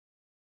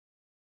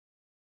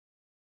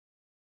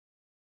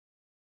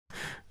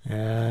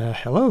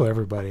Hello,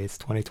 everybody. It's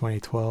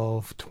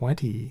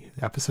 2020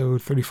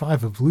 episode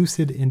 35 of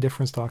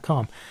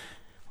lucidindifference.com.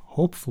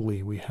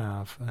 Hopefully, we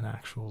have an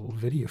actual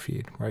video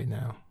feed right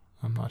now.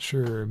 I'm not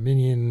sure.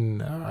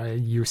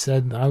 Minion, you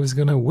said I was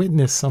going to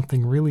witness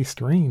something really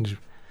strange.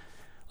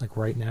 Like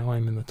right now,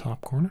 I'm in the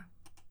top corner.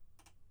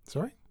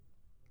 Sorry?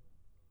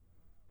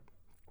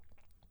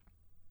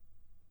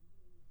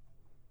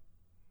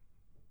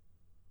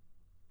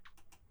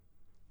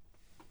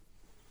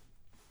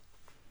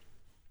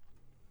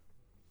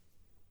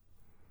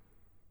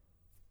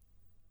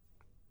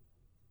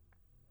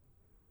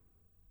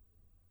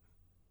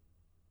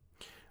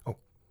 Oh.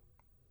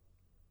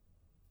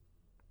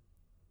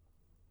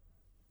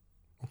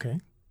 Okay.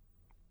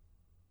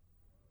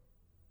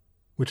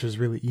 Which is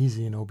really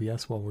easy in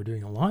OBS while we're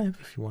doing a live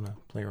if you want to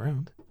play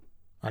around.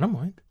 I don't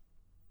mind.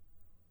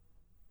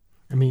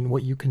 I mean,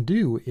 what you can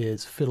do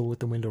is fiddle with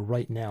the window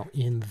right now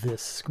in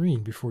this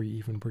screen before you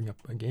even bring up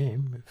a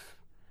game, if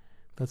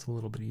that's a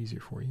little bit easier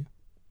for you.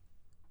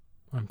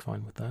 I'm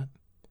fine with that.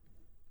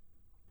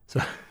 So,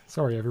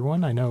 sorry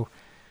everyone, I know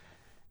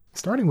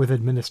starting with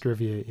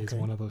Administrivia is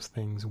one of those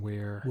things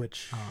where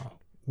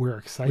we're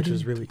excited, which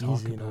is really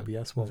easy in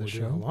OBS while we're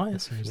doing live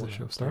as soon as the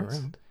show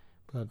starts.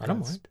 But I don't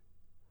mind.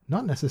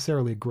 Not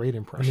necessarily a great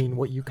impression. I mean,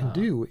 what you can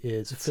do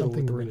is fiddle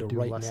with the window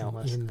right now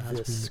in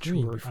this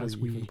screen before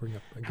you even bring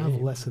up a game. Have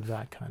less of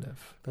that kind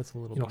of, that's a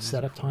little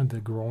setup time,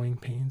 the growing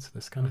pains,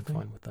 this kind of thing.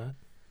 I'm fine with that.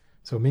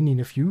 So, Minion,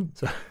 if you,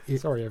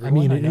 sorry everyone, I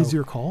mean, it is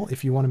your call.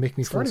 If you want to make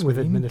me starting with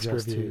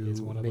Administrivia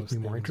is one of make me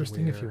more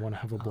interesting. If you want to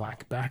have a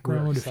black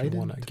background, if you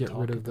want to get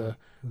rid of the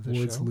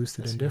words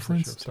lucid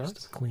indifference,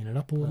 just clean it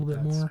up a little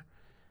bit more.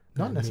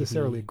 Not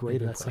necessarily a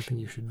great impression. That's something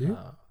you should do.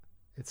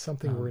 It's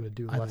something we're going to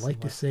do. I'd like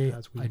to say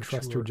I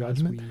trust your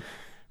judgment.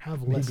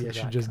 Maybe I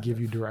should just give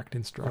you direct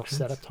instructions.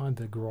 Set up time,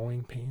 the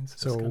growing pains.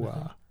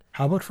 So,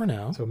 how about for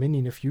now? So,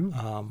 Minion, if you,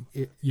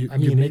 it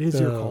is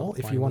your call.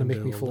 If you want to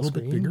make me full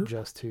screen, bigger,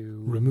 just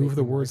to remove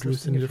the words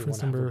lucid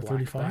indifference number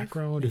 35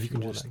 background. If you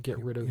can just get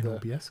rid of the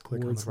OBS,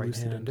 click on the right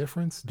lucid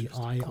indifference, the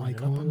eye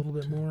icon a little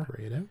bit more,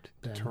 gray it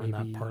out, turn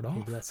that part off.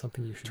 Maybe that's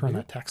something you should turn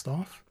that text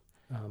off.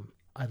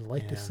 I'd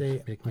like to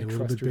say make me a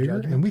little bit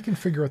bigger, and we can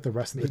figure out the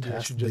rest of the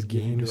test, the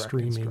game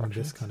streaming,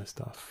 this kind of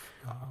stuff.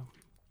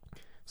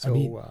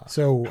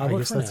 So I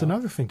guess that's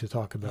another thing to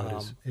talk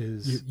about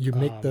is you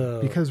make the,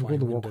 because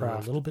World of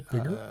Warcraft a little bit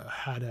bigger,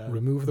 had a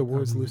remove the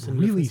words lucid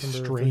really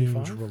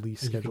strange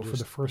release schedule for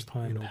the first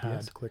time. It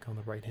had click on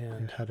the right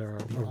hand, had a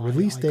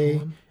release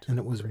day, and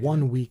it was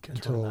 1 week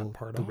until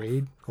the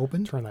raid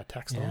opened. Turn that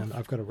text on. And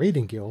I've got a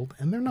raiding guild,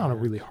 and they're not a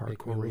really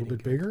hardcore, a little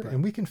bit bigger,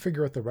 and we can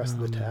figure out the rest of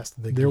the test.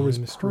 There was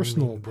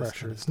personal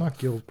pressure. It's not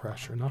guild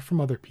pressure, not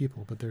from other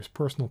people, but there's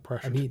personal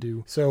pressure to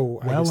do.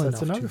 So well,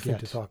 that's another thing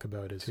to talk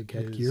about is to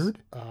get geared.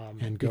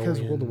 And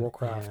because World of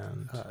Warcraft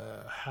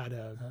had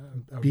a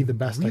be the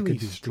best really I could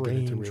do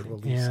strange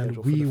release, and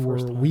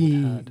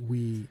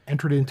we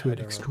entered into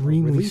it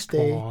extremely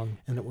strong,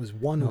 and it was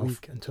 1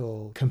 week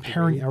until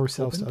comparing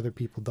ourselves to other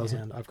people doesn't.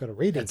 And I've got a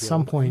rating. At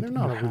some point, you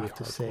have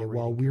to say,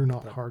 well, we're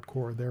not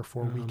hardcore,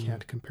 therefore we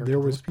can't compare. There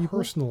was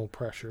personal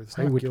pressure,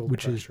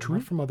 which is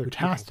true from other. Which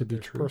has to be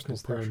true. Personal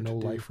pressure, no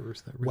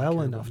lifers that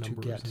well enough to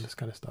get this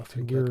kind of stuff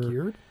to get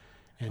geared.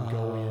 And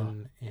go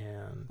in,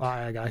 and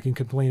I can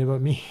complain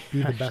about me.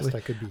 Be the best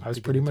I could be. I was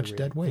pretty much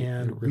dead weight,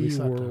 and we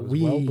were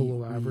well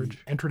below average.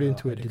 Entered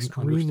into it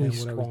extremely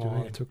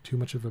strong. It took too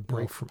much of a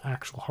break from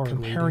actual hard.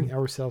 Comparing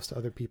ourselves to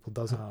other people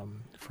doesn't.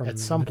 From at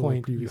some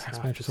point, you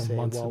have to say,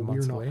 well,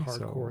 we're not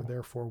hardcore,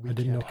 therefore we. I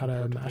didn't know how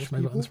to mash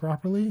my buttons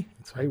properly,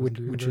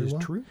 which is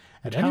true.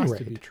 At any rate,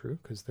 to be true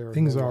because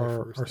things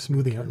are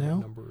smoothing out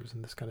now. Numbers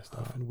and this kind of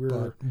stuff, and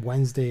we're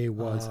Wednesday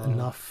was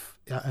enough.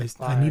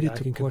 I needed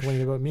to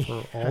complain about me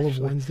for all of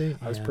Wednesday.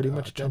 I was pretty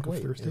much chunk of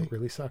Thursday. It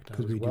really sucked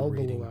because we do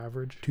rating.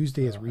 Average.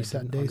 Tuesday is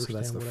reset day, so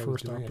that's the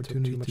first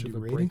opportunity to do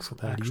rating. So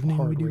that evening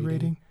we do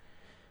rating,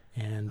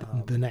 and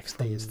the next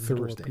day is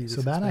Thursday.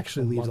 So that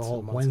actually leaves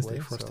all Wednesday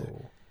for us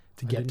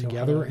to get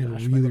together and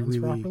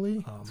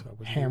really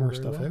hammer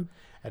stuff out.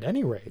 At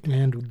any rate,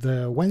 and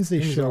the Wednesday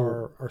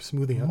show are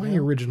smoothing out. My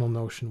original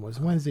notion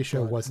was Wednesday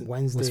show was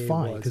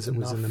fine because it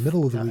was in the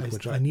middle of the week,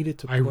 which I needed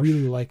to. I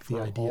really like the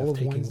idea of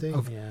taking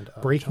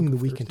breaking the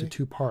week into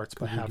two parts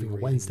by having a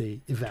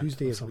Wednesday event.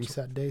 Tuesday is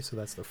reset day, so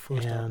that's the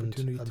first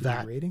opportunity to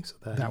do rating. So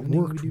that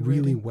worked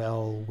really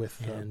well with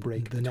the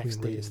break. The next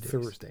day is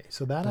Thursday,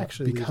 so that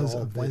actually because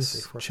of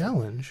this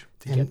challenge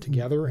to get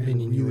together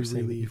and you were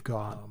saying that you've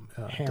got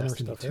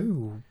Destiny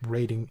 2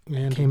 rating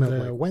and came out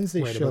the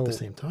Wednesday show at the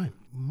same time.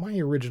 My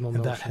original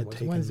notion that had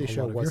was Wednesday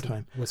show was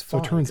fine. So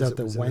it turns out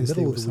that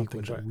Wednesday was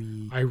something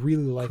that I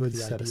really liked to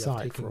set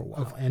aside for a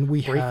while. And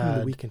we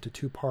had the week into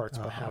two parts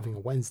by having a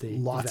Wednesday.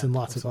 Lots and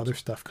lots of other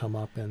stuff come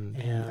up, and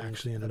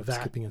actually ended up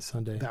skipping a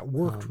Sunday. That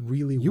worked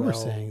really well. You were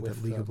saying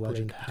that League of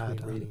Legends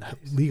had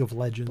League of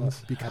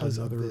Legends because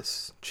of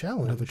this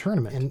challenge of the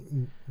tournament.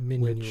 And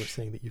Minion, you were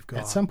saying that you've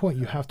got at some point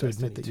you have to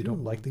admit that you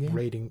don't like the game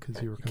rating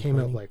because you came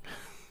out like.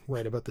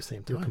 right about the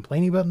same time. You're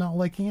complaining about not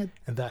liking it,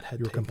 and that had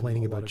you're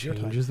complaining about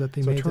changes that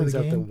they made to the game. So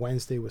it turns out that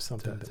Wednesday was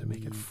something to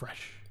make it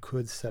fresh.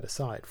 Could set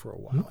aside for a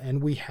while,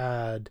 and we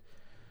had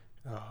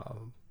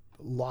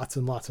lots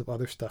and lots of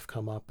other stuff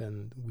come up,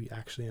 and we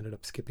actually ended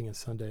up skipping a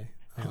Sunday.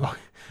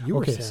 You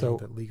were saying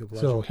that League of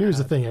Legends. So here's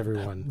the thing,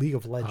 everyone. League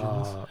of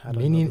Legends.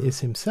 Minion is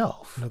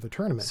himself another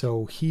tournament.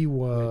 So he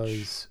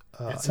was.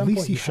 At some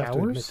point, he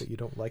showers. That you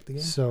don't like the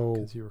game.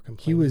 So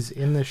he was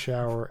in the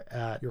shower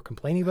at. You're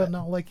complaining about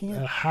not liking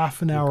it.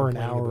 Half an hour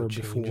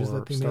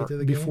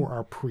before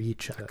our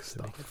pre-check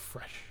stuff. Make it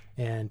fresh.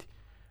 And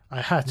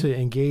I had to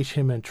engage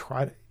him and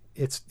try to.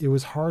 It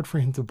was hard for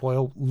him to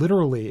boil.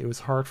 Literally, it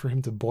was hard for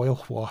him to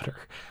boil water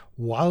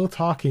while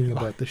talking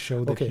about the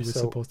show that he was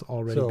supposed to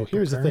already be preparing for. So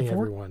here's the thing,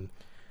 everyone.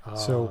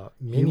 So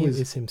Minion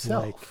is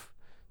himself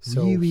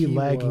really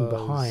lagging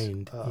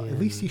behind. At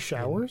least he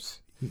showers.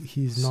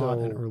 He's not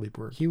an early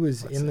bird. He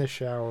was in the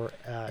shower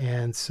at,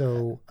 and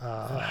so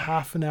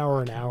half an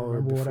hour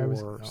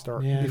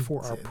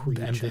before our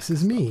pre-check. And this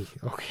is me.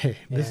 Okay,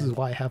 this is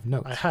why I have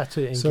notes. I had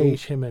to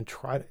engage him and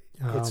try to.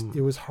 It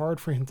was hard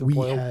for him to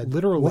boil.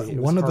 Literally,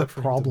 one of the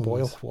problems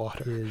boil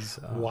water is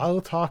while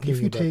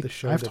talking about the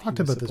show. I've talked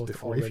about this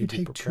before. If you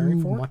take too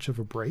much of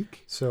a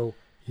break, so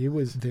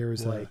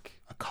there's a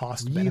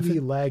cost really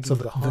benefit. lagging so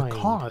behind. The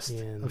cost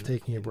of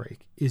taking a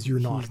break is you're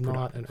not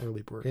an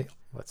early bird. Okay?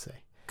 Let's say.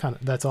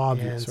 That's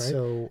obvious, right?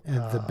 So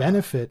the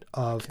benefit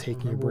of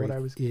taking a break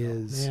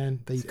is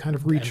that you kind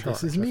of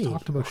recharge. This is me. I've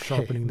talked about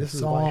sharpening the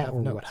saw,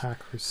 or what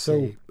hackers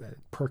say,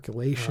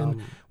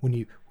 percolation. When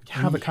you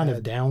have a kind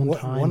of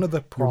downtime, one of the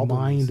problems your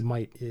mind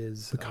might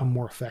become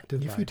more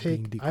effective. If you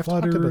take, I've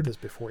talked about this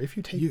before. If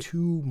you take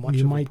too much,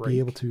 you might be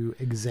able to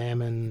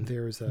examine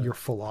your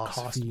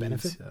philosophy,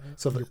 benefit.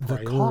 So the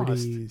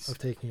cost of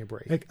taking a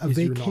break. Like a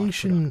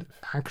vacation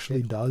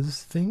actually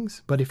does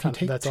things, but if you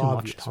take too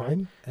much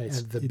time,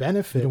 the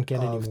benefit you don't get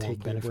any more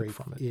benefit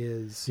from it.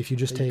 Is if you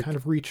just take kind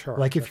of recharge.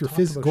 Like if you're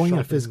going on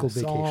a physical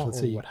vacation, let's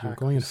say you're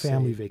going on a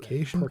family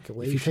vacation.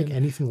 If you take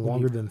anything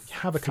longer than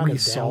have a kind of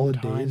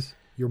solid days.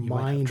 Your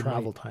mind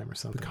travel time or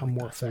something become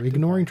more effective.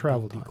 Ignoring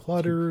travel time,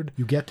 decluttered.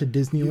 You get to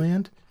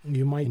Disneyland.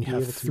 You might and be you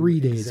have able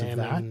 3 to days of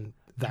that.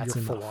 That's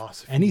your enough.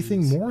 Philosophy.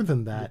 Anything more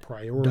than that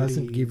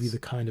doesn't give you the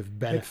kind of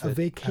benefit a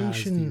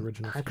vacation as the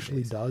original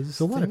actually does.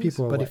 So a lot of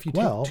people are but like, if you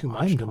take too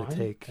much I'm going to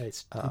take.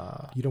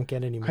 You don't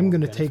get any more. I'm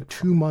going to take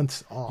 2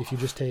 months off. If you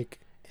just take.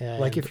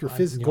 Like if you're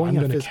going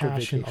on a physical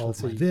vacation, all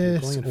my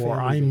this, or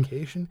I'm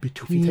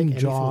between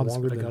jobs,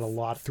 but I got a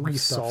lot, 3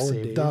 solid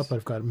saved up.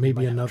 I've got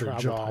maybe another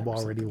job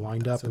already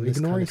lined up, and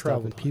ignoring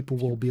travel. People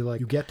will be like,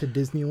 "You get to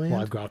Disneyland.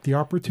 Well, I've got the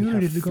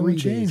opportunity to go and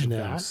change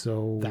now,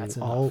 so that's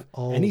I'll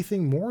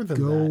anything more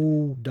than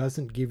that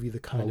doesn't give you the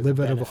kind of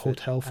live out of a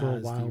hotel for a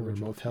while, or a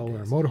motel,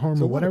 or a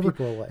motorhome, or whatever,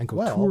 and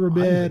go tour a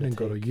bit, and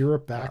go to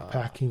Europe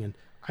backpacking, and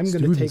I'm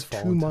going to take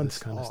 2 months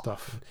kind of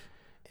stuff."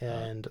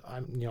 And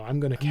I'm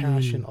going to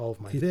cash in all of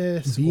my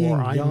this. Being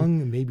or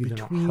young, maybe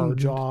between hard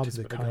jobs,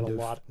 the kind of a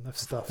lot of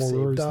stuff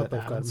saved up.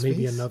 I've got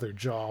maybe another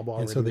job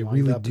already, and so they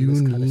really do this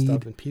need kind of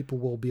stuff. And people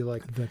will be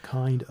like, the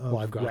kind of. Well,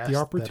 I've got the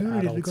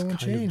opportunity to go and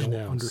change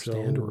now.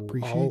 Understand or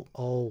appreciate.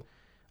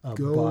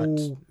 But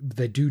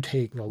they do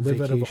take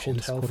live out of a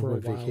hotel for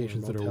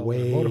vacations that are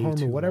way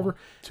motorhome or whatever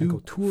to go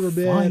tour a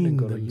bit and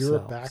go to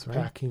Europe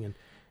backpacking and.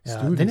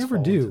 They never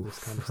do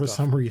for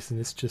some reason.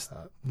 It's just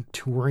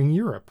touring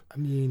Europe. I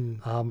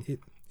mean,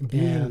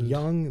 being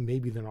young,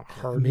 maybe they're not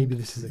hard. Maybe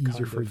this is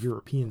easier for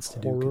Europeans to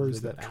do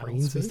because that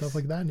trains and stuff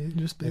like that.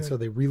 And so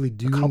they really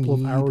do a couple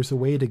of hours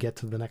away to get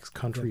to the next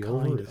country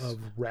over. Of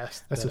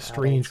rest. That's a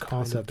strange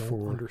concept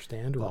for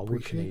understand or we're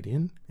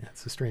Canadian. Yeah,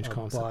 it's a strange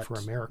concept for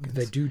Americans.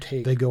 They do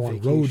take. They go on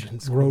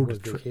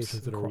road trips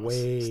that are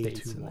way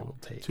too long.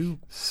 Too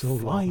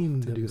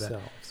long to do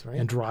that.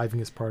 And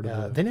driving is part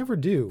of it. They never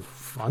do.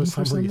 For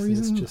some reason,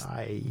 it's just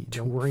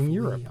touring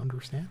Europe.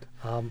 Understand.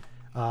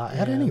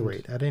 At any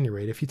rate,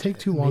 if you take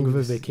too long of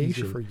a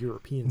vacation, for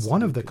Europeans,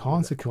 one of the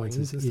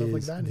consequences is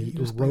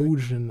the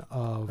erosion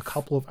of a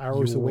couple of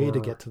hours away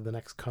to get to the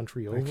next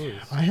country over.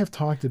 I have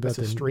talked about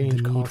the strange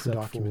need concept for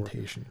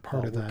documentation.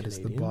 Part of that is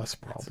the bus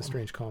problem. It's a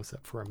strange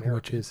concept for Americans.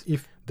 Which is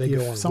if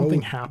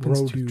something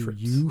happens to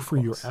you for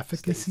your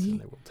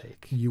efficacy,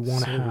 you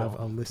want to have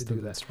a list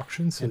of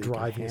instructions and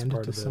drive hand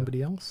it to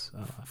somebody else.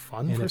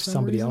 And if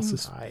somebody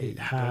else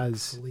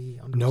has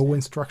no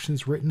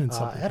instructions written and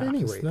something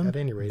happens to them, at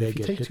any rate, if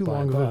you take too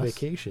long of a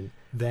vacation,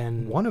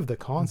 then one of the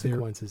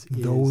consequences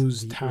is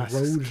those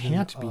tasks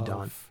can't be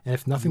done. And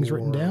if nothing's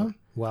written down,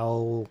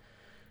 well,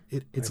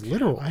 it's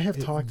literal. I have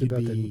talked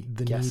about the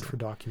need for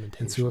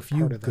documentation. And so if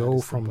you go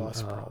from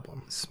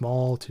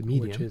small to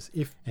medium, which is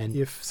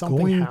if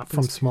something happens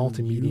from small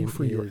to medium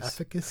for your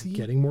efficacy,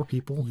 getting more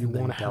people, you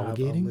want to have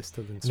delegating. A list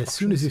of and as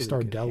soon as you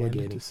start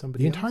delegating,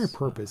 the entire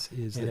purpose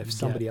is that if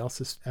somebody else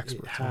is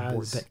experts on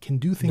board that can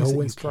do things, no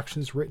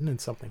instructions written,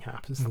 and something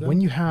happens to them, when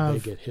you have they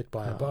get hit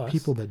by a bus,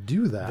 people that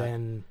do that,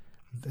 then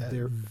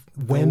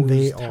when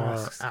they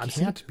are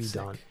can't be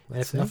done. And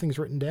if nothing's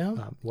written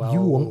down, well,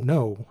 you won't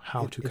know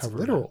how to cover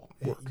literal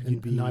work,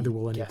 and neither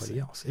will anybody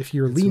else. If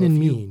you're lean and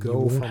mean, you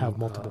won't have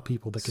multiple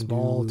people that can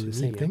do the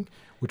same thing,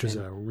 which is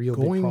a real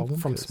big problem. Going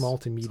from small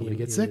to medium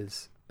gets sick,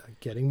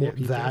 getting more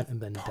people that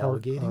and then part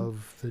delegating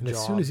of the and job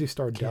as soon as you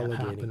start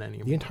delegating,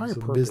 the entire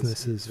purpose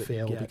businesses is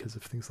fail because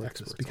of things like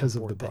this, because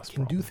of the bus that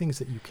can do things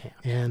that you can't.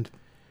 And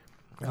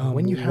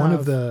when you have one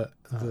of the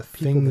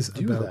things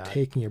about that,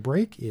 taking a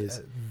break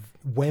is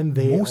when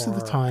they most of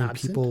the time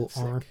absent, people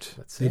sick, aren't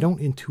they don't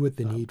intuit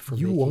the need for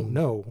you won't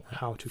know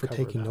how to for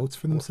taking notes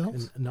for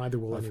themselves, and neither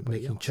will anybody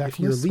making else. checklists. If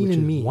you're lean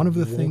and mean, one of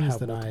the you things won't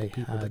that have I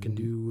people that can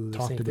do the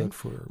talked same about thing,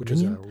 for which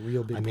is a Minion,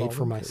 real big I made for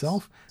problem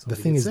myself. The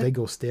somebody thing gets is they sick.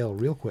 go stale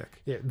real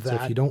quick. Yeah, so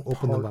if you don't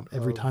open them up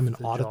every time and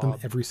the audit them job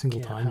every single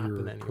can't time you're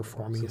happen anymore.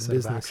 performing So a set of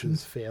businesses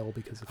actions, fail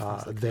because of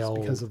things like this, they'll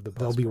because of the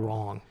they'll bus be problem.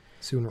 wrong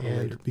Sooner or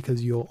later,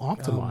 because you'll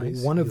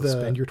optimize. One of you'll the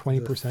spend your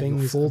 20%,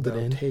 things you'll fold it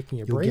about in. taking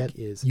a You'll break get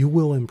is you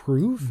will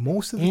improve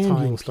most of the and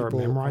time you'll start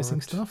people memorizing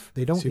aren't- stuff.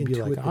 They don't So you'd be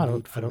intuit like, the I need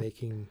don't, for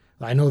making.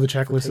 I know the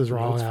checklist is taking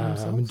wrong. notes for I'm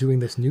themselves, doing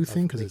this new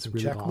thing because of it's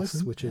making really checklists,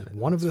 awesome. which is and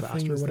one of the faster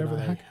things whatever that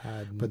the I heck.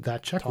 had But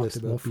that talked checklist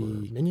about won't for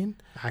be Minion.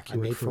 accurate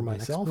I made for the next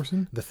myself.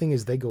 person. The thing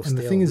is, they go And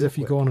the stale thing is, real if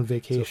you quick. go on a So if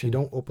vacation, you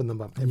don't open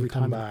them up and every you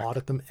come time back, and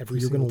audit them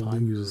every you're single gonna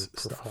time lose you're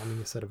stuff.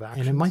 performing a set of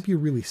actions, and it might be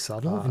really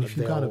subtle. And if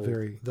you've got a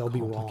very they'll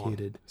be wrong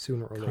complicated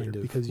sooner or kind later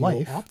of because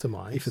life, you'll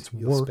optimize. if it's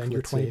you'll work, spend your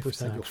let's say if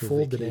 20%, you'll it's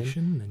fold it in,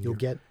 vacation, and you'll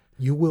get.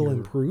 You will you're,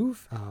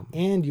 improve,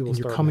 and you will and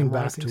you're start coming back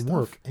memorizing to stuff,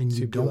 work, and so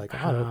you you'd be don't like,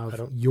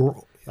 have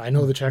your. I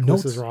know the checklist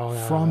notes is wrong.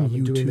 from I'm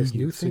you doing to this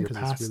new you, so thing your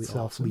because it's past really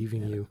self awesome,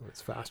 leaving and you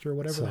it's faster or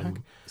whatever the heck.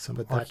 some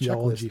But that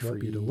archaeology checklist for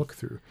won't you to be look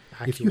through.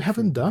 If accurate you for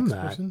haven't the done next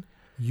that, person.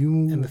 you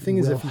And the thing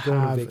is, if you go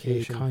on have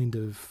vacation a kind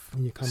of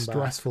and you come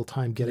stressful back,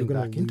 time getting you're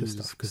gonna back into lose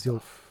stuff because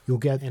stuff. you'll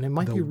get And it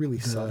might the, be really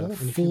the subtle, and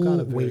if full you've got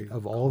a weight very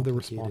of all of the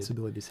complicated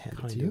responsibilities handed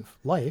to kind you, of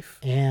life,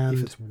 and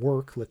if it's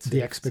work, let's say the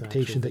if it's an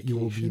expectation actual that you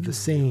will be vacation, the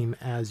same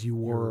as you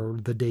were you're,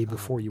 the day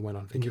before you went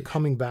on vacation. and you're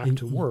coming back And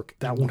to work,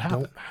 that and won't you happen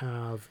don't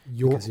have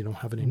your because you don't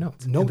have any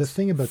notes. notes And the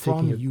thing about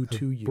from taking you a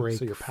to you, break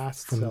so your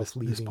past from self this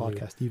leaving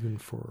podcast, even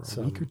for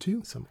a week or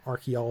two, some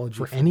archaeology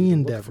for you any to look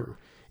endeavor, through.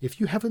 If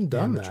you haven't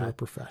done amateur or that,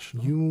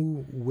 professional,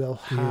 you will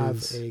have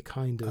is, a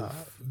kind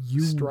of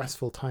you-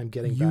 stressful time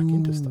getting back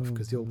into stuff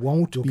because you'll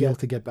won't be able get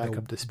to get back the,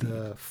 up to speed.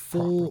 the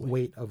full properly.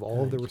 weight of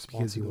all of the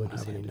Because you won't responsibilities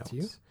have any handed to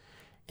you. notes.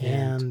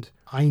 And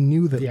I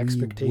knew that the we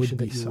expectation would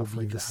that you will be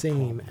suffering the that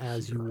same problem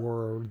as you here.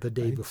 were the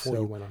day Right? before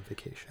So, you went on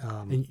vacation.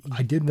 And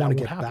I did that want to won't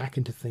get happen back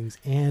into things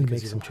and because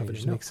make you some don't have any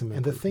changes, make notes. some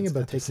And the thing improvements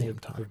about at the taking same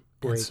a time.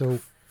 break And so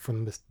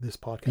from this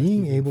podcast,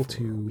 being even able for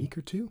to a week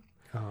or two,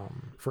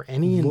 for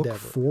any look endeavor,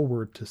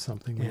 forward to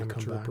something when you amateur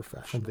come or back from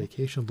professional,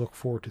 vacation, look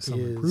forward to some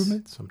is,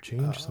 improvement, some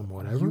change, some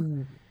whatever,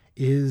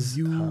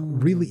 you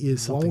really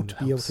is something won't that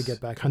be able to helps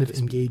get back kind of up to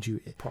speed engage you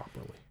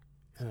properly.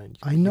 And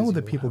I know because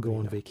that you people won't have go any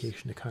on notes.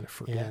 vacation to kind of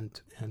forget,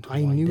 and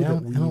I wind knew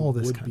down, that we and all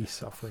this would kind be of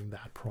suffering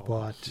that problem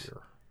but here.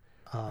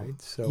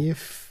 right? So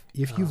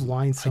if you've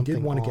lined something I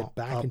did want to up get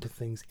back into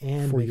things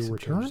and for make your some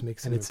return, changes, make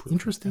some and it's improvements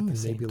interesting at the and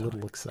same maybe a little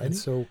time. exciting. And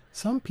so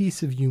some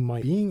piece of you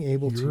might being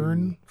able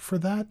yearn to for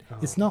that.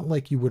 It's not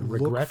like you would look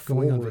regret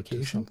going on forward to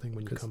vacation something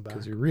when you come back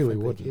because you really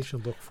from wouldn't. vacation,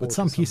 look But forward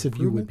some to piece of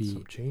you would improvements, be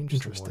some change,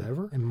 interested some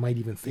whatever, and might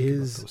even think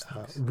is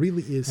about those things.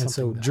 really is And something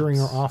so that during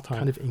our helps off time,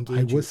 kind of I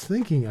engage was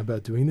thinking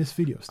about doing this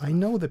video stuff. I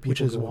know that people which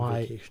is go on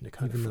why, vacation to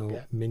kind even of though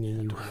forget Minion,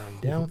 and you to wind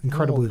were down,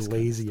 incredibly all this kind of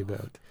lazy stuff.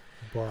 about,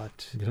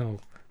 But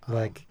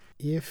like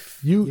if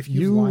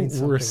you lined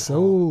were something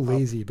so up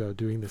lazy about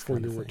doing this for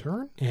kind your of thing.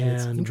 return,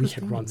 And we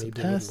interesting had run and some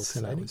maybe a little tests,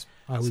 and exciting.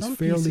 I was Some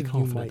fairly piece of you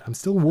confident. might I'm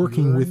still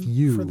working with yearn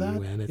you, for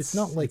that. and It's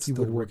not like you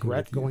still would working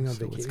regret with you, going on so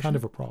vacation. It's kind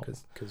of a problem.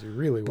 Because you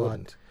really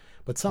wouldn't.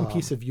 But some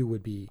piece of you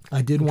would be.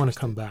 I did want to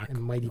come back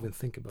and might even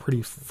think about pretty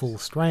those things. full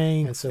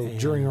strength. And so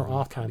during our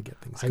off time, to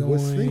get things I going,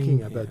 was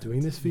thinking about and,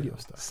 doing this video you know,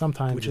 stuff.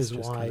 Sometimes which it's is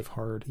just why, kind of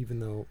hard. even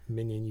though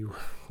Minion, you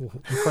were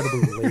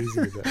incredibly lazy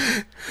about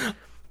it.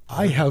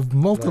 I have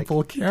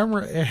multiple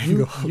camera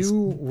angles.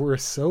 You were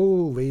so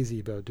lazy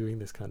about doing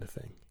this kind of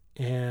thing.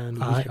 And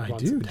we had run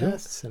some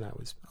tests, and I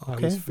was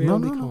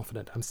fairly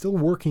confident. I'm still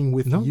working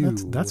with you.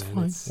 That's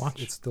fine.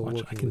 It's still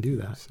working. I can do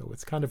that. So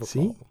it's kind of a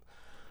problem.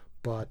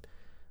 But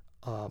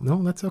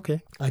no, that's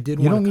okay. I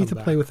did. You don't need to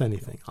play with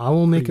anything. I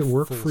will make it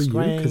work for you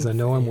because I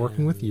know I'm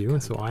working with you,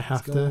 and so I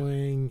have to.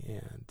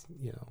 And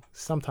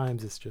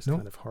sometimes it's just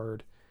kind of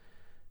hard.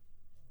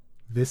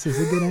 This is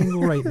a good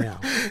angle right now.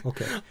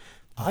 Okay.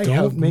 I don't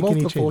have make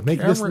any multiple change.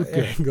 Make this look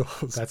good.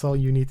 angles. That's all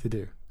you need to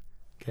do.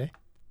 Okay.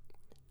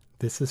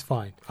 This is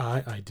fine.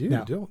 I do.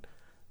 Now, Don't.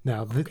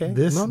 Now Okay.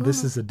 this No,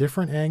 is a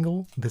different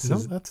angle. This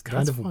is that's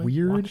kind of fine.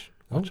 weird.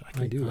 Watch. I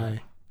can do that.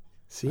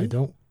 See, I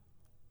don't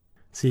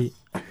see.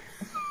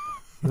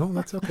 No,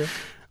 that's okay.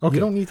 Okay, you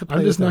don't need to. Play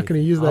I'm just with not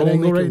going to use anything. that I will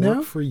angle make right it work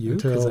now for you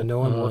because I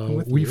know I'm working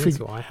with we you.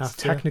 figure So I have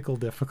technical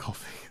difficulty.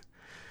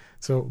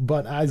 So,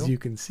 but as you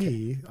can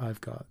see,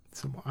 I've got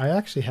some. I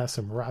actually have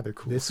some rather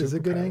cool. This is a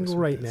good angle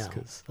right now.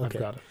 I've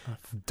got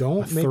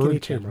don't make any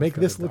change. Make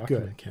this look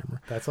good. Camera.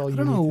 That's all you I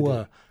don't need know.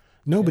 to do.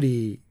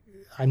 Nobody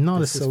I'm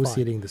not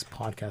associating this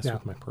podcast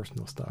with my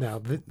personal stuff. Now,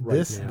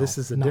 this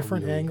is a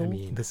different angle. I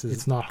mean,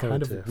 it's not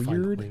kind of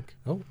weird.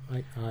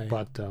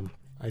 But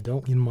I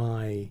don't in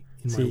my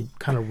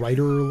kind of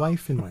writer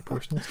life, in my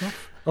personal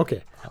stuff.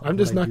 Okay, I'm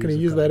just not going to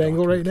use that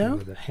angle right now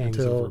that hangs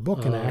over a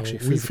book and I actually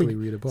physically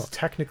read a book. It's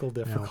technical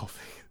difficulty.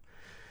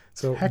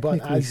 So,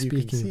 technically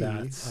speaking,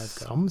 that's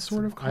some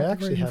sort of. I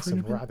actually have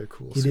some rather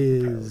cool. It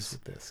is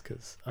with this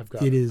because I've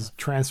got. It is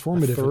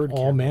transformative in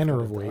all manner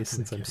of ways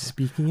since I'm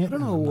speaking it. I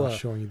don't know. I'm not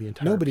showing you the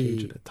entire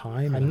page at a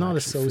time. I'm not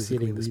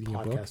associating this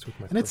podcast with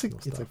my. And it's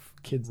a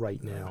kids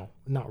right now.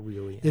 Not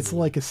really. It's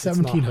like a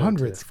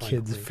 1700s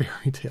kids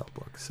fairy tale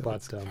book. So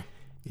but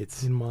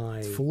it's in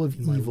my full of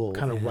evil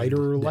kind of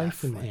writer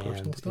life and my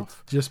personal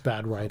stuff. It's just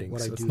bad writing.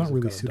 What so I do it's not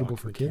really is suitable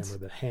for kids.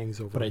 That hangs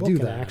over. But I do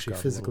that. I actually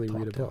physically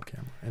read a book,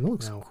 and it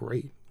looks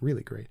great,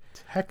 really great.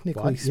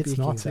 Technically speaking, it's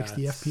not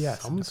 60 FPS.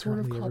 Some sort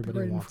of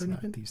copyright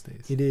infringement these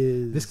days. It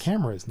is. This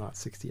camera is not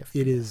 60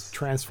 FPS. It is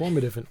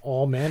transformative in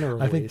all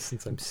manner of ways.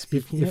 Since I'm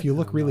speaking, if you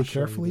look really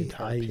carefully,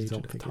 I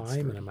don't think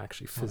time, and I'm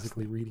actually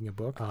physically reading a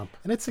book.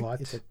 And it's a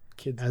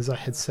kids. As I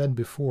had said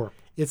before,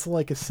 it's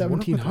like a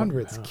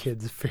 1700s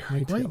kids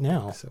fairy tale right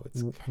now. So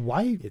it's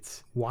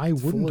why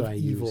wouldn't I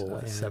use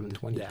a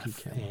 720p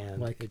camera?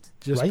 And like it's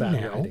just right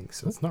bad now, writing,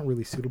 so it's not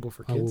really suitable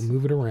for kids. I will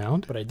move it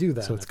around, but I do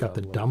that. So it's got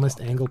the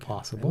dumbest angle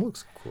possible. It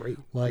looks great,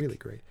 really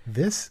great.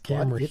 This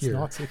camera here, it's here,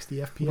 not 60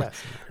 FPS.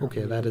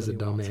 Okay, that is a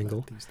dumb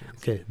angle.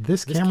 Okay,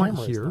 this camera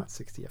here, is not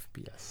 60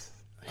 FPS.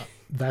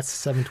 That's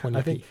 720p.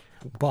 I think.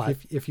 But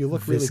if you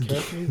look really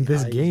carefully,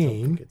 this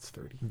game is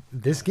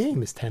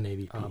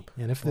 1080p,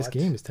 and if this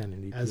game is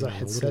 1080p, as I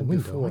had said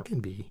before, it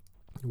can be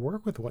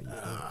work with what you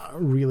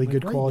really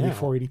good quality now,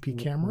 480p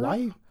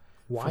camera.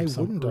 Why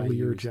wouldn't I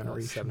use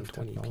generation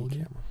 720p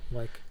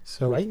camera?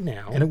 So right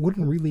now, and it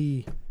wouldn't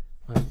really.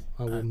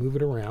 I will move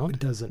it around. It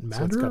doesn't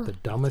matter. So it's got the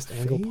dumbest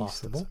angle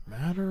possible. Doesn't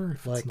matter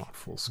if it's not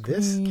full screen.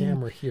 This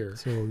camera here.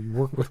 So you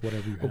work with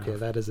whatever you have. Okay,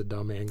 that is a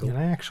dumb angle. And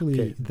I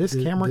actually this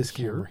camera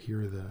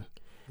here.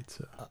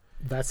 It's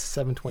that's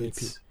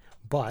 720p,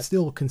 but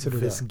still consider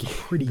this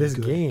pretty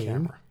good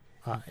camera.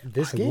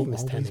 This game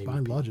is 1080p, buy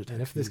Logitech,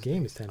 and if this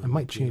game is 1080p, I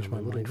might change my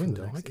little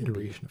window. I can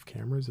iteration of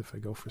cameras if I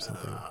go for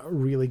something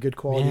really good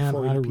quality. I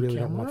really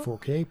don't want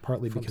 4K,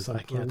 partly because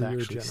I can't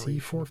actually see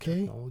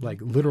 4K.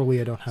 Like literally,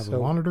 I don't have a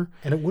monitor,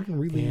 and it wouldn't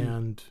really.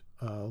 And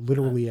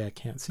literally, I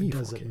can't see.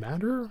 Does 4K. it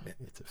matter?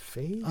 It's a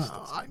phase.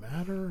 Does it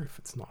matter if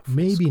it's not?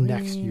 Maybe screen?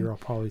 next year I'll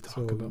probably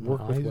talk about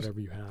work with whatever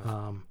you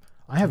have.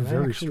 I have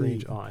very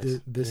strange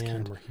eyes. This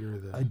camera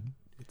here,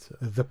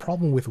 the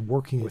problem with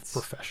working with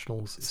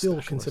professionals,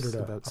 still considered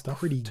about stuff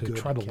pretty to good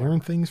try to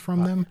learn things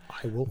from them.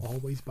 I will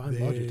always buy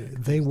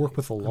Logitech. They work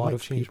with a lot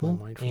of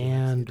people,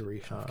 and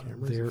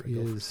there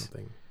is.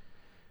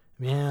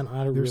 Man,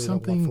 there's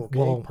something.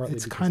 Well,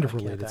 it's kind of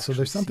related. So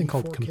there's something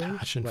called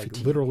compassion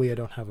fatigue. Literally, I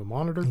don't have a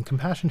monitor. And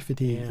compassion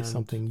fatigue is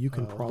something you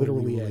can probably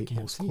relate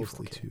most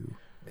closely to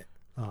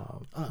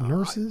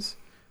nurses.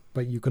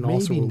 But you can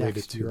also relate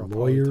it to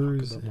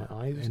lawyers,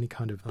 any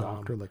kind of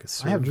doctor, like a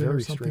surgeon or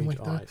something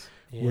like that,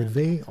 where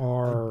they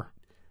are.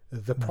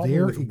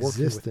 Their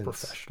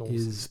existence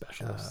is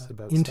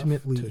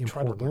intimately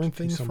important to learn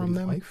things from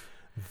them. Life.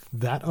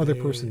 That other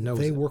person knows.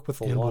 They work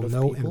with a lot of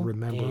people and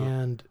remember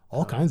and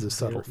all kinds of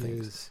subtle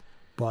things.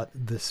 But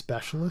the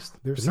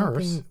specialist, the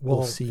nurse,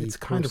 will see. It's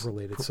kind of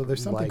related. So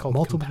there's something called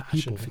multiple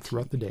people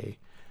throughout the day.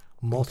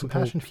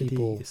 Multiple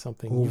people is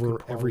something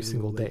over every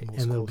single day,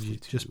 and they'll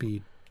just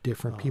be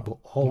different people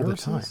all the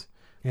time.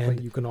 And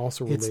you can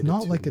also relate it's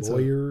not it to like it's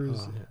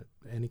lawyers,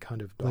 any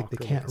kind of doctor, like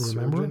they can't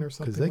remember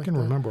because they can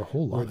remember a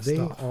whole lot of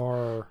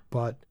stuff.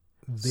 But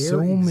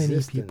so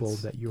many people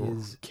that you're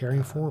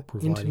caring for,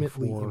 providing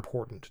intimately for,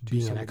 important,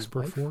 being an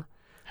expert for,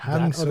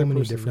 having so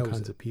many different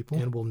kinds of people,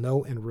 and will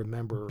know and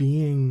remember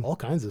being all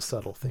kinds of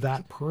subtle things.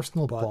 That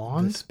personal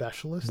bond,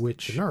 specialist,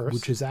 which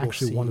is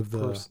actually one of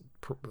the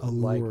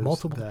like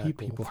multiple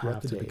people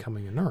have to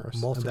becoming a nurse.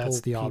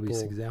 That's the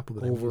obvious example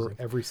that over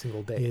every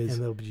single day, and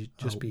it'll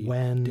just be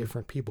when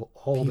different people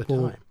all the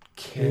time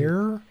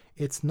care.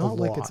 It's not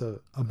like it's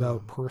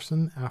about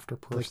person after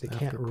person. Like they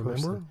can't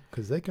remember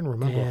because they can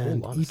remember a whole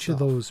lot. Each of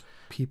those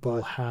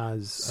people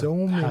has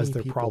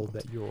their problem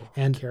that you're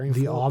caring for.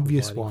 The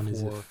obvious one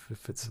is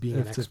if it's being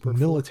an expert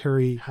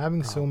military,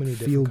 having so many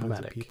field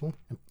different kinds medic.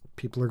 of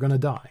people are going to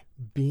die.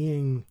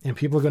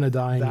 People are going to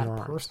die in your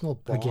personal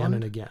arms again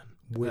and again.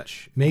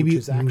 Maybe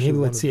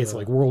let's see, it's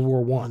like World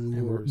War I,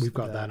 and we've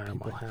got that in our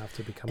mind. Have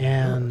to become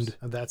and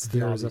that's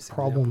there's a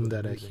problem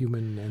that a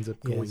human ends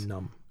up going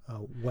numb.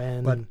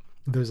 But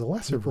there's a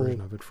lesser version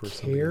of it for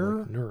somebody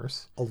like a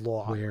nurse, a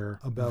lot where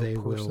about they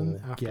person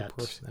will after get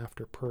person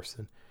after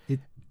person.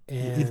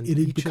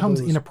 It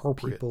becomes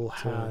inappropriate to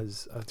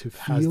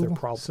feel their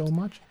problem so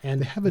much,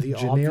 and they have a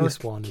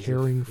generic one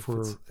caring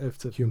for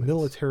if it's humans,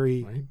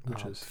 military, right?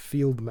 Which is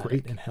field medic,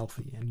 great and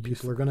healthy, and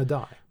people are going to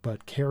die.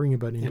 But caring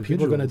about individuals, and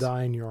people are going to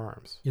die in your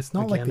arms. It's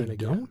not like they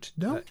don't.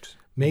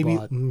 Maybe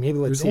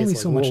let's say only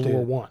it's so like much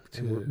World War I,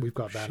 and we've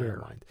got that in our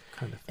mind.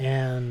 Kind of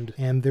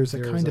and there's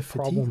a kind of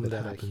problem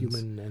that a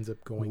human ends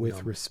up going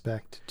with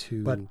respect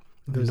to. But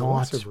there's a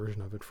lesser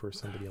version of it for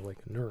somebody like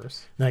a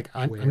nurse. Like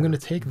I'm going to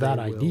take that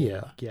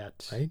idea,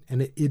 right,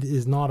 and it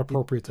is not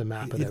appropriate to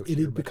map it out.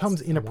 It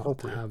becomes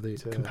inappropriate to have the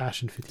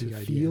compassion fatigue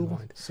idea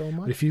so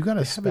much. But if you've got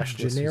a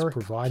specialist who's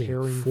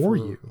providing for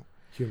you,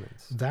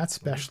 humans, that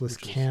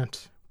specialist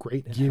can't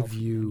give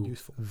you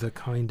the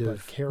kind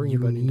of caring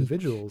about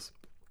individuals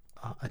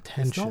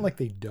attention. It's not like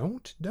they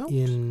don't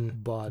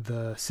but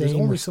the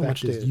same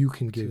respect as you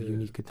can give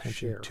unique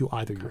attention to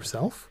either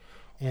yourself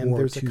and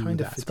there's a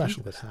kind of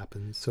specialist that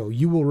happens. So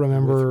you will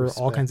remember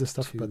all kinds of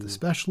stuff about the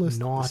specialist,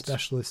 not the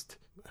specialist.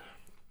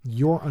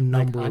 You're a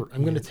number. Like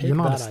I'm going to take you're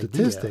not a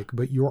statistic,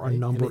 but you're a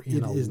number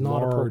in a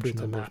large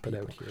number of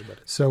people.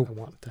 So I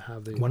want to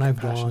have the when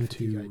I've gone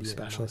to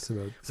specialists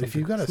about if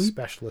you've got a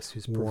specialist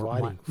who's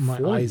providing my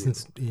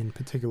eyes in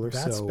particular,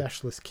 that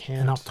specialist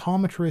can't. An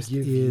optometrist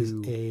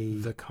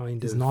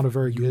is not a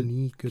very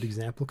good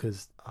example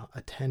because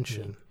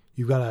attention.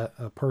 You've got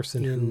a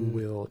person who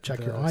will check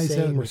your eyes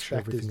out, make sure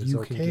everything is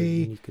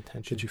okay,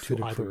 get you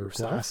fitted for your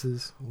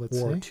glasses, let's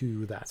say,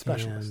 to that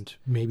specialist.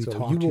 And maybe so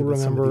talk you will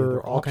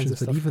remember all kinds of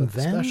stuff. But even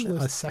then,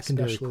 a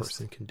secondary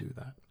person can do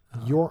that.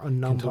 You're a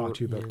number. Can talk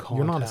to you about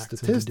you're not a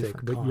statistic,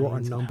 but you're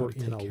a number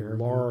in a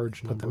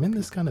large number. Put them in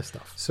this kind of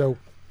stuff. So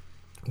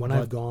when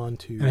I've gone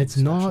to, and it's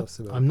not,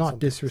 I'm not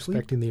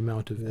disrespecting the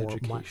amount of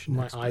education,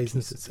 my eyes,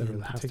 etc.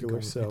 that have to go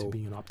into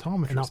being an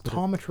optometrist. An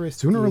optometrist,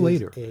 sooner or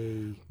later,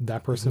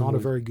 that person not a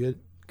very good.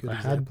 I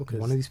had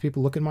one of these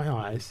people look at my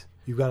eyes.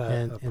 You've got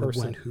a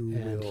person who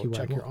will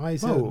check your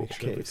eyes out, make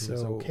sure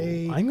everything's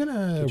okay. I'm going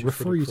to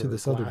refer you to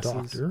this other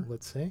doctor,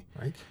 let's say,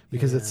 right?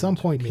 Because at some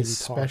point his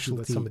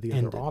specialty some of the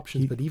other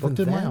options, but even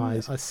then, my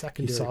eyes,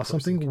 he saw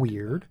something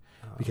weird.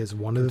 Because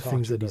one of the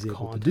things that he's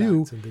able to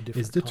do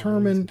is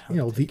determine,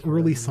 the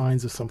early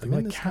signs of something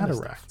like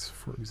cataracts,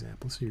 for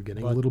example. So you're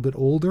getting a little bit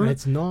older. And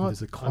it's not,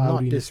 there's a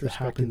cloudiness that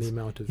happens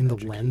in the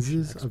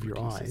lenses of your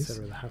eyes.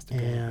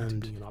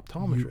 And an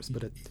optometrist,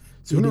 but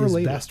sooner or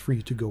later, it's best for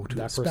you to go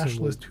to a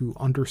specialist who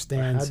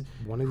understands.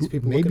 One of these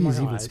people maybe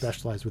he's even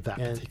specialized with that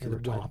particular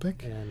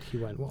topic. And he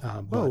went,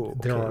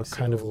 but there are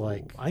kind of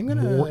like I'm going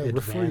to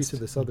refer you to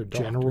this other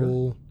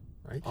general.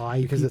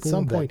 Right? Because at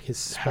some point his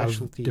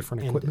specialty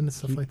different equipment and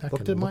stuff like that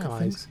looked at my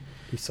eyes.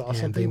 He saw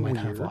something they might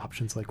have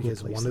options like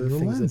because one of the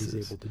things that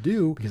he's able to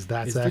do because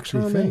that's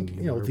actually a thing.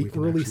 The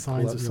early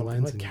signs of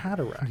something like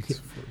cataracts,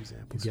 for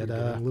example. You get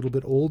a little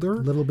bit older, a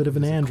little bit of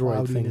an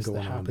Android thing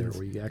going on there,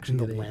 where you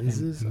actually get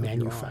lenses,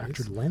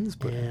 manufactured lens,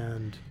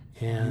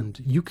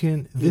 and you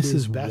can. This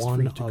is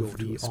one of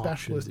the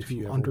specialists if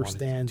you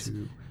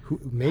understand.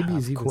 Maybe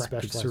he's even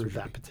specialized with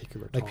that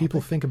particular topic. Like people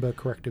think about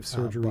corrective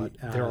surgery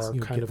as there are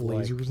kind of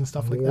lasers and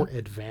stuff like that. More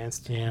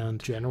advanced and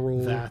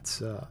general.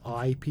 That's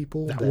eye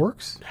people that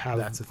works.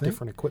 That's a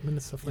different equipment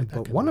and stuff like that.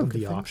 But one of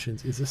the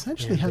options is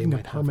essentially having a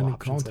permanent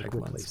contact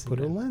lens.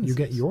 Put a lens. You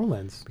get your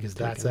lens because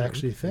that's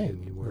actually a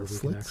thing where we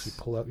can actually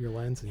pull out your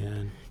lens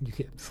and you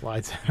get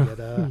slides out.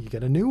 You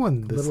get a new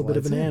one. A little bit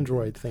of an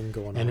Android thing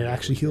going on, and it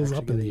actually heals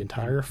up in the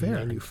entire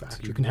affair.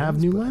 You can have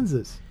new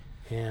lenses.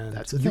 And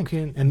that's the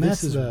thing. And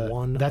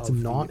that's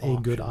not a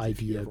good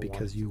idea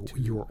because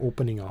you're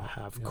opening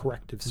a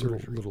corrective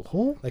surgery little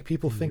hole. Like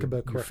people think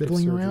about corrective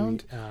fiddling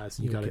around.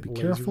 You got to be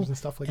careful and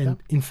stuff like that. And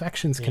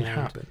infections can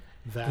happen.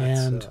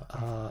 And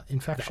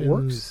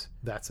infections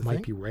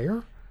might be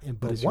rare.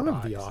 But one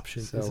of the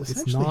options is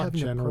it's not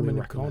generally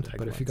recommended.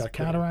 But if you got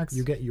cataracts,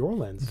 you get your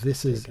lens.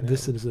 This is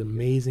an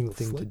amazing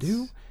thing to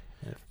do.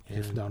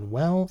 If done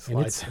well,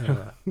 and it's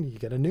you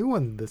get a new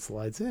one that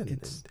slides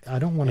in. I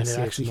don't want to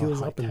say it actually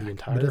heals up in the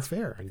entire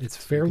affair. It's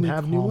fairly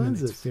have new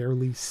lenses. It's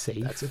fairly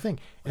safe. That's the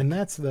thing, and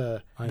that's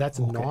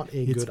not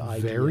a good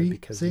idea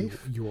because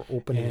safe. You're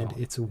opening and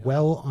it's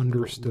well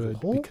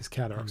understood because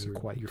cataracts are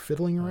quite. You're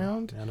fiddling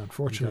around, and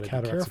unfortunately,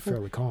 cataracts are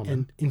fairly common.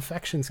 And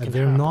infections can happen.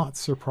 They're not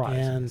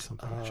surprising.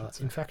 And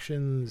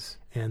infections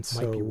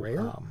might be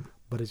rare.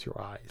 But it's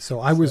your eyes. So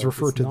I was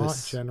referred to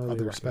this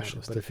other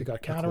specialist. But if you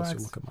got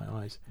cataracts, look at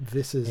my eyes.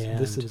 This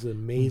is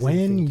amazing.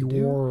 When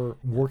you're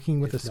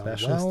working with a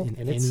specialist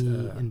in any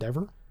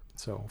endeavor,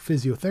 so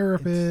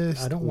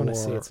physiotherapist. I don't want to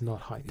say it's not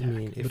high tech. I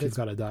mean, if you've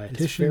got a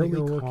dietitian that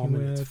you're working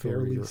with, it's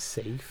fairly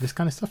safe. This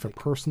kind of stuff, a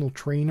personal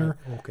trainer.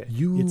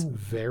 It's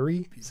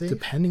very safe.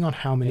 Depending on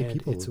how many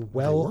people, it's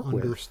well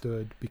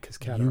understood because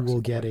cataracts. You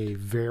will get a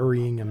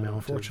varying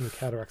amount of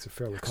cataracts are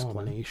fairly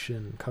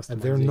explanation,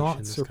 and they're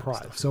not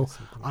surprised. So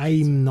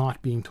I'm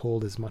not being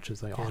told as much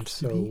as I ought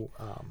to be.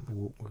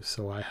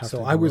 So I have.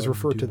 So I was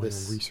referred to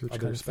this research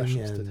kind of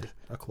specialist, and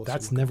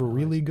that's never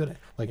really good.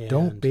 Like,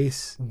 don't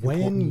base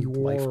when you're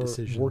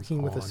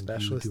working with a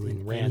specialist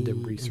in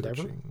random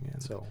researching.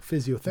 So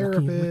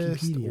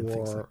physiotherapist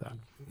or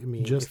I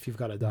mean, just if you've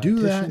got a dietitian, do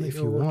that if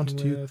you want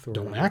to.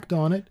 Don't act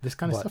on it. This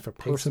kind of stuff. A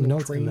person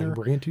notes and then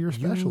bring it to your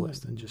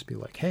specialist and just be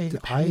like, "Hey,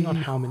 depending on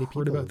how many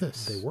people about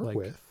this they work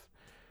with."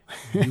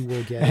 you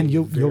will get and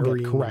you'll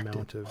get corrected.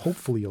 Amount of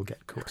hopefully you'll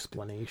get corrected.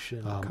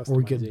 Explanation,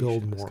 or get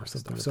billed more or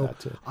something. So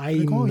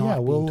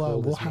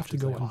we'll have to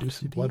go and do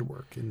some blood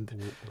work, and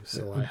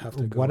so I have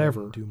to go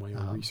whatever and do my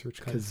own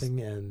research kind of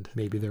thing, and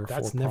maybe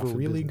that's never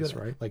really good,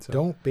 right? Like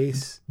don't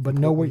base but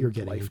know what you're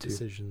getting life into.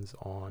 Decisions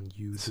on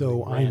you.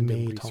 So I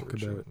may talk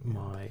about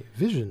my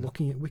vision,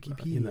 looking at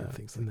Wikipedia and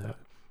things like that.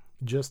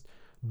 Just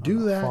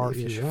do that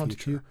if you want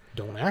to.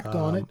 Don't act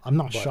on it. I'm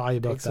not shy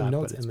about take some that,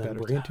 notes but it's and then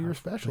better bring to it to your have,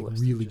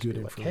 specialist. Really good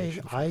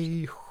information. Hey,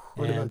 I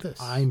heard about this.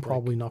 I'm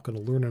probably not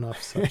going to learn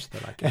enough such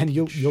that I can. And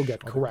you'll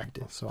get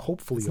corrected. So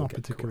hopefully it's you'll not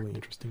get particularly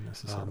corrected. interesting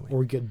necessarily,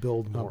 or get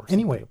billed more.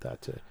 Anyway, like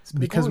that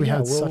because we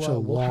had such a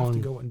long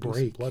go and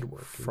break blood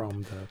work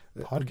from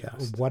the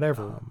podcast,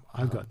 whatever.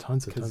 I've got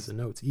tons of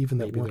notes, even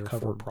that weren't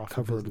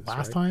covered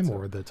last time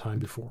or the time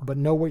before. But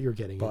know what you're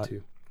getting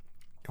into.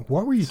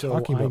 What were you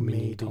talking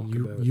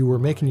about? You were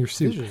making your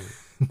suit.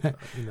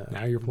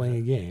 Now you're playing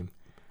a game.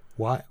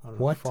 What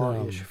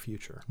far-ish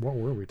future? What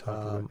were we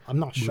talking about? I'm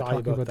not shy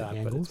about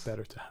that, but it's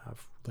better to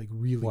have like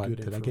really good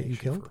information. Did I get you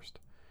killed first?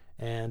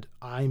 And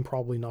I'm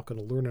probably not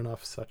going to learn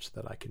enough such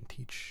that I can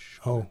teach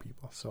other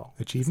people. So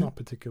it's not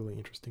particularly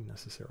interesting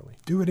necessarily.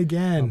 Do it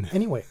again.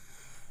 Anyway,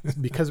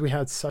 because we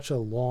had such a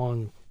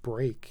long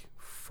break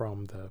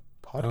from the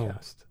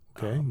podcast.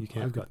 Okay, you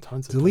can't. I've got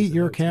tons of delete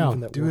your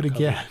account. Do it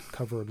again.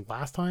 Covered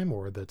last time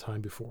or the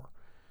time before,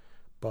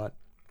 but.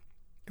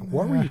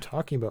 What were you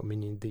talking about,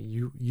 Minion? That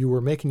you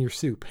were making your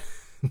soup.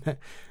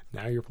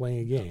 Now you're playing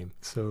a game.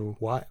 So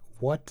what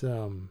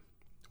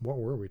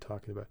were we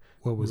talking about?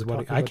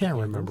 I can't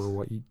remember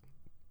what you.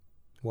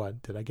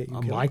 What did I get you?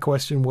 My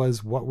question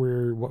was what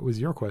was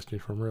your question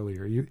from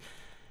earlier?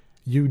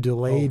 You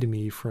delayed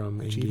me from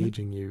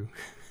engaging you.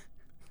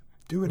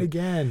 Do it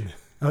again.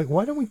 Like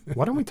why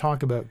don't we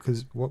talk about,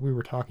 because what we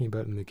were talking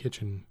about in the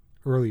kitchen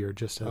earlier,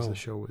 just as the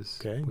show was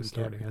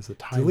starting, as the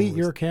timer. Delete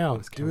your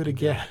account. Do it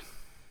again. Down.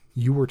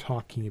 You were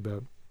talking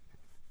about,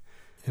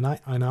 and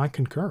I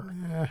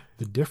concur,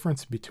 the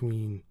difference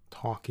between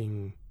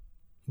talking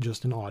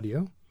just in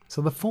audio,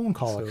 so the phone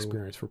call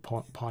experience for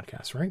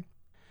podcasts, right?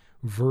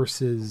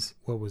 Versus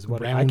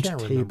round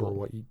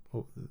table.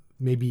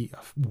 Maybe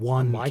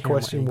one. My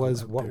question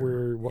was what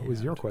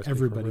was your question?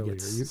 Everybody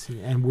gets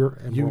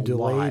you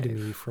delayed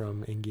me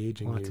from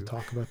engaging. I want to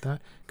talk about that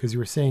because you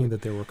were saying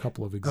that there were a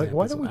couple of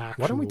examples.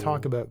 Why don't we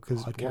talk about,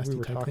 because what we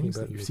were talking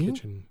about in the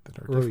kitchen that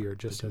are earlier,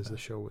 just as the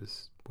show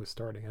was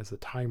starting, as the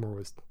timer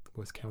was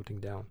counting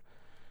down,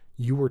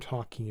 you were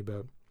talking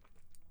about,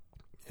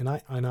 and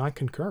I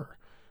concur.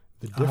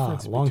 The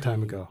difference a long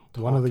time ago.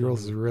 One of the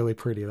girls is really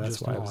pretty.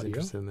 That's why I was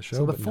interested in the show.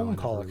 So the phone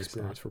call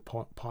experience for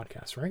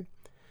podcasts, right?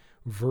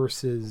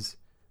 Versus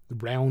the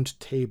round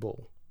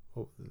table,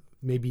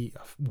 maybe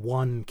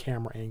one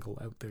camera angle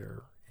out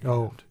there.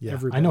 I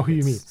know who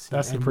you mean.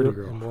 That's the pretty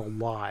girl. And we're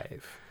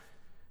live.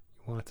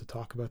 You wanted to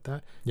talk about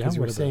that? Yeah. Because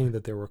you were saying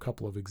that there were a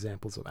couple of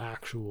examples of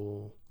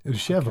actual. Does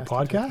she have a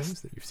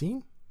podcast that you've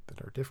seen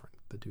that are different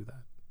that do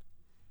that?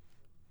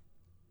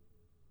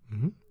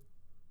 Mm-hmm.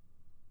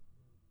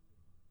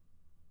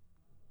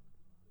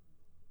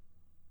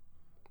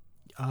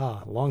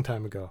 A long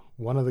time ago.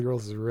 One of the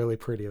girls is really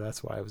pretty.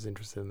 That's why I was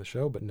interested in the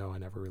show, but no, I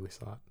never really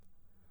saw it.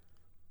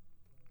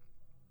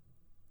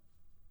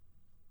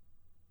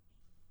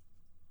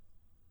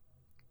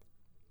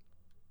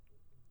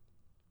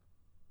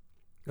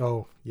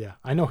 Oh, yeah.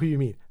 I know who you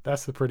mean.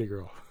 That's the pretty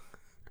girl.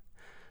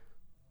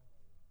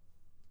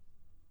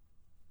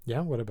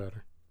 Yeah, what about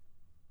her?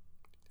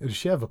 Does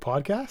she have a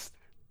podcast?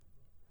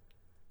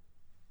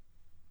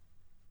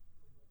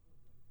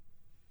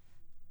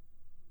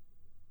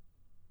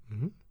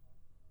 Mm-hmm.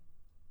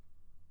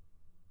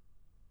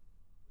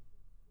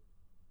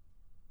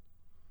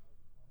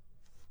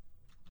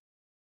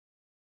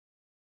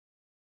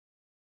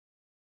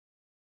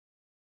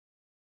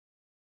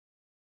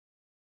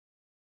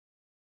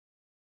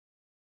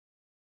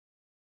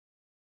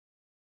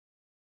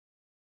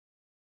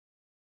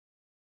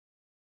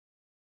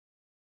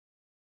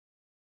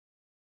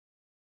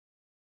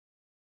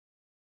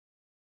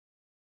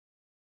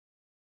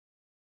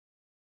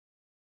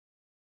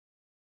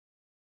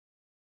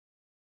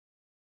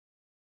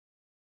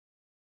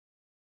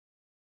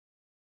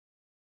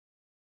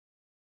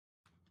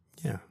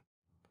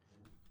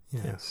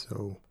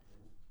 So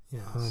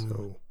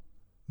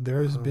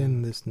there's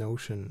been this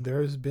notion.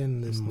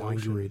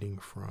 Migrating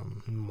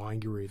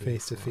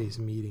face-to-face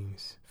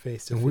meetings.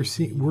 And we're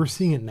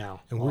seeing it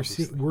now. And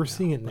we're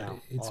seeing it now.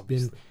 It's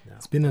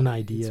been an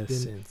idea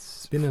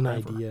since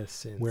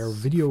where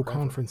video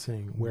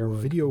conferencing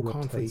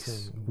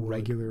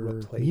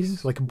regular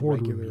meetings, like a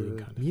boardroom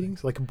meeting.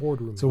 Meetings like a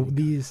boardroom. So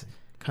these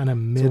kind of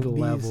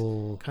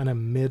mid-level,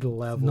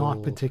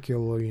 not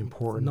particularly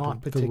important,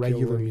 not the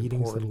regular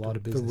meetings that a lot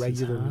of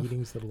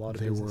businesses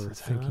they were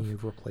thinking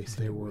of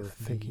replacing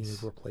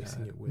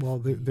it with.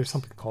 Well, there's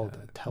something called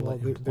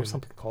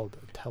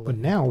teleemployment. But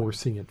now we're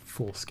seeing it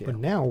full scale.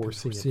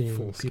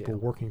 People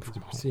working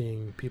from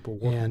home.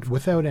 And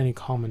without any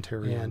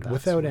commentary on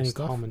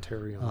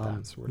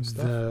that sort of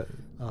stuff.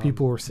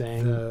 People are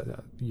saying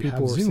you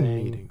have Zoom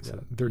meetings.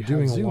 They're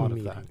doing a lot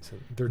of that.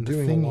 They're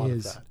doing a lot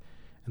of that.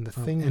 And the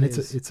thing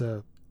is,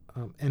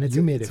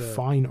 you made a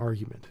fine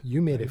argument.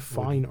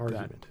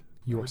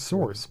 Your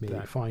source made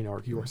a fine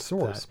argument.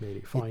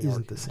 It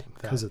isn't the same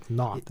because it's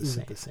not the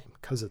same.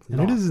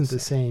 And it isn't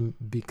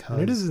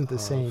the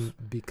same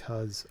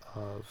because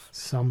of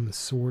some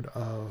sort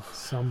of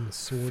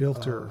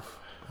filter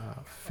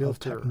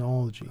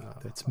technology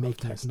that's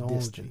making us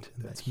distant,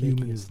 that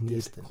humans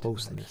need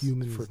closeness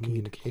for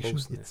communication.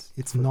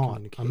 It's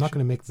not. I'm not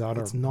going to make that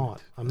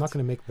argument.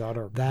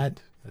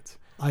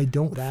 I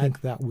don't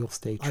think that will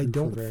stay true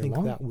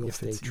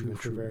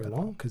for very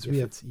long because we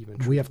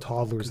have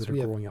toddlers that are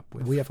growing up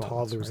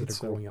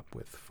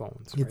with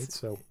phones, right?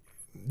 So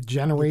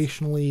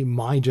generationally,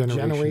 my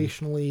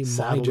generation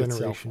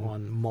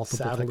on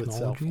multiple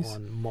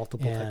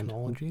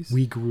technologies.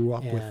 We grew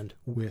up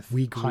with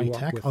high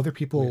tech. Other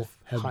people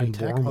have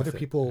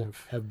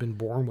been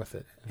born with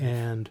it.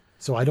 And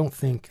so I don't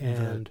think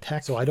the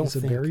tech is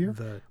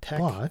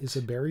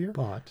a barrier.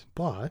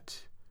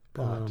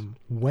 But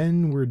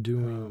when we're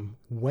doing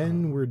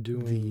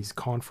these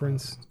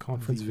conference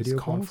video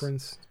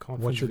calls,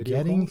 what you're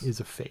getting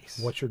is a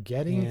face.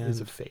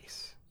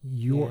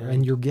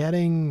 You're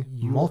getting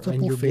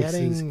multiple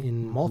faces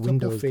in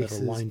windows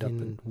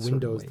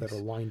that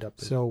are lined up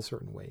in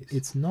certain ways.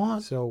 It's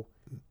not.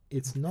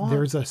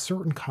 There's a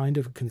certain kind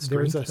of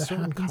constraint that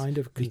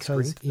happens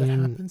because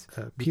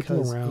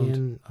people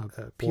around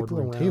a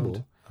boardroom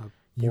table,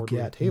 you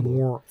get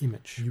more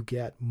image. You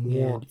get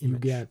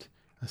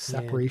a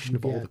separation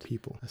of all the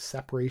people.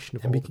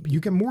 You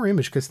get more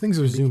image because things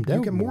are zoomed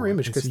out.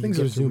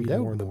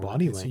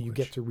 So you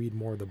get to read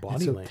more of the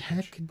body language.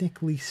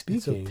 Technically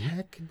speaking,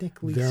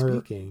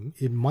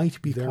 it might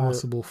be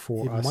possible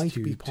for us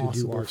to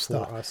do our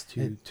stuff.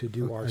 Again,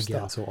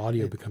 so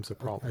audio becomes a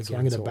problem. So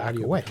I'm going to back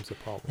away.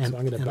 And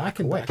I can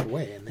back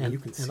away, and then you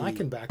can see. And I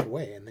can back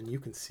away, and then you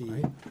can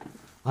see.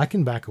 I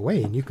can back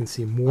away, and you can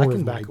see more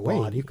of my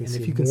body. And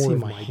if you can see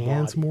my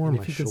hands more,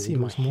 my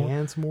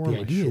shoulders more, the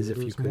idea is if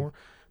you could.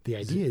 The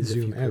idea is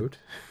zoom out,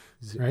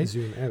 right?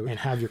 Zoom out, and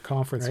have your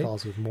conference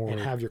calls with more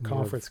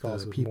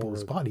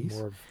people's bodies,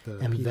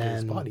 and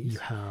then you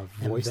have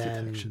voice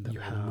detection. You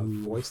have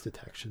voice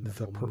detection.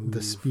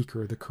 The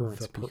speaker, the current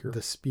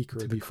speaker,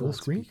 to be full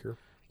screen.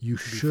 You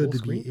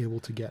should be able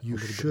to get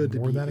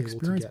more of that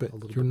experience, but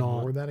you're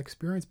not.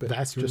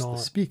 That's just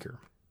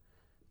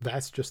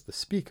the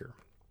speaker.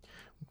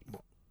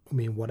 I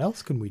mean, what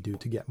else can we do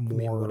to get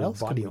more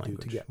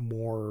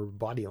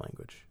body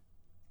language?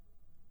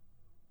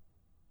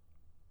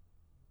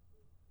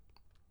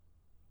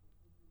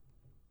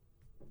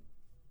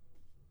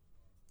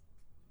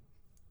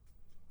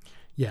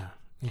 Yeah,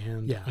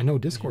 and I know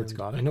Discord's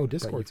got it.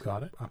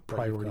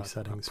 Priority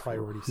settings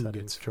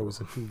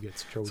chosen. Who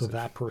gets chosen? So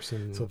that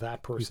person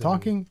who's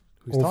talking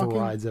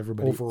overrides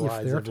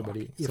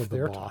everybody. If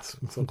they're boss.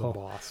 So the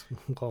boss.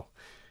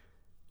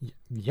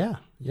 Yeah.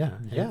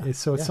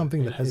 So it's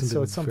something that hasn't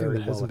been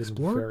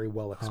very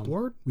well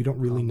explored. We don't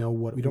really know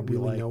what it would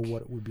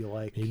be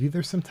like. Maybe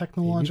there's some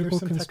technological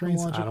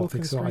constraints. I don't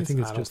think so. I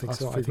think it's just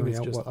us figuring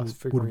out what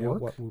would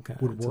work.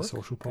 It's a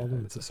social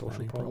problem. It's a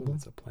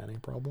planning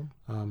problem.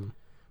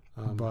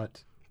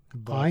 But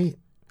I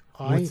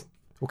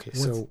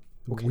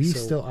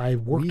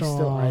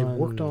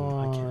worked on.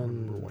 I can't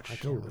remember what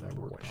show that I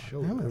worked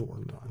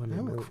on. Let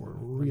me look for it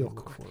real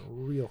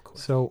quick.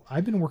 So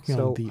I've been working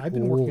on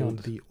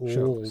the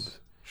old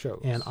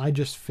shows, and I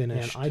just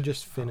finished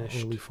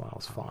Early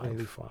Files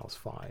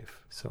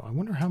 5. So I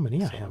wonder how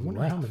many I have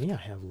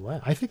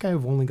left. I think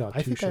I've only got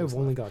two shows.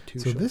 So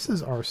this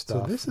is our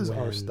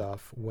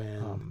stuff.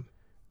 When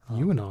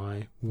you and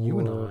I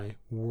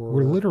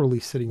were literally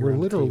sitting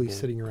around the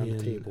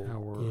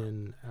table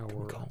in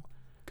our. Can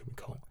we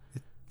call it?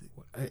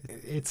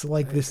 It's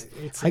like this.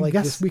 I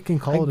guess we can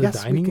call it a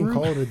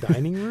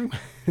dining room.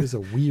 There's a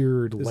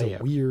weird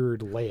layout.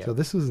 So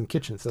this was in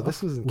kitchen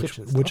stuff.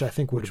 Which I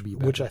think would be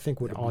better.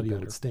 Audio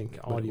would stink,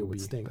 but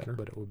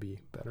it would be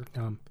better.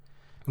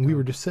 And we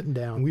were just sitting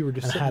down.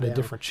 And had a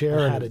different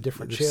chair.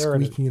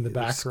 Squeaking in the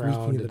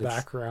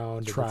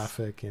background.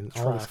 Traffic and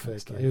all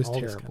this kind of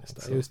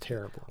stuff. It was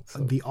terrible.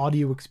 The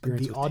audio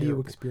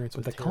experience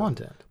was the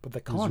content was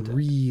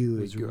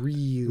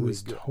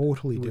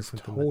totally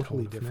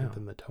different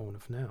than the tone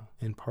of now.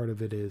 And part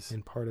of it is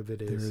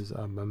there's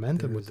a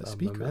momentum with the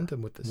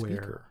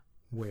speaker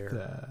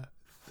where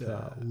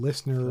the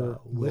listener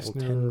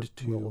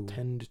will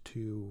tend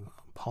to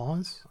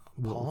pause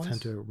we'll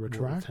tend to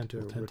retract,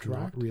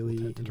 not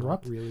really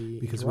interrupt,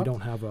 because we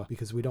don't have a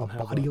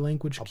body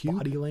language cue.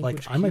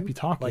 Like I might be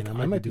talking,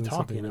 I might be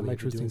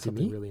doing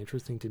something really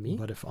interesting to me.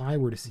 But if I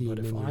were to see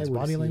Minion's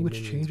body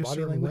language change a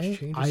certain way,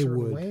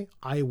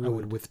 I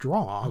would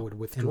withdraw.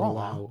 And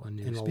allow a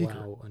new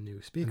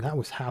speaker. And that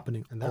was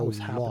happening. And that was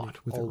happening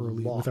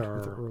with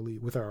our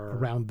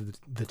around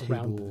the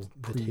table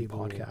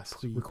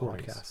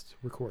podcast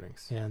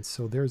recordings. And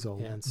so there's a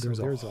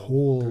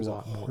whole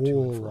lot more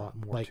to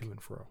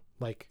and fro.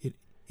 Like it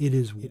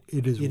is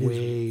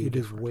way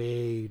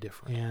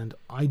different. And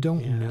I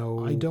don't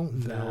know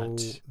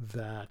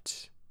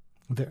that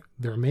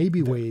there may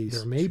be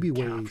ways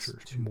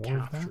to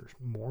capture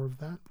more of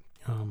that.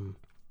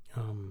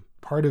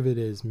 Part of it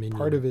is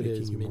Minion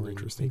making you more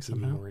interesting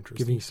somehow,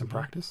 giving you some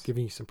practice,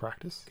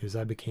 because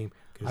I can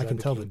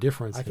tell the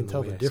difference in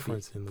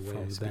the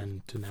way from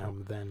then to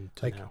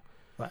now.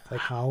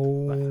 Like how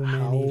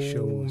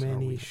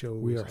many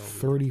shows we are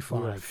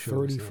 35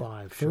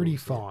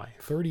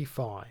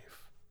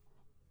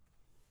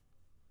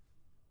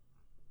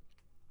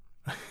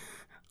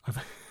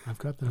 I've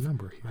got the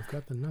number here.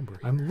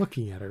 I'm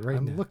looking at it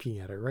right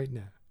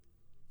now.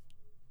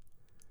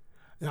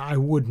 I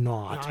would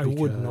not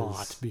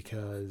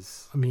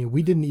because I mean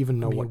we didn't even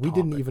know what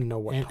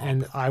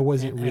and I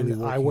wasn't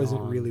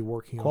really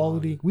working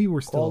quality. We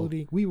were still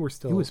He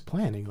was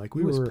planning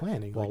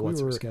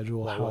what's our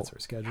schedule,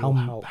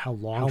 how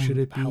long should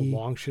it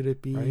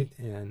be, right?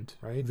 And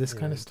this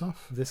kind of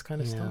stuff.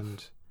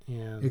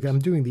 And I'm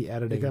doing the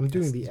editing.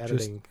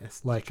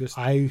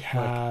 I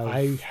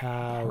have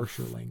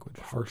harsher language.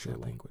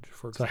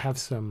 So I have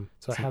some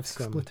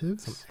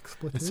expletives.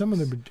 And some of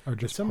them are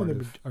just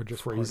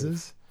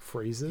phrases.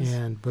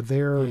 But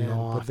they're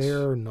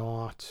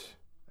not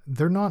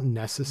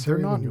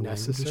necessary. When your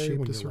language is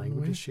shaped a certain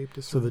way.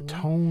 So the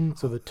tone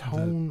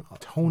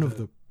of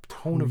the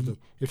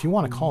if you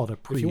want to call it a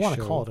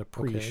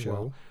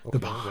pre-show, the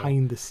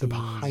behind the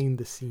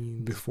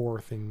scenes before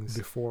things,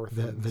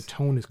 the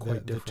tone is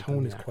quite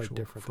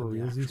different for a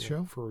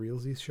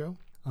realsies show.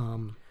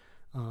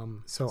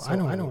 So I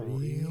don't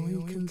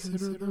really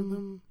consider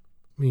them.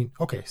 I mean,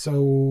 okay,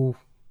 so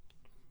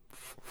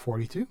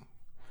 42.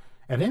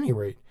 At any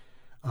rate,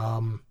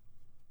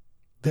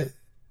 that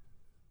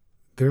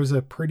there's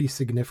a pretty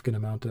significant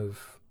amount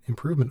of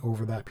improvement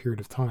over that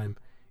period of time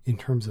in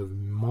terms of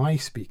my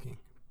speaking,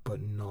 but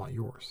not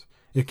yours.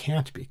 It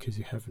can't be because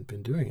you haven't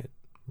been doing it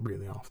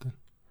really often.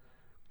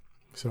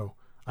 So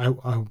I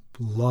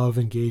love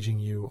engaging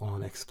you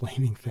on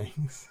explaining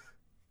things.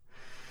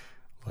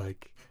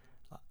 Like,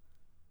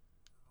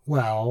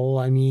 well,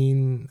 I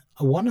mean,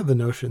 one of the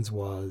notions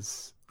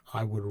was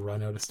I would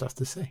run out of stuff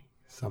to say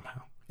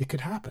somehow. It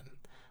could happen,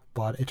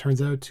 but it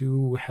turns out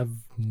to have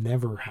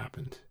never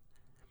happened.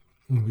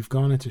 And we've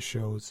gone into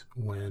shows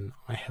when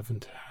I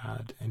haven't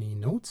had any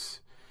notes.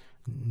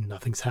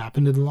 Nothing's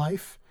happened in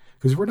life.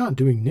 Because we're not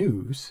doing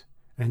news,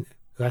 and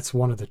that's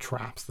one of the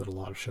traps that a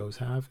lot of shows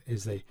have,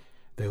 is they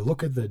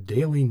look at the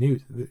daily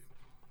news.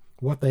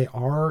 What they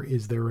are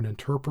is they're an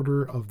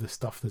interpreter of the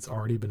stuff that's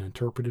already been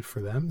interpreted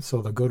for them.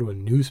 So they'll go to a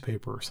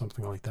newspaper or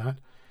something like that,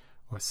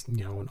 or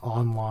an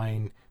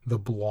online, the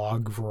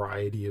blog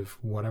variety of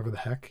whatever the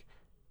heck.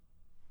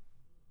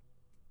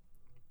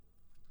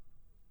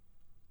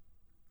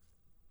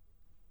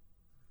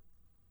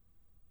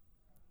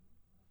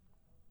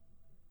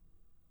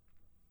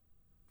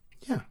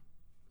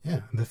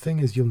 Yeah, the thing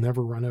is you'll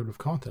never run out of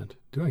content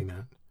doing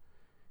that.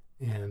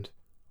 And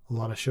a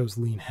lot of shows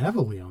lean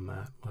heavily on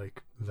that.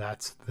 Like,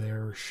 that's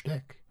their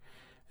shtick.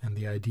 And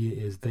the idea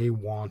is they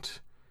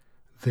want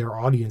their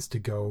audience to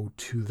go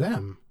to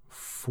them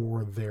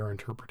for their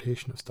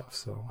interpretation of stuff.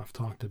 So I've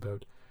talked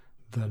about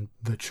the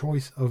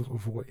choice of a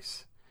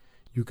voice.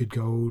 You could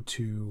go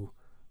to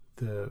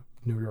the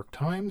New York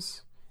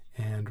Times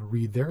and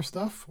read their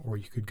stuff, or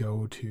you could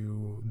go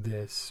to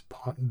this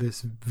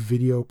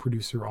video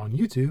producer on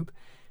YouTube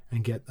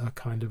and get a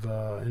kind of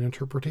an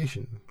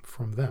interpretation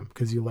from them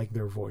because you like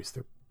their voice,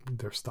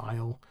 their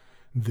style,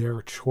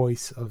 their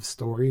choice of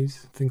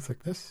stories, things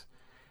like this.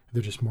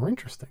 They're just more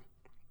interesting.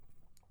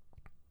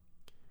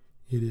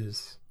 It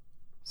is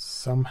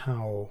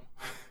somehow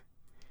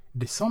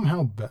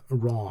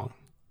wrong.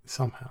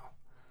 Somehow.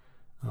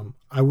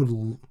 I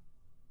would...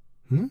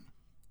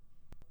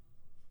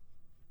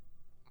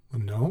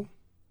 No?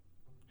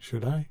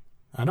 Should I?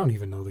 I don't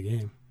even know the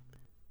game.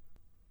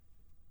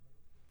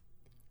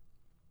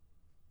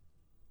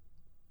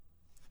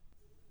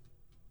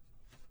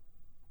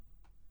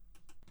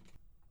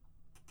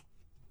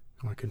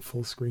 I can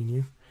full screen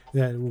you.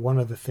 Yeah, one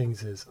of the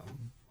things is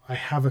I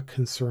have a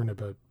concern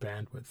about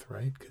bandwidth,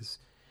 right? Because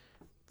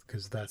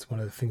that's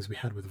one of the things we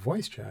had with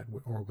voice chat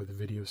or with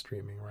video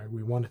streaming, right?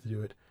 We wanted to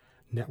do it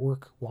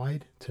network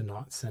wide to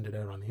not send it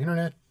out on the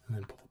internet and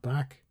then pull it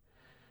back.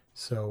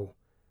 So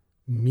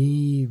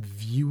me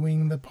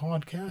viewing the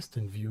podcast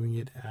and viewing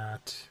it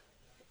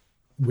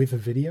with a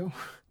video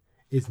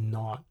is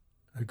not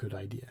a good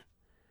idea.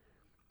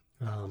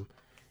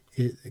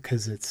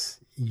 because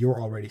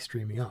you're already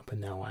streaming up, and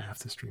now I have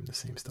to stream the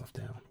same stuff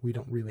down. We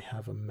don't really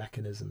have a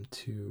mechanism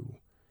to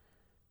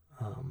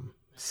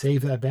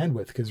save that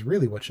bandwidth, because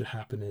really what should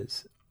happen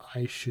is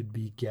I should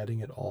be getting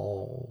it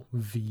all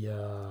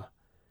via.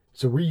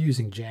 So we're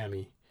using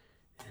Jammy,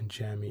 and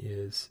Jammy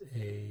is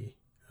a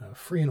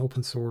free and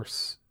open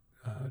source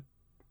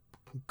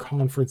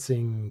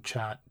conferencing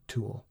chat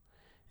tool.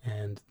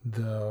 And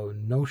the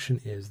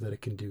notion is that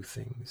it can do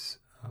things.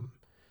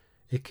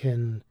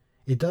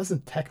 It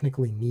doesn't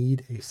technically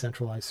need a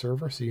centralized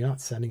server, so you're not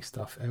sending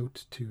stuff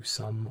out to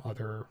some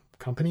other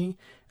company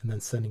and then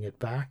sending it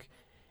back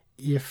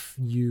if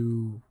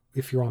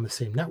you're on the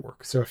same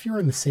network. So if you're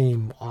in the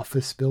same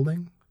office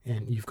building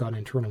and you've got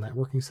internal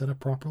networking set up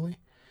properly,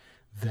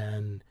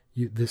 then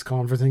this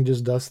conferencing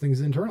just does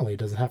things internally. It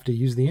doesn't have to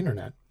use the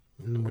internet,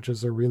 which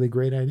is a really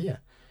great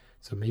idea.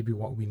 So maybe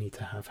what we need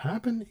to have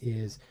happen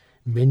is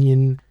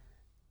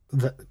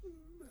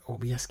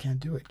OBS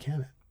can't do it,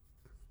 can it?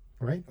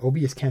 Right?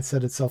 OBS can't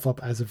set itself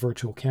up as a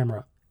virtual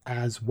camera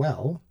as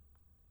well,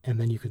 and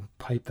then you can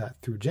pipe that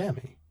through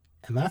Jammy.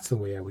 And that's the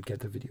way I would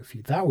get the video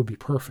feed. That would be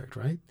perfect,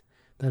 right?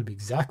 That'd be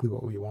exactly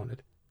what we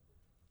wanted.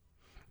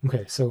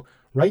 Okay, so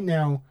right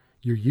now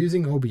you're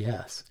using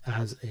OBS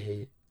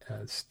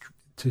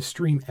to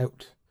stream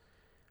out.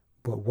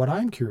 But what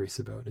I'm curious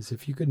about is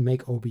if you could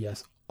make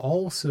OBS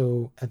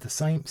also at the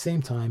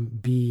same time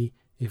be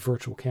a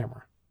virtual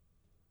camera.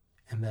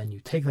 And then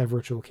you take that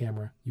virtual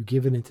camera, you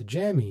give it into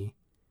Jammy,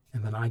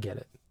 and then I get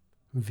it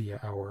via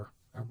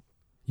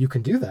you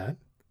can do that,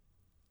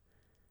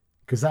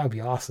 because that would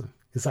be awesome.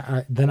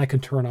 Because then I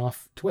can turn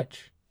off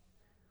Twitch.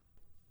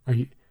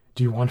 Do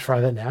you want to try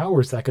that now,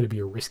 or is that going to be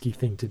a risky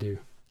thing to do?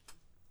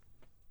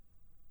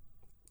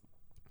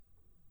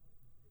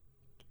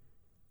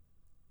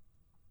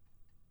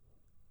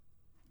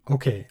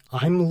 Okay,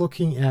 I'm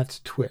looking at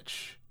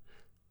Twitch.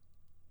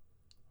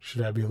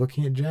 Should I be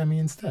looking at Jammy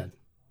instead?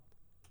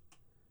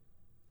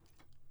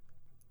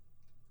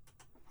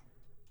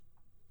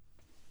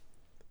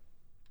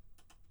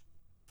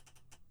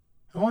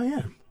 Oh, I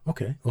am.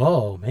 Okay.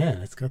 Oh,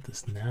 man, it's got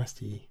this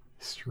nasty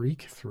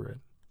streak through it.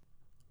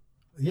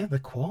 Yeah, the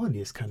quality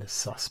is kind of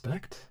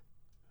suspect.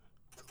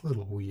 It's a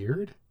little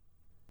weird.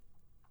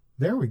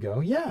 There we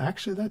go. Yeah,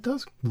 actually, that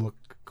does look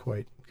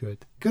quite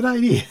good. Good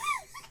idea.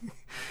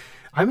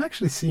 I'm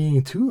actually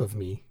seeing two of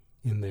me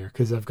in there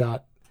because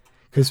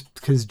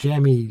because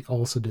Jammy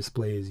also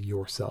displays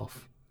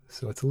yourself.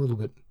 So it's a little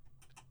bit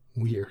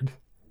weird.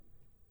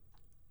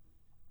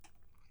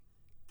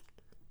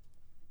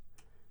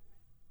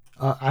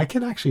 I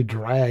can actually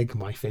drag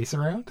my face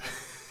around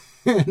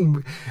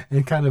and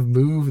kind of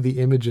move the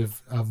image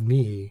of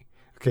me.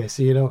 Okay,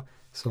 so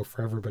so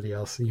for everybody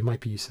else, you might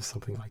be used to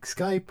something like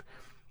Skype.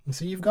 And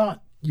so you've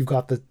got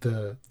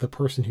the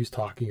person who's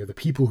talking, or the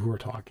people who are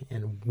talking,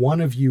 and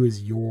one of you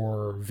is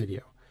your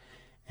video.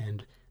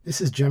 And this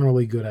is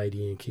generally a good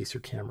idea in case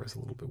your camera is a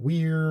little bit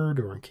weird,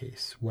 or in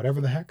case whatever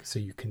the heck, so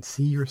you can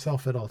see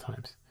yourself at all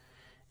times.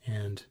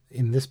 And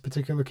in this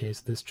particular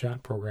case, this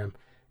chat program,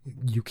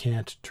 you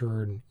can't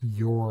turn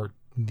your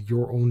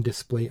own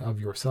display of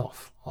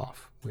yourself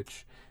off,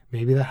 which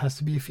maybe that has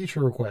to be a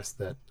feature request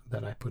that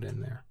I put in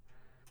there.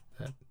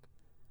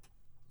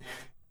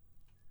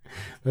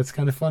 That's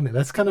kind of funny.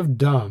 That's kind of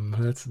dumb.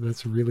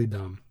 That's really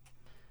dumb.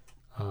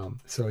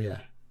 So yeah,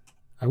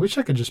 I wish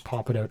I could just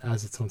pop it out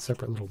as its own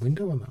separate little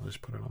window, and I'll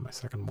just put it on my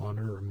second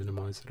monitor or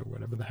minimize it or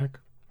whatever the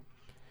heck.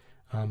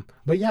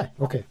 But yeah,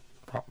 okay.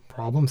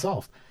 Problem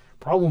solved.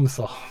 Problem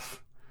solved.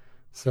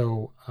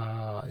 So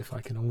if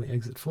I can only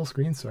exit full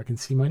screen so I can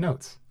see my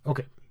notes.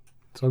 Okay,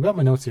 so I've got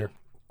my notes here.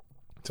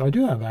 So I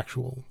do have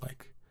actual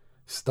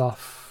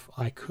stuff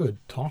I could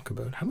talk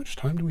about. How much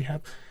time do we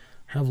have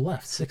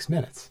left? 6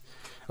 minutes.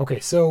 Okay,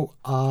 so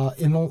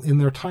in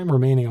their time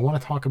remaining, I want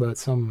to talk about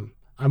some.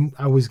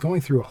 I was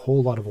going through a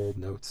whole lot of old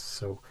notes,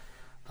 so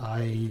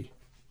I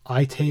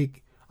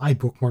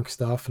bookmark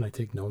stuff and I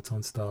take notes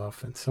on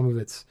stuff, and some of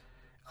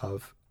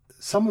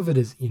it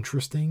is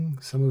interesting.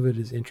 Some of it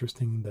is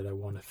interesting that I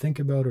want to think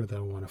about or that I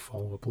want to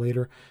follow up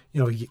later.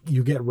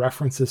 You get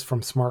references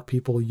from smart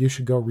people. You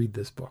should go read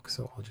this book.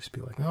 So I'll just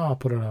be like, I'll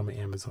put it on my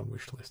Amazon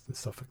wish list and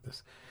stuff like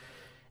this.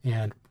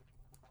 And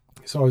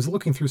so I was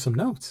looking through some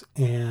notes,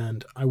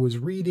 and I was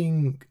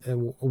reading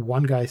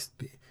one guy.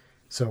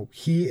 So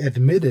he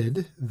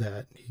admitted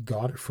that he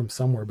got it from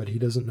somewhere, but he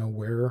doesn't know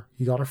where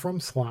he got it from,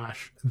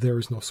 / there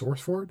is no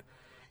source for it.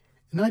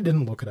 And I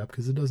didn't look it up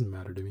because it doesn't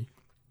matter to me.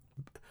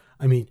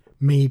 I mean,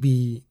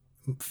 maybe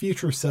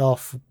future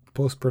self,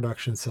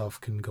 post-production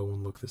self can go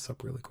and look this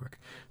up really quick.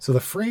 So the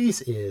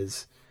phrase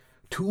is,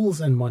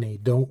 tools and money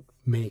don't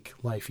make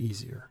life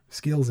easier.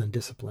 Skills and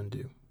discipline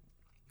do.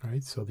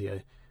 Right? So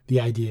the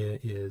idea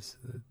is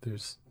that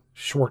there's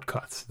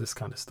shortcuts, this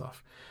kind of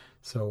stuff.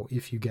 So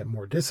if you get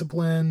more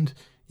disciplined,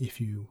 if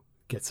you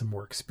get some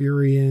more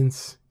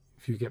experience,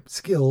 if you get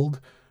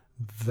skilled,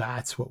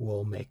 that's what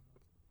will make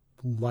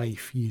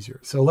life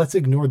easier. So let's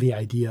ignore the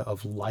idea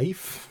of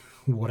life,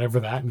 whatever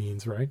that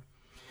means, right?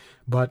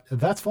 But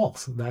that's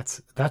false.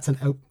 That's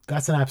an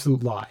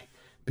absolute lie,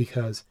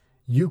 because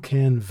you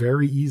can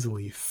very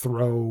easily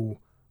throw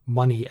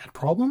money at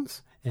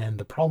problems and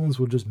the problems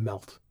will just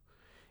melt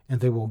and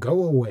they will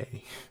go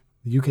away.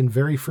 You can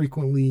very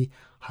frequently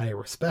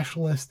hire a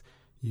specialist.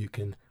 You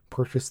can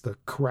purchase the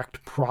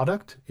correct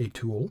product, a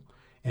tool,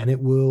 and it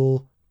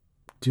will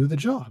do the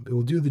job. It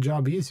will do the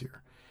job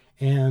easier.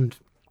 And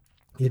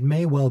it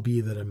may well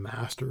be that a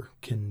master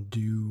can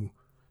do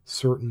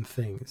certain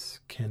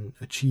things, can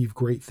achieve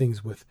great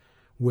things with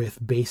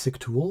basic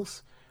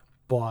tools,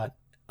 but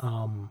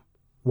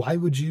why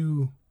would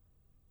you,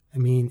 I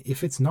mean,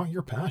 if it's not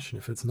your passion,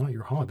 if it's not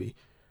your hobby,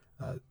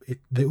 it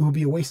will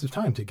be a waste of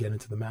time to get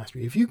into the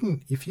mastery. If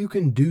you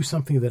can do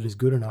something that is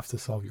good enough to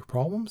solve your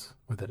problems,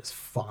 or that is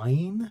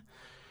fine,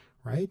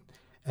 right?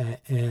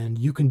 And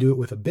you can do it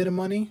with a bit of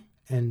money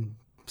and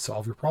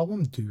solve your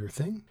problem, do your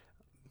thing,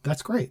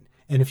 that's great.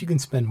 And if you can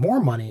spend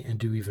more money and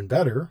do even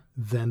better,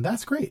 then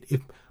that's great.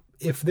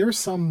 If there's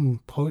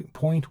some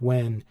point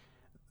when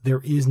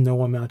there is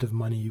no amount of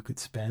money you could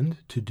spend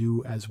to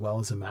do as well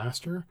as a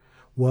master,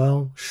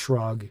 well,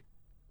 shrug.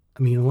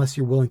 I mean, unless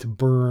you're willing to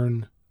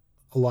burn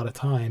a lot of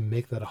time,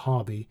 make that a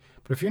hobby.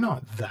 But if you're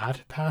not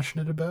that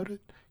passionate about it,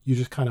 you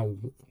just kind of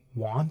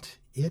want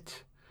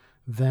it,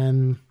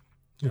 then,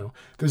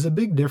 there's a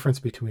big difference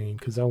between,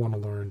 because I want to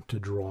learn to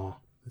draw.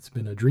 It's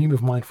been a dream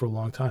of mine for a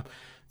long time.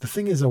 The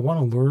thing is, I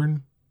want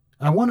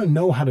to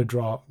know how to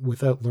draw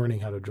without learning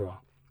how to draw.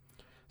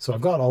 So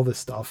I've got all this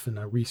stuff and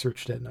I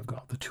researched it and I've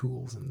got the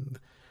tools and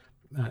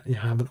I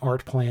have an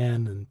art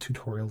plan and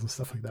tutorials and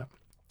stuff like that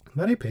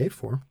I paid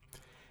for.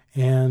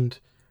 And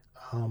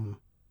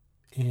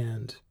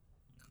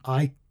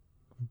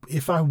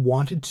if I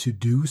wanted to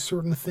do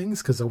certain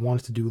things, because I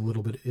wanted to do a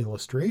little bit of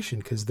illustration,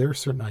 because there are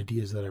certain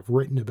ideas that I've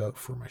written about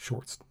for my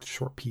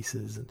short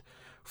pieces and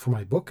for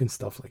my book and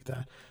stuff like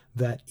that,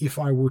 that if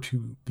I were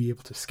to be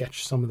able to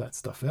sketch some of that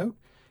stuff out,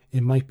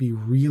 it might be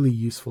really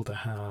useful to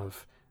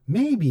have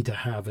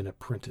in a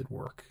printed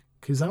work,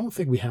 because I don't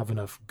think we have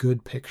enough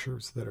good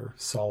pictures that are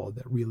solid,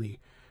 that really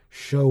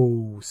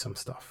show some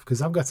stuff.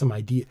 Because I've got some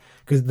idea,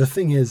 because the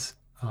thing is,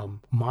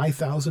 my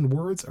 1,000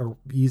 words are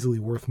easily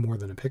worth more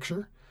than a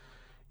picture,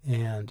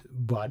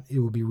 but it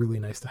would be really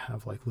nice to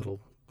have like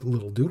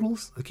little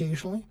doodles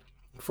occasionally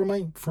for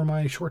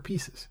my short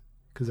pieces,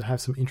 because I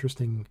have some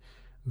interesting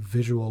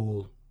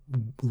visual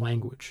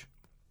language.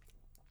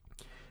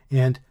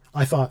 And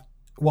I thought,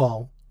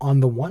 well, on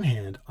the one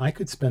hand, I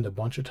could spend a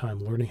bunch of time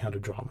learning how to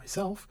draw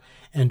myself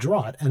and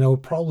draw it, and I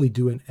would probably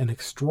do an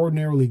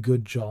extraordinarily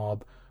good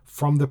job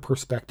from the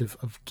perspective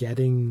of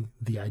getting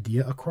the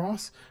idea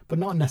across, but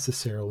not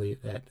necessarily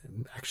at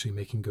actually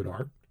making good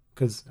art,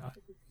 because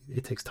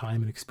it takes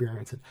time and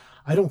experience. And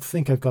I don't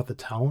think I've got the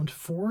talent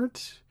for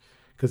it,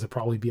 because I'd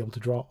probably be able to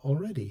draw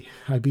already.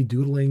 I'd be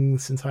doodling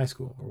since high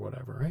school or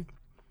whatever, right?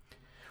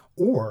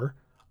 Or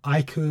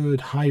I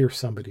could hire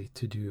somebody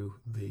to do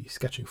the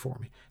sketching for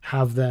me,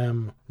 have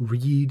them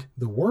read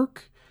the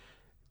work,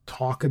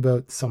 talk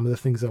about some of the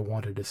things I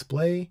want to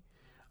display,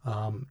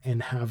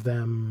 and have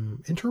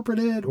them interpret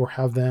it, or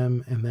have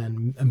them, and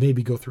then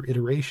maybe go through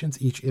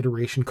iterations. Each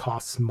iteration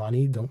costs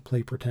money. Don't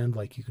play pretend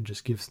like you can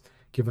just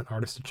give an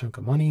artist a chunk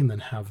of money and then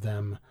have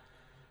them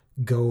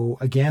go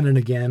again and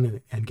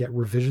again and get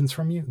revisions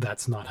from you.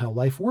 That's not how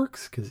life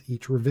works, because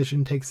each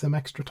revision takes some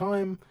extra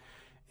time.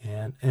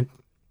 And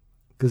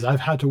because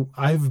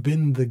I've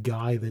been the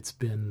guy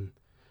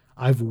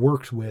I've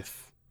worked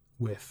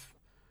with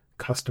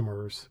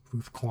customers,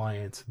 with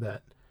clients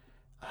that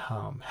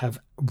have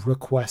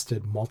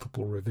requested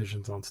multiple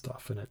revisions on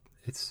stuff. And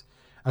it's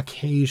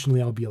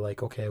occasionally I'll be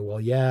like, okay,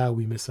 well, yeah,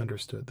 we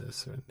misunderstood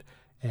this.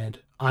 And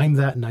I'm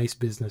that nice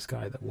business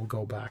guy that will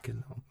go back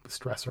and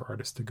stress our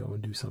artist to go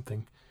and do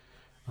something,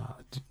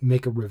 to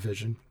make a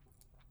revision.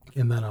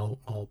 And then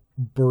I'll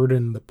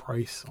burden the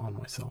price on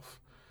myself.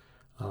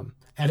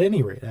 At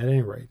any rate,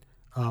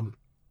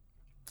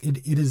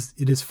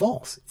 it is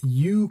false.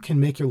 You can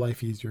make your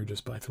life easier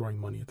just by throwing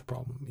money at the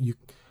problem.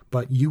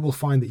 But you will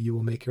find that you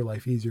will make your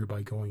life easier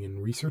by going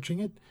and researching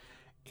it.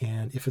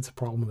 And if it's a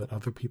problem that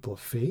other people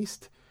have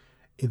faced,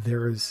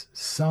 there is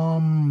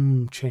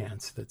some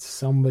chance that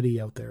somebody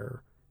out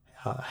there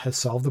has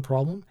solved the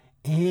problem,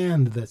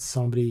 and that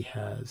somebody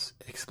has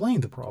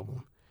explained the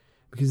problem.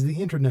 Because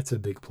the internet's a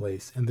big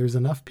place, and there's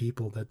enough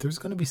people that there's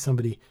going to be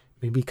somebody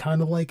maybe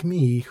kind of like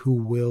me who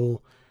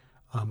will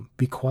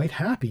be quite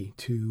happy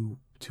to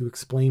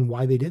explain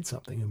why they did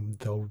something, and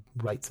they'll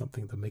write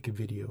something, they'll make a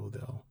video,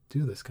 they'll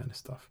do this kind of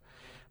stuff.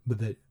 But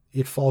that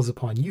it falls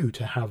upon you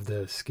to have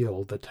the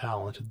skill, the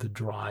talent, the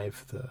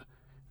drive,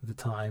 the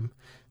time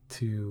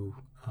to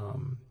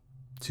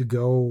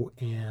go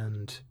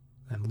and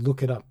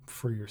look it up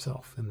for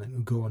yourself, and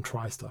then go and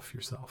try stuff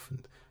yourself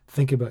and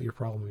think about your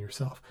problem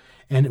yourself.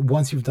 And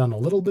once you've done a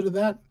little bit of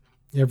that,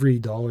 every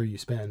dollar you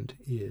spend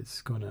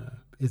it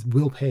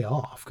will pay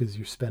off, because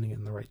you're spending it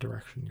in the right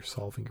direction. You're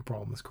solving your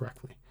problems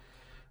correctly.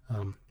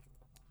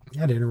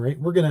 At any rate,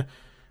 we're gonna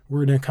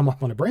come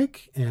up on a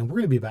break, and we're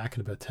gonna be back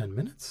in about 10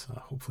 minutes.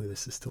 Hopefully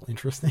this is still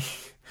interesting.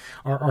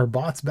 Are our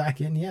bots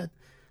back in yet?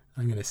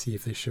 I'm gonna see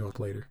if they show up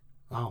later.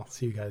 I'll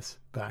see you guys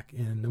back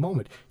in a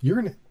moment.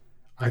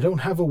 I don't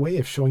have a way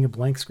of showing a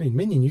blank screen.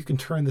 Minion, you can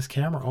turn this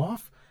camera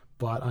off,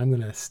 but I'm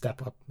going to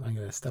step up. I'm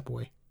going to step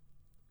away.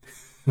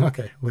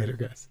 Okay, later,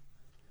 guys.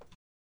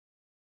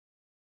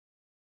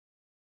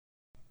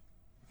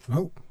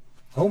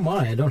 Oh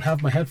my, I don't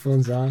have my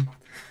headphones on.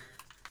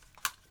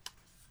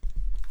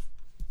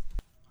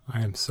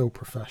 I am so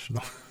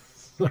professional.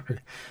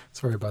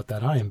 Sorry about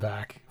that. I am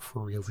back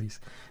for realsies.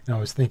 And I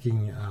was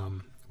thinking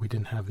we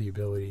didn't have the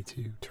ability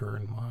to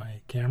turn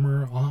my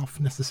camera off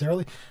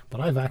necessarily, but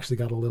I've actually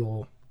got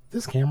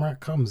this camera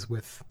comes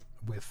with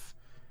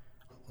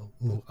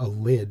a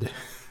lid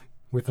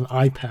with an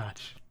eye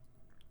patch.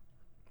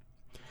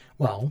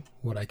 Well,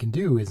 what I can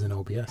do is in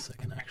OBS,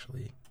 I can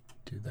actually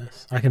do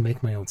this. I can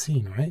make my own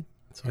scene, right?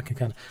 So I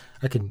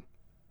can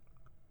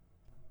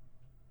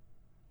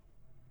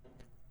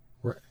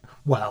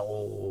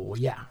well,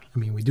 yeah. I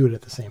mean, we do it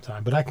at the same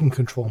time, but I can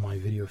control my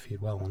video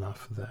feed well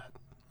enough that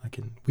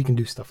we can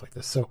do stuff like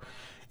this. So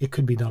it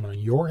could be done on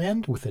your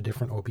end with a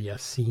different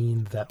OBS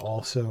scene that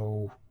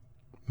also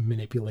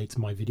manipulates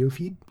my video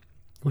feed,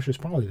 which is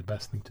probably the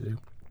best thing to do.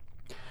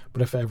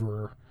 But if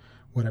ever,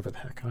 whatever the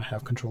heck, I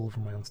have control over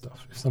my own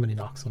stuff. If somebody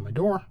knocks on my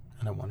door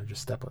and I want to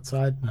just step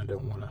outside and I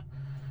don't want to,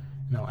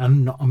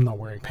 I'm not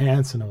wearing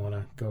pants and I want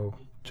to go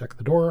check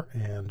the door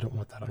and don't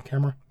want that on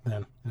camera,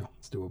 then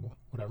it's doable,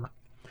 whatever.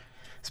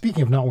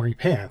 Speaking of not wearing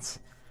pants,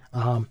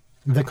 the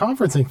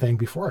conferencing thing,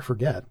 before I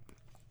forget,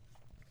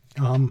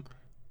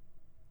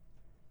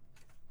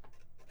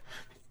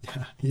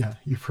 yeah,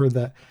 you've heard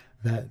that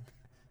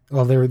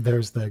well,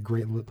 there's the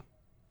great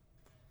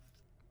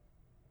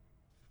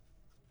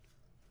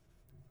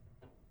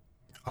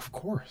of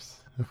course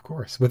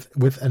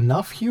with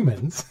enough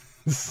humans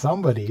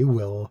somebody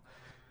will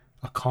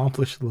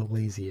accomplish the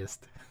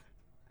laziest.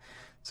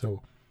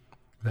 So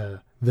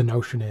the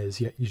notion is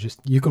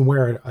you can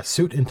wear a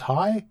suit and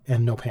tie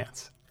and no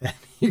pants and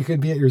you could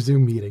be at your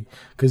Zoom meeting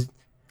because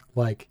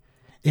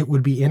it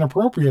would be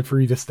inappropriate for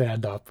you to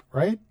stand up,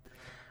 right?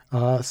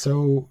 I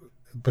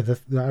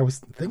was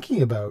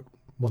thinking about,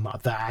 well,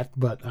 not that,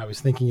 but I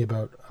was thinking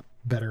about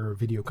better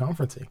video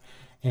conferencing.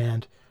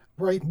 And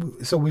right,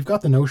 so we've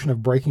got the notion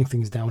of breaking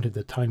things down to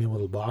the tiny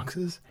little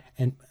boxes,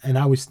 and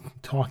I was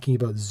talking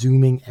about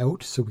zooming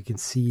out so we can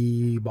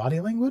see body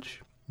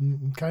language,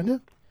 kind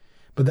of.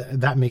 But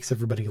that makes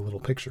everybody a little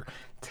picture.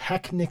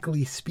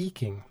 Technically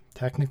speaking,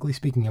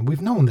 and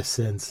we've known this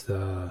since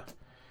the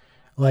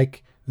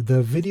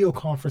video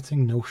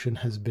conferencing notion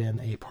has been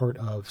a part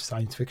of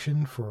science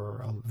fiction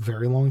for a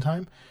very long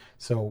time.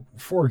 So,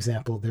 for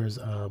example, there's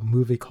a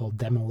movie called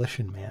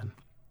Demolition Man.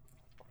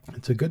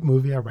 It's a good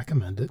movie. I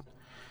recommend it.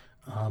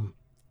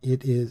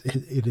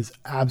 It is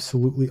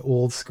absolutely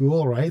old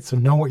school, right? So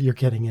know what you're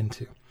getting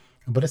into.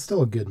 But it's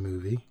still a good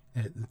movie.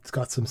 It's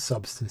got some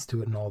substance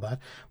to it and all that.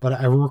 But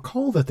I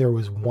recall that there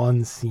was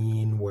one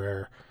scene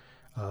where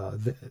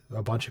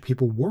a bunch of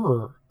people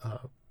were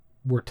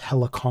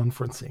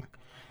teleconferencing.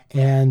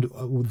 And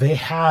they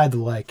had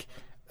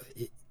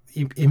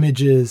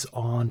images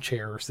on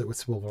chairs that would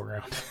swivel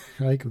around,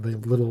 like the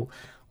little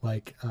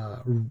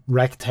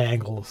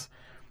rectangles.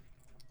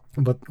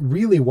 But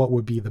really what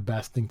would be the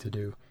best thing to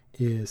do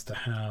is to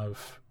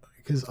have,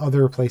 because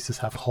other places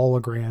have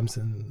holograms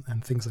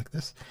and things like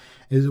this,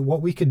 is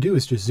what we could do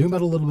is just zoom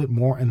out a little bit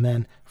more, and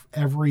then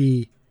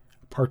every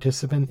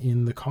participant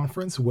in the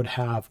conference would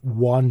have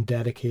one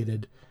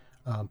dedicated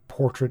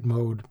portrait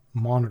mode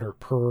monitor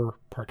per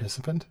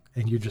participant,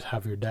 and you just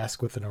have your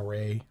desk with an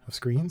array of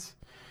screens.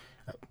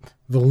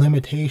 The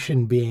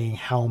limitation being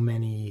how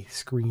many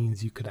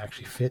screens you could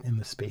actually fit in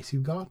the space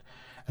you've got.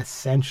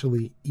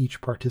 Essentially, each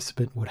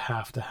participant would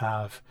have to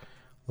have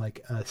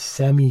a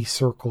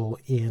semicircle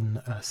in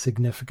a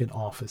significant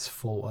office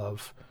full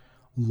of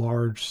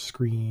large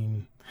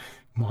screen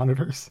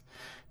monitors,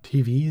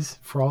 TVs,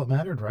 for all it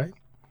mattered, right?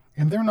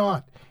 And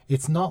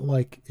it's not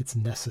like it's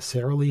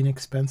necessarily an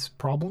expense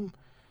problem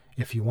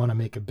if you want to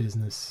make a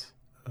business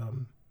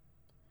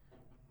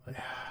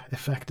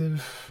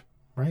effective,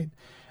 right?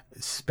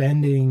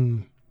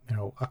 Spending,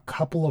 a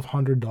couple of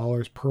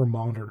 $100 per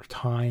monitor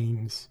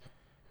times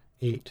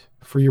 8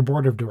 for your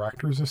board of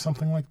directors or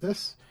something like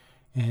this.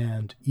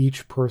 And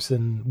each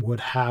person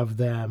would have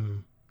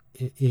them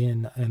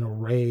in an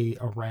array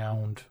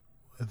around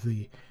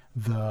the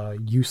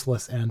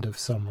useless end of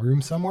some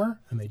room somewhere,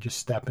 and they just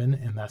step in,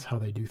 and that's how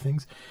they do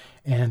things.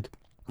 And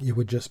it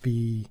would just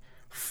be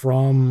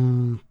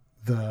from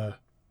the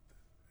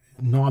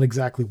not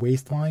exactly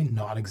waistline,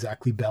 not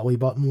exactly belly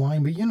button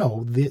line, but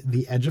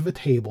the edge of a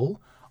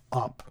table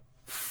up,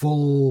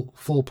 full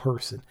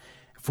person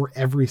for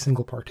every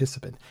single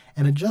participant.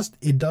 And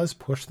it does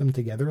push them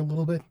together a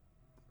little bit.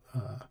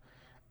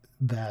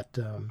 That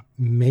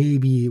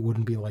maybe it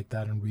wouldn't be like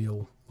that in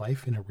real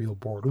life, in a real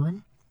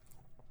boardroom,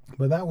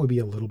 but that would be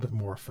a little bit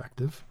more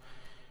effective.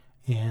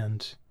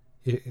 And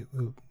it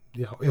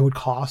would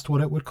cost what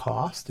it would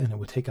cost, and it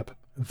would take up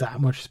that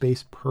much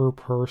space per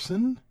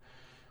person.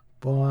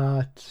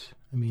 But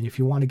I mean, if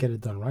you want to get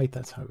it done right,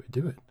 that's how we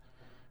do it.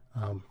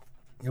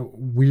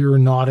 we're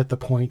not at the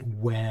point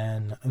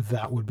when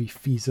that would be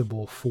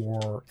feasible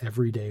for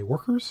everyday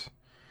workers.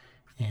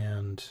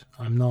 And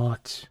I'm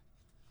not,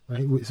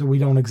 right? So we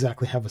don't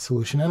exactly have a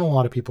solution. And a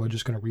lot of people are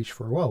just going to reach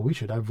for, well, we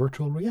should have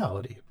virtual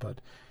reality. But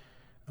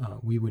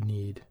we would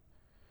need,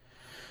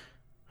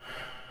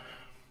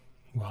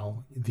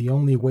 well, the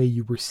only way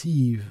you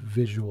receive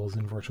visuals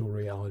in virtual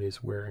reality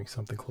is wearing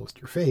something close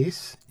to your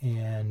face,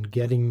 and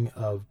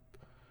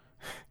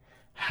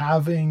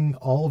having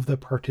all of the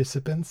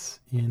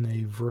participants in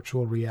a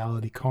virtual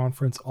reality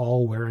conference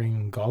all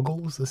wearing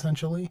goggles,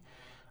 essentially.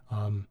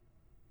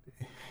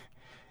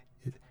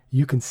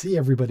 You can see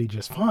everybody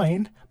just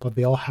fine, but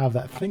they all have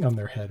that thing on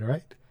their head,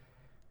 right?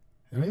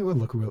 I mean, it would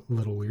look a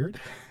little weird.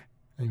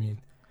 I mean,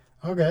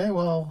 okay,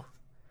 well,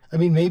 I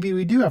mean, maybe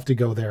we do have to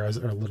go there as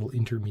our little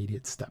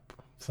intermediate step,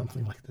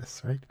 something like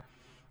this, right?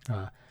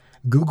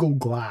 Google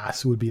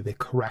Glass would be the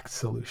correct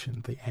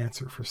solution, the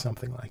answer for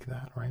something like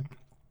that, right?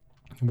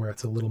 Where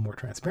it's a little more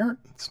transparent,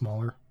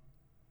 smaller.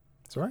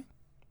 It's all right.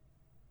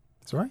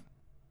 It's all right.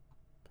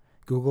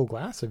 Google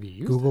Glass, have you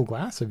used Google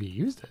Glass, have you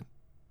used it?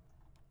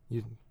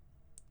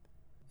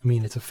 I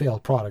mean, it's a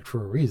failed product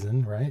for a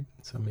reason, right?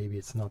 So maybe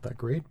it's not that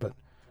great, but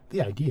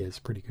the idea is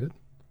pretty good.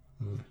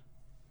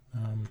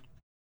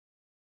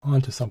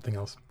 On to something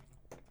else.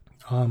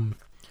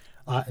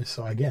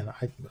 So again,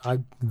 I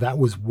that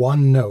was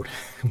one note.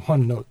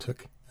 One note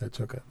took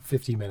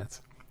 50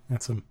 minutes.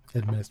 That's some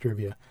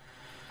administrivia.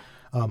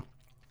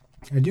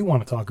 I do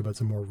want to talk about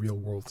some more real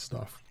world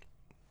stuff,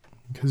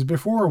 because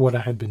before, what I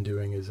had been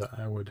doing is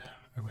I would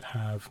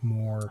have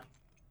more,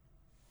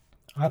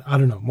 I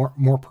don't know,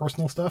 more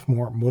personal stuff,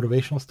 more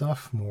motivational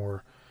stuff,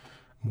 more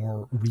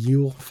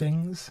real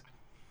things.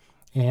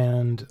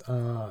 And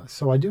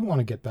so I do want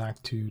to get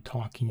back to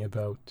talking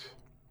about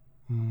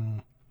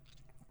mood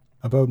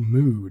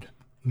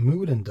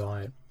and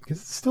diet,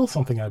 because it's still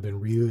something I've been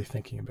really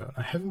thinking about.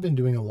 I haven't been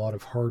doing a lot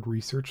of hard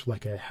research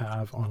like I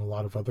have on a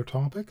lot of other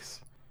topics,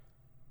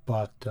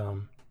 but I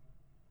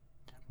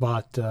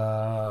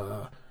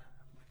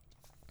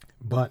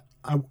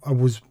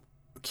was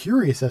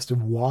curious as to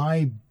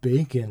why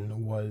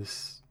bacon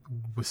was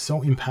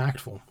so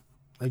impactful.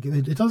 Like,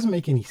 it doesn't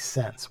make any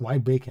sense. Why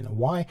bacon?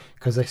 Why?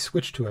 Because I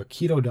switched to a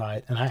keto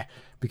diet, and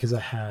because I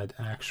had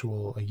a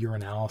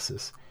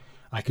urinalysis,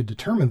 I could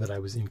determine that I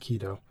was in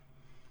keto.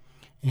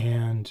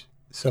 And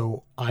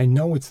so I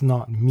know it's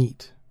not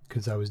meat,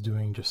 because I was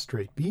doing just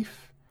straight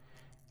beef.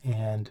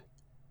 And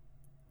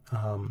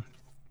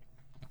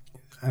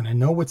I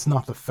know it's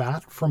not the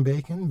fat from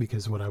bacon,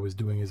 because what I was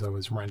doing is I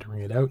was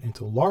rendering it out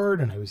into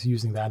lard, and I was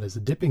using that as a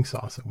dipping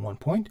sauce at one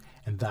point,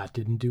 and that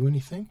didn't do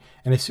anything.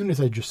 And as soon as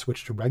I just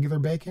switched to regular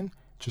bacon,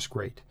 just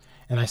great.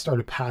 And I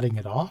started patting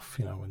it off,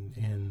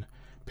 in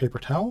paper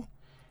towel.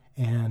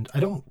 And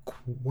I don't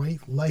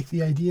quite like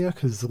the idea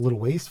because it's a little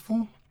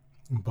wasteful,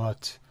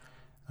 but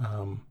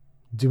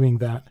doing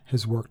that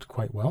has worked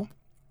quite well.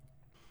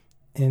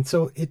 And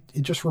so it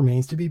just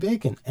remains to be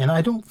bacon. And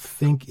I don't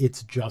think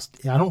it's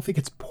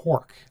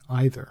pork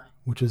either,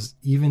 which is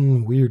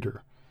even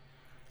weirder.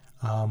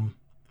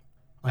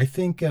 I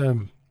think,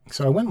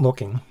 so I went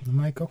looking.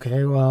 I'm like,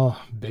 okay,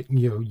 well,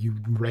 you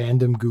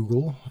random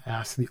Google,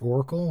 ask the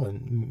Oracle,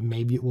 and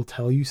maybe it will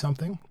tell you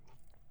something.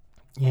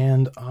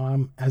 And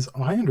as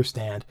I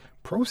understand,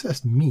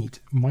 processed meat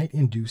might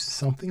induce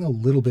something a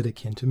little bit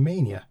akin to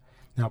mania.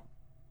 Now,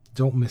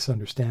 don't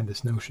misunderstand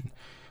this notion.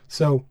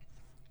 So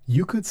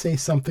you could say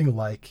something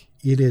like,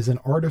 it is an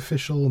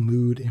artificial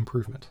mood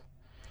improvement.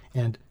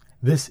 And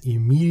this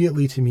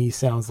immediately to me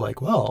sounds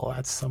like, well,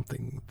 that's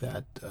something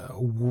that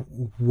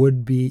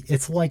would be,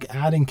 it's like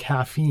adding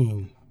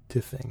caffeine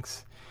to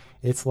things.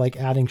 It's like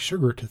adding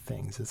sugar to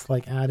things. It's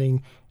like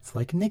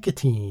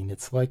nicotine.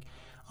 It's like,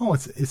 oh,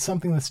 it's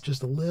something that's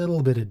just a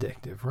little bit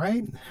addictive,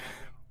 right?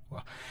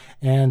 Well,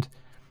 and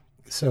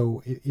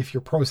so if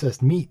your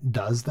processed meat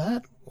does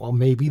that, well,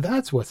 maybe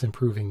that's what's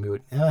improving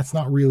mood. And that's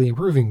not really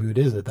improving mood,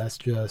 is it? That's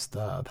just,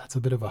 that's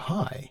a bit of a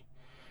high.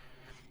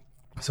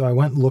 So I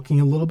went looking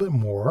a little bit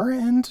more,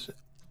 and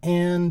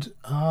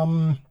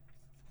the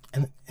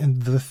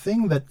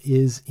thing that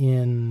is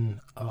in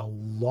a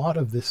lot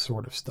of this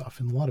sort of stuff,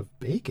 in a lot of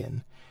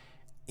bacon,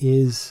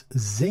 is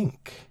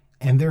zinc.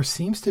 And there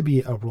seems to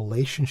be a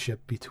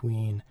relationship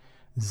between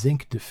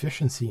zinc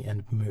deficiency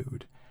and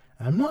mood.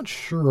 I'm not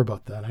sure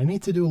about that. I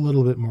need to do a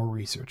little bit more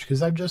research,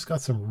 because I've just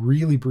got some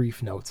really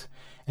brief notes.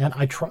 And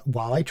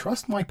while I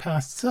trust my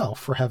past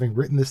self for having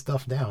written this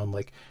stuff down,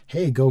 like,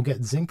 hey, go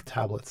get zinc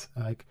tablets.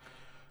 Like,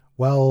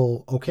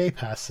 well, okay,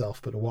 past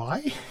self, but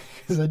why?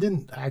 Because I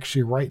didn't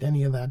actually write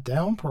any of that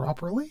down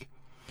properly.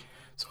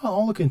 So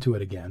I'll look into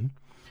it again.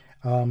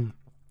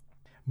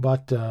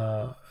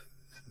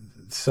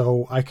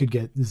 So I could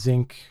get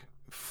zinc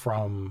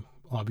from.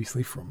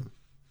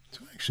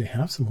 So I actually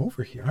have some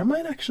over here. I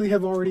might actually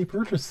have already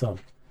purchased some,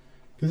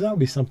 because that would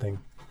be something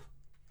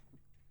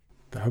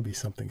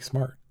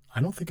smart.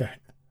 I don't think I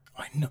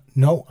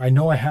know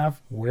I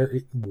have.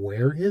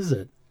 Where is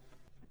it?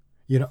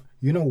 You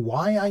know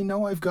why I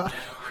know I've got it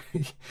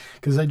already?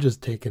 Because I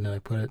just take it and I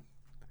put it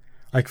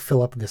I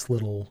fill up this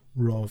little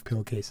row of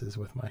pillowcases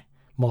with my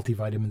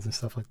multivitamins and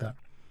stuff like that.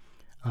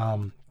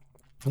 And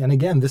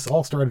again, this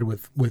all started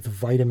with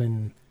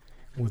vitamin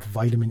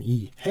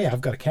E. Hey,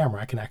 I've got a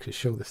camera. I can actually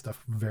show this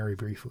stuff very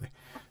briefly.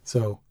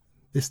 So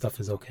this stuff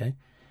is okay.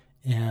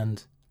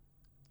 And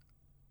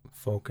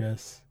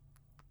focus.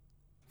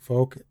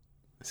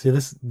 See,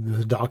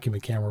 the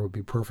document camera would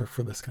be perfect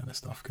for this kind of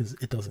stuff because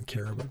it doesn't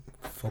care about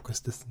focus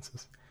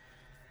distances.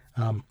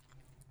 I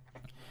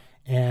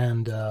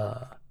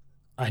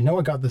know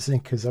I got the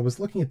zinc because I was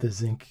looking at the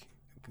zinc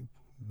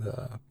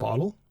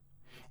bottle,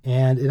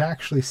 and it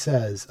actually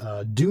says,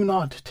 do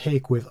not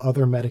take with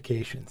other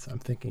medications. I'm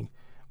thinking,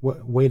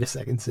 wait a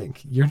second,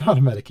 zinc, you're not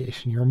a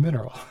medication, you're a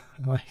mineral.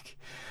 Like,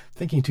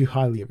 thinking too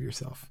highly of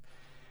yourself.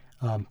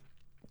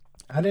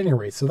 At any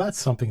rate, so that's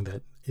something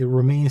that it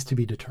remains to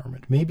be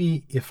determined.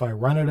 Maybe if I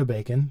run out of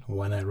bacon,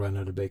 when I run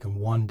out of bacon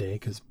one day,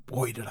 because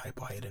boy, did I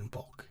buy it in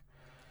bulk,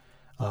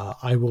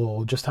 I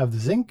will just have the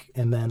zinc,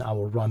 and then I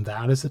will run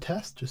that as a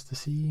test just to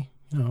see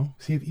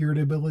if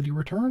irritability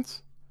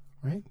returns,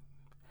 right?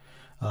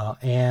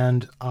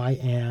 And I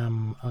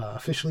am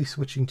officially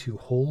switching to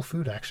whole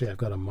food. Actually, I've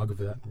got a mug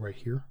of it right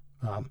here.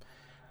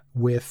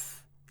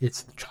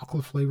 It's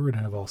chocolate flavored,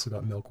 and I've also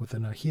got milk with it,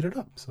 and I heat it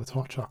up, so it's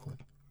hot chocolate.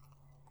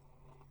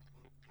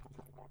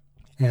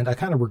 And I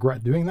kind of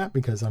regret doing that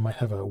because I might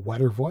have a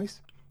wetter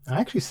voice. I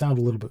actually sound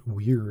a little bit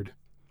weird.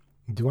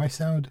 Do I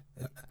sound...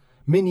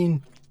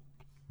 Meaning,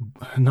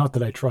 not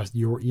that I trust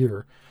your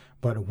ear,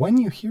 but when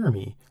you hear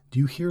me, do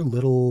you hear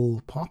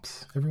little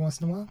pops every once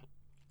in a while?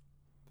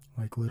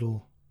 Like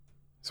little...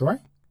 Sorry?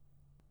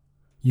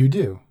 You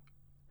do.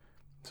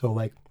 So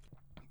like,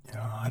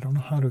 I don't know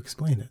how to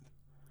explain it.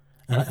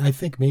 And I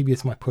think maybe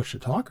it's my push to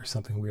talk or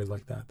something weird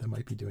like that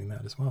might be doing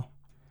that as well.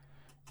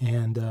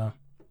 And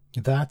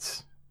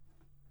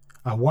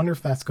I wonder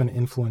if that's going to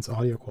influence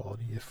audio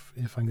quality,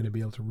 if I'm going to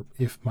be able to,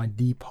 if my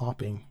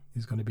de-popping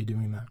is going to be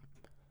doing that.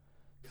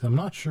 Because I'm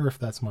not sure if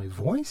that's my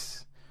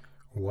voice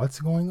or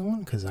what's going on,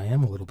 because I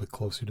am a little bit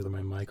closer to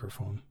my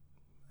microphone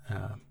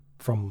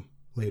from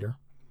later.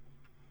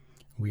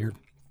 Weird.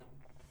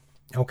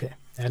 Okay,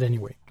 at any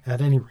rate.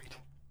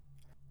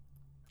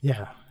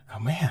 Yeah, oh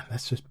man,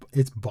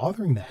 it's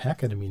bothering the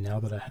heck out of me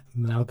now that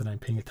I'm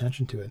paying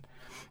attention to it.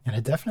 And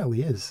it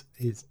definitely is.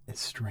 It's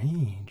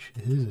strange.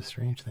 It is a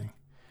strange thing.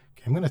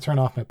 I'm going to turn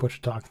off my push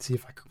to talk and see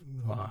if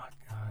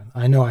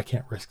I know I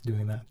can't risk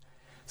doing that.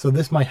 So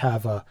this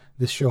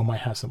show might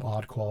have some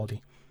odd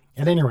quality.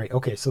 At any rate,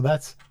 okay, so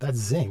that's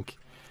zinc.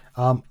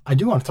 I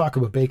do want to talk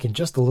about bacon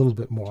just a little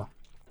bit more.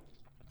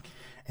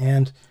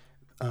 And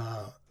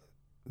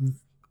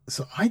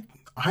so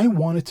I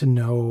wanted to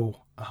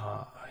know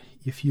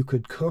if you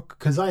could cook,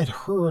 because I had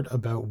heard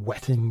about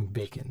wetting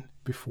bacon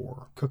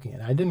before cooking it.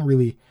 I didn't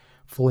really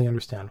fully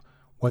understand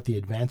what the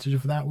advantage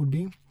of that would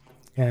be.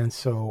 And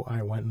so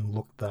I went and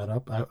looked that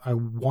up. I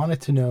wanted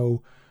to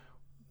know,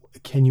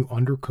 can you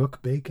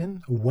undercook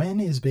bacon? When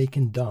is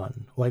bacon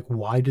done? Like,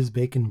 why does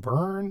bacon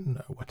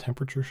burn? What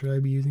temperature should I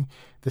be using?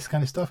 This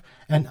kind of stuff.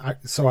 And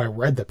so I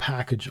read the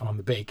package on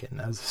the bacon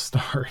as a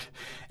start,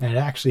 and it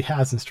actually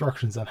has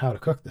instructions on how to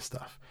cook this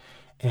stuff.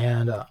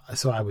 And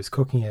so I was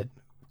cooking it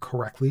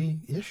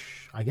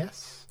correctly-ish, I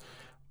guess.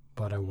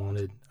 But I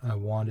wanted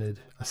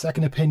a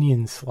second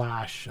opinion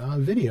 /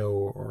 video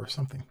or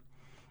something.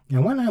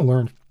 And when I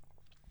learned,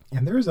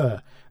 and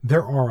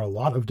there are a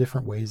lot of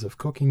different ways of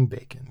cooking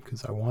bacon,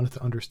 because I wanted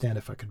to understand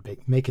if I could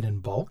make it in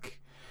bulk,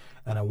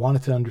 and I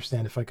wanted to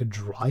understand if I could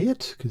dry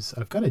it, because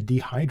I've got a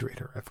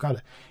dehydrator.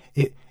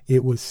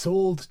 It was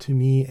sold to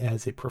me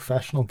as a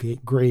professional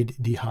grade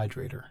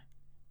dehydrator,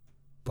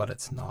 but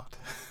it's not.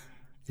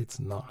 It's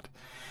not.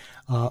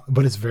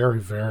 But it's very,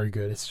 very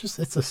good. It's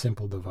a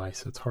simple device,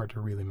 so it's hard to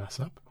really mess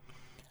up.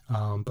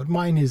 But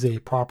mine is a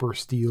proper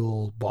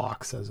steel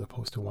box as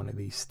opposed to one of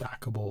these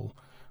stackable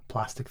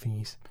plastic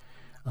thingies.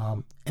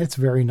 It's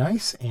very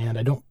nice, and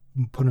I don't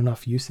put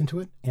enough use into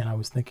it. And I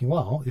was thinking,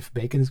 well, if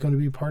bacon is going to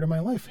be a part of my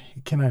life,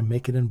 can I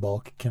make it in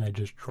bulk? Can I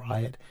just dry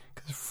it?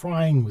 Because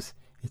frying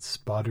it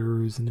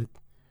sputters and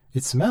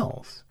it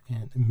smells.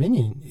 And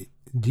Minion,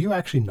 do you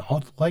actually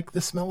not like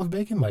the smell of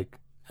bacon? Like,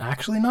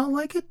 actually not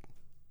like it?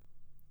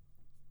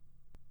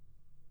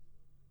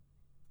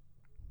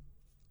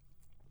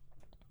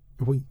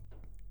 Wait.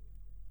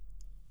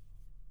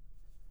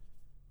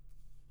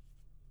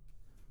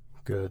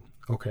 Good.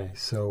 Okay.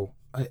 So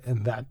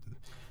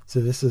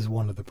this is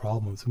one of the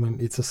problems. I mean,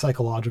 it's a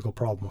psychological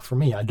problem for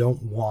me. I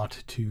don't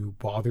want to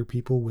bother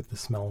people with the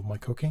smell of my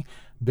cooking.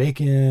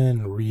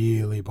 Bacon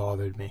really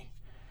bothered me.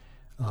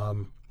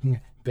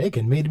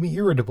 Bacon made me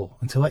irritable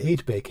until I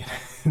ate bacon.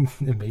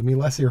 It made me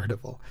less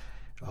irritable.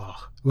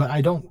 But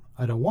I don't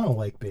want to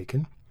like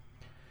bacon.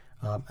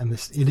 And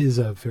it is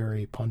a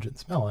very pungent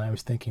smell. And I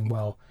was thinking,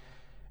 well,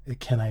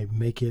 can I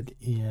make it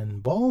in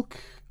bulk?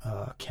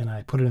 Can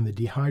I put it in the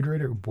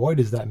dehydrator? Boy,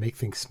 does that make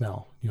things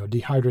smell.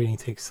 Dehydrating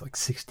takes like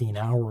 16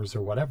 hours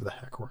or whatever the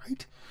heck,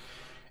 right?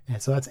 And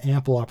so that's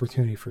ample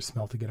opportunity for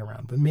smell to get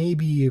around. But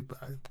maybe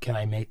can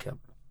I make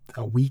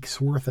a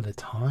week's worth at a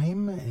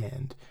time?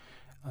 And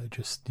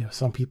Just,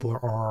 some people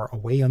are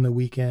away on the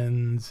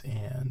weekends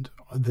and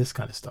this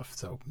kind of stuff.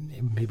 So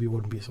maybe it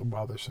wouldn't be so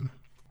bothersome.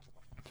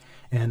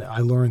 And I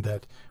learned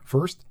that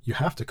first you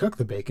have to cook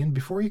the bacon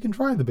before you can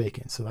dry the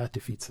bacon. So that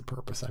defeats the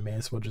purpose. I may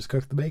as well just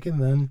cook the bacon,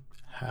 then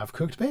have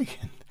cooked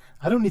bacon.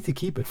 I don't need to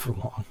keep it for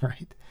long,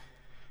 right?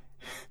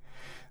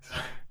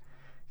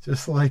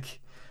 Just like,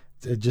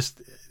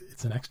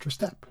 it's an extra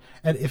step.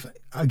 And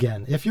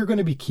if you're going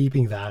to be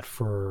keeping that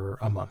for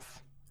a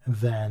month,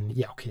 then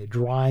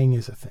drying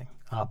is a thing.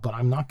 But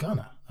I'm not going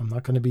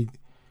to be,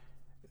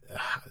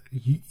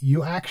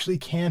 you actually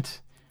can't,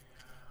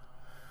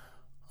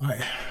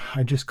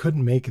 I just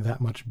couldn't make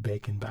that much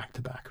bacon back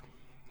to back.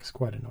 It's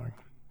quite annoying.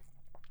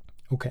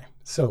 Okay.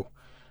 So,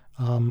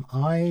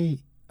 I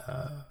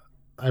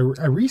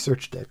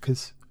researched it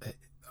because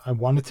I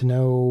wanted to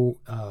know,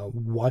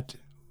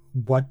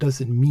 what does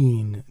it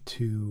mean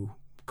to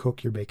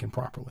cook your bacon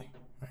properly,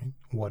 right?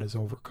 What is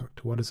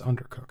overcooked? What is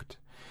undercooked?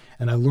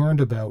 And I learned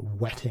about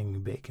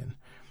wetting bacon.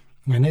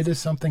 And it is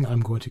something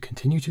I'm going to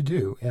continue to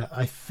do.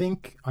 I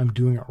think I'm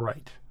doing it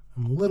right.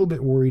 I'm a little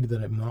bit worried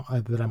that I'm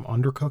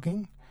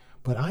undercooking,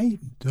 but I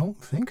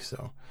don't think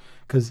so.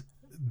 Because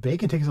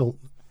bacon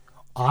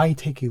I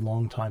take a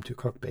long time to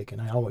cook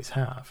bacon. I always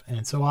have.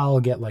 And so I'll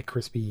get like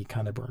crispy,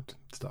 kind of burnt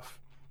stuff.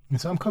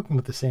 And so I'm cooking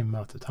with the same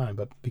amount of time,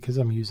 but because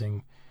I'm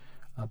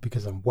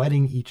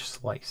wetting each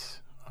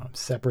slice, I'm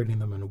separating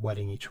them and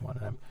wetting each one.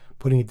 And I'm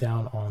putting it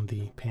down on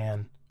the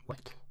pan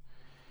wet.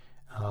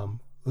 On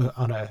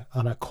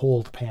a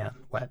cold pan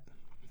wet.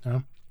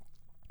 And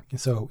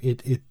so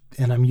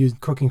and I'm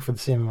cooking for the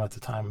same amount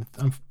of time.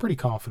 I'm pretty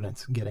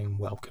confident getting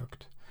well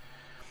cooked.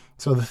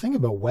 So the thing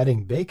about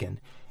wetting bacon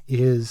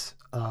is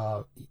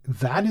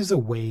that is a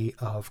way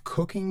of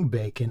cooking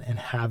bacon and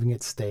having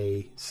it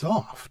stay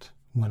soft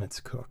when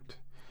it's cooked.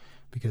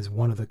 Because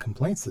one of the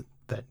complaints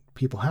that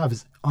people have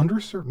is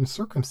under certain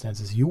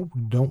circumstances, you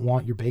don't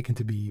want your bacon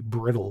to be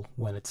brittle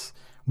when it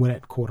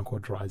quote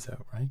unquote dries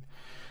out, right?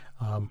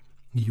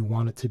 You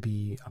want it to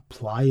be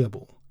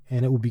pliable,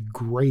 and it would be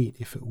great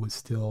if it was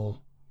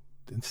still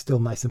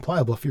nice and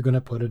pliable. If you're going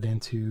to put it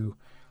into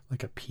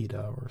like a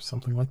pita or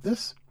something like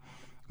this,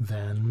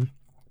 then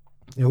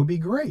it would be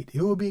great.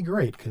 It would be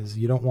great because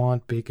you don't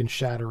want bacon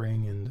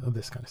shattering and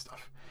this kind of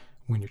stuff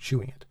when you're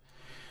chewing it.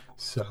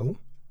 So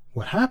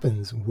what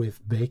happens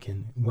with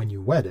bacon when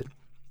you wet it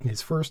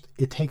is first,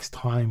 it takes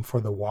time for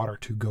the water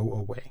to go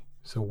away.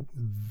 So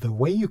the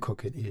way you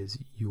cook it is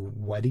you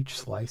wet each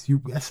slice.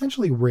 You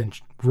essentially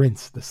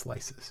rinse the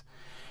slices,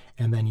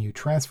 and then you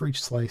transfer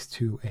each slice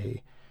to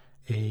a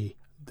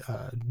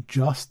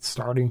just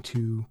starting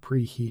to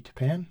preheat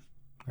pan,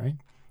 right?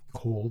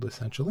 Cold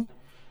essentially,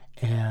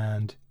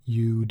 and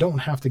you don't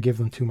have to give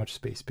them too much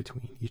space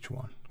between each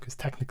one because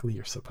technically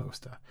you're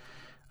supposed to.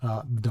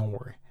 Don't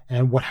worry.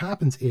 And what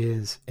happens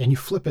is, and you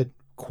flip it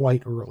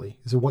quite early.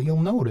 So what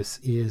you'll notice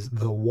is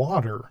the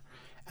water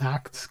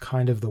acts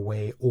kind of the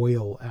way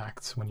oil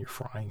acts when you're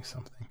frying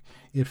something.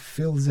 It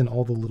fills in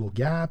all the little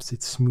gaps.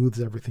 It smooths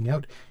everything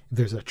out.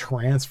 There's a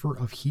transfer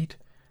of heat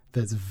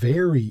that's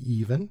very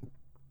even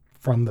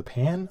from the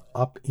pan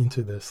up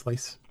into the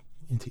slice,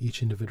 into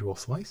each individual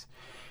slice.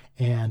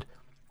 And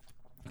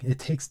it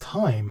takes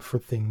time for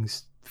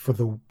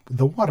the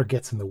water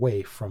gets in the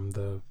way from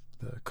the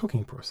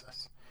cooking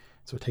process.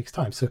 So it takes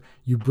time. So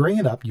you bring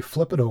it up, you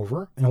flip it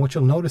over, and what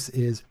you'll notice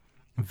is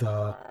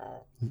the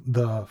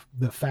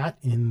fat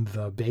in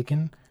the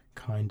bacon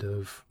kind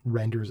of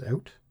renders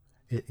out.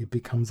 It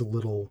becomes a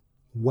little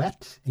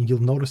wet, and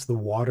you'll notice the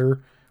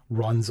water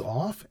runs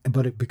off,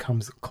 but it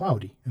becomes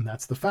cloudy, and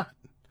that's the fat.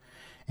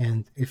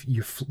 And if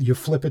you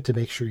flip it to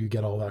make sure you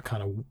get all that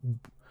kind of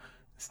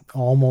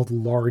almost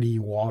lardy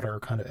water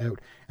kind of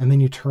out, and then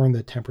you turn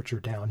the temperature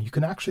down. You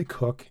can actually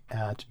cook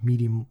at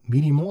medium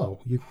low.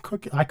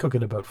 I cook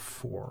it about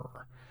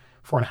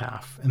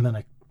 4.5, and then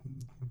I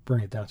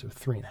bring it down to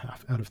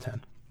 3.5 out of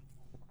 10.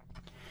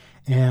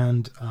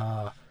 And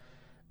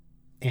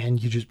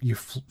you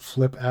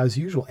flip as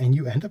usual, and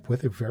you end up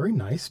with a very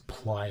nice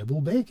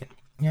pliable bacon.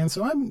 And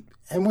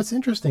what's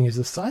interesting is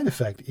the side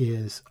effect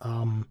is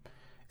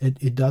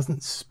it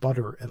doesn't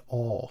sputter at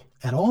all.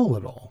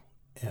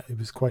 It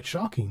was quite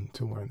shocking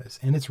to learn this,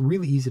 and it's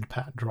really easy to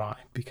pat dry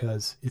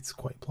because it's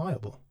quite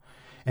pliable.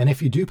 And if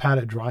you do pat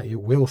it dry,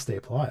 it will stay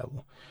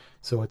pliable.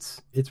 So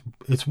it's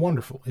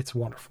wonderful. It's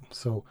wonderful.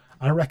 So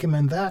I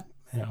recommend that.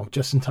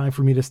 Just in time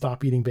for me to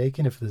stop eating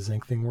bacon if the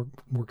zinc thing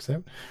works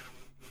out.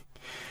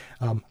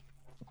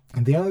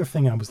 And the other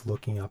thing I was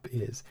looking up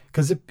is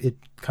because it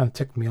kind of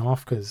ticked me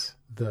off because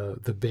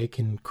the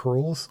bacon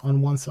curls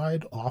on one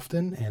side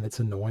often, and it's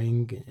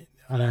annoying.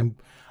 And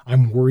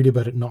I'm worried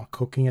about it not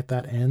cooking at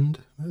that end.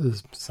 This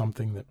is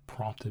something that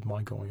prompted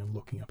my going and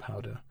looking up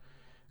how to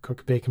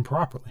cook bacon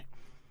properly.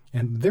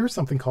 And there's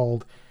something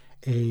called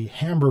a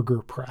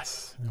hamburger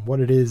press. And what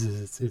it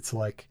is it's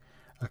like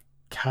a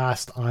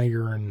cast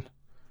iron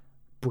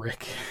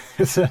brick,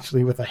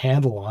 essentially, with a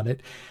handle on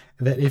it,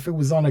 that if it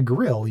was on a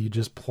grill, you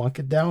just plunk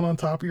it down on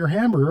top of your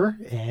hamburger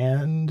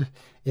and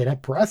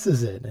it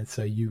presses it. And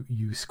so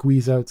you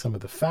squeeze out some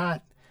of the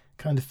fat,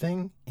 kind of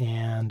thing.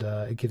 And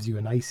it gives you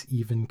a nice,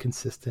 even,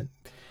 consistent,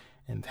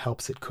 and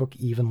helps it cook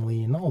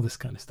evenly and all this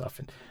kind of stuff.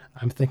 And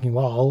I'm thinking,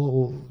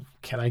 well,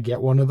 can I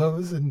get one of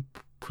those and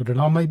put it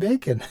on my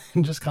bacon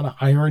and just kind of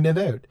iron it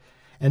out?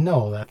 And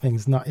no, that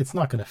thing's not, it's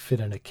not going to fit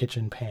in a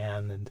kitchen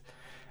pan.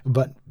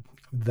 But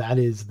that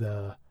is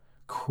the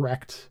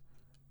correct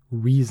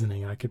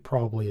reasoning. I could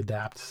probably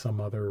adapt some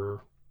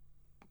other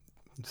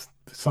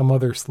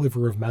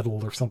sliver of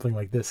metal or something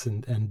like this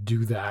and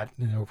do that,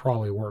 and it'll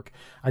probably work.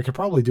 I could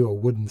probably do a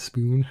wooden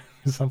spoon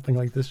or something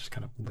like this, just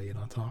kind of lay it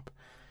on top.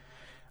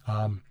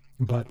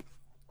 But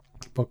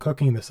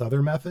cooking this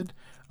other method,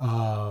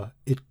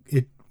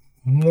 it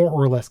more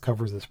or less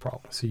covers this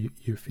problem. So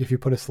if you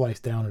put a slice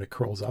down and it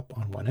curls up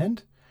on one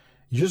end,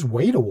 you just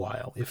wait a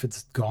while if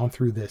it's gone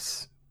through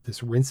this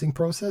rinsing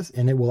process,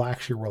 and it will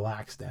actually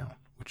relax down,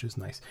 which is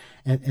nice.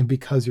 And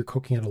because you're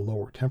cooking at a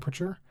lower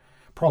temperature,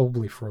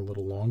 probably for a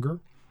little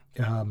longer,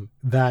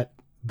 that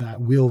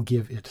will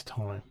give it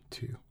time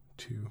to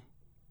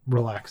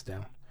relax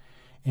down.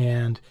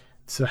 And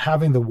so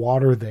having the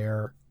water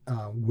there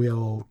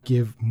will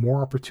give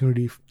more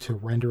opportunity to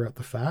render out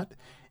the fat,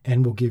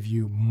 and will give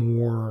you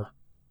more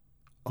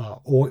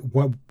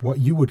oil, what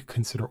you would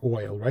consider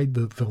oil, right?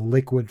 The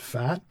liquid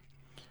fat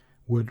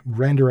would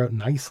render out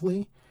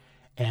nicely,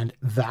 and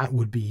that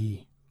would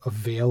be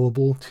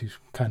available to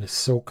kind of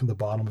soak the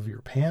bottom of your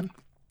pan.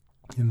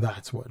 And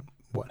that's what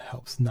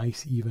helps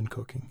nice, even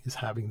cooking, is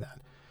having that.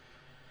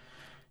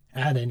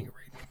 At any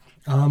rate,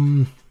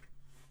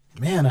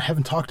 man, I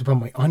haven't talked about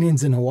my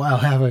onions in a while,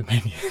 have I?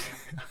 Maybe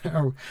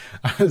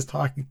I was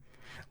talking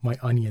my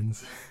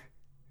onions.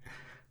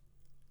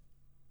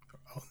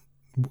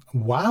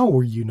 Wow,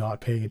 were you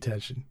not paying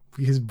attention?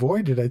 Because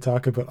boy, did I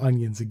talk about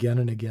onions again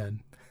and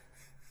again,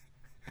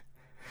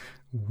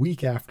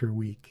 week after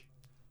week.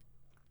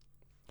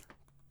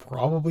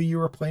 Probably you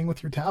were playing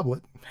with your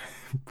tablet.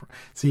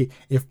 See,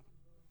 if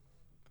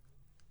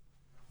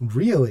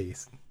really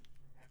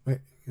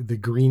the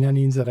green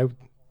onions that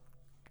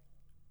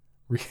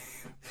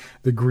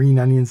the green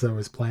onions I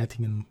was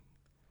planting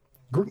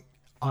in,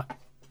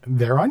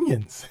 they're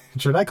onions.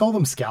 Should I call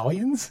them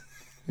scallions?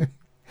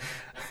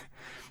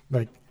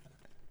 Like,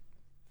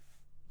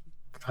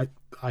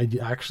 I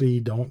actually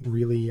don't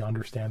really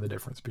understand the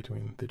difference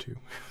between the two.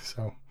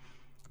 So,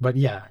 but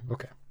yeah,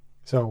 okay.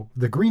 So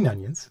the green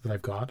onions that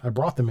I've got, I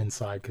brought them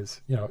inside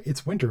because,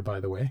 it's winter, by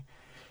the way.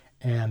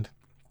 And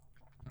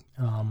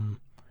and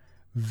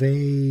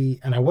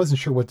I wasn't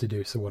sure what to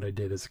do. So what I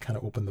did is kind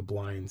of open the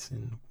blinds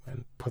and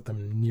put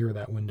them near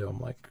that window. I'm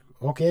like,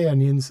 okay,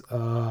 onions,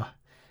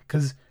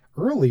 because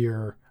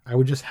earlier I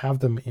would just have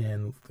them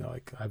in,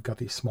 like, I've got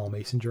these small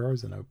mason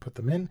jars, and I would put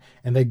them in,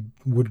 and they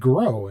would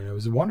grow, and it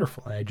was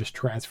wonderful. And I just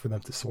transfer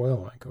them to soil.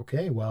 I'm like,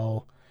 okay,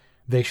 well,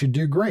 they should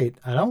do great.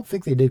 I don't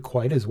think they did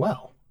quite as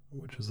well,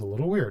 which is a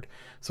little weird.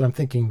 So I'm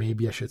thinking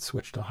maybe I should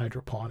switch to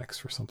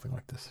hydroponics or something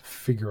like this.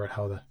 Figure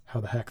out how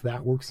the heck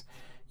that works.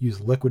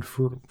 Use liquid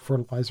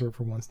fertilizer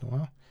every once in a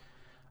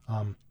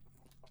while.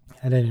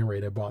 At any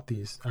rate, I brought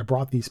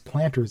these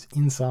planters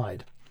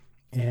inside,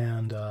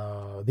 and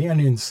the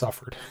onions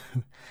suffered.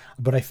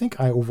 But I think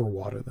I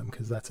overwater them,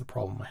 because that's a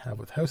problem I have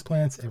with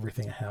houseplants.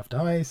 Everything I have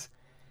dies.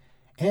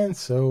 And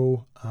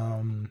so,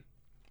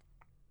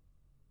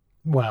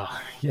 well,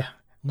 yeah.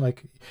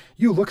 Like,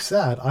 you look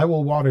sad, I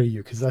will water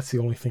you, because that's the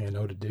only thing I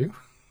know to do.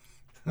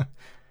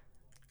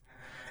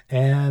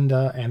 And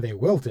they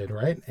wilted,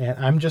 right? And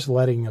I'm just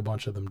letting a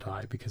bunch of them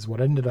die, because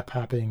what ended up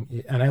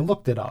happening, and I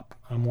looked it up.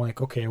 I'm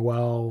like, okay,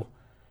 well,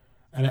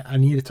 and I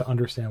needed to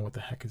understand what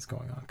the heck is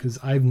going on, because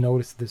I've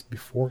noticed this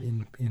before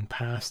in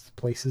past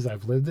places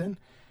I've lived in,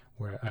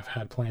 where I've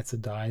had plants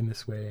that die in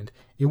this way, and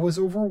it was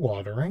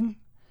overwatering,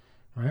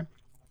 right?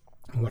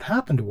 And what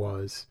happened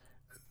was,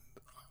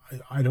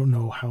 I don't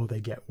know how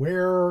they get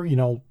where,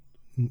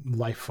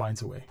 life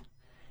finds a way.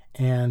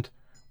 And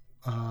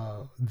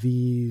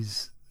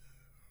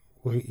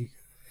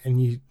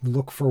and you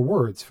look for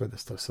words for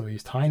this stuff. So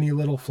these tiny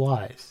little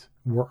flies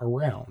were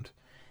around.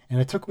 And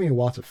it took me a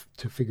while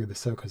to figure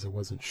this out, because I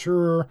wasn't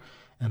sure.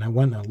 And I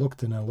went and I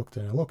looked and I looked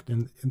and I looked.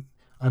 And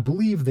I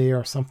believe they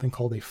are something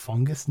called a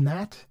fungus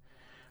gnat,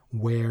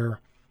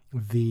 where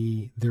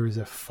there is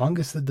a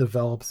fungus that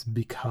develops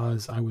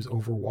because I was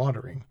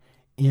overwatering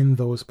in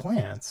those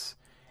plants,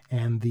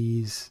 and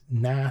these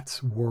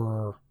gnats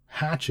were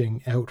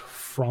hatching out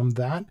from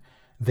that.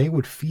 They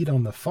would feed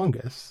on the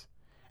fungus,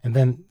 and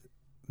then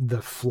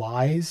the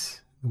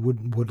flies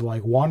would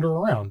like wander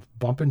around,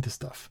 bump into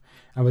stuff.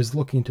 I was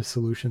looking into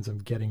solutions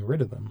of getting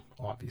rid of them,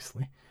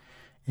 obviously.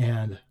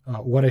 And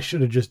what I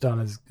should have just done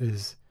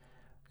is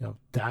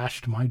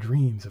dashed my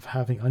dreams of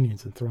having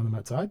onions and thrown them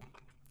outside,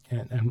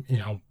 and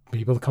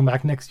maybe they'll come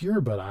back next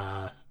year, but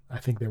I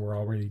think they were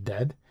already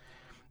dead.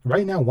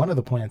 Right now, one of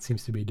the plants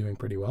seems to be doing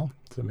pretty well.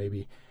 So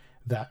maybe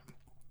that,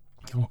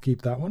 I'll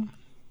keep that one.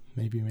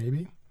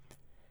 Maybe.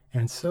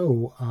 And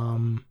so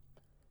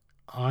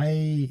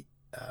I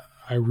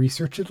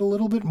researched it a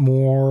little bit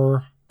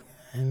more,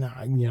 and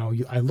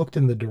I looked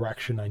in the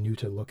direction I knew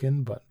to look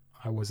in, but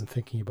I wasn't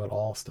thinking about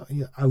all stuff.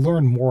 I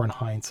learned more in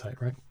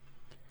hindsight, right?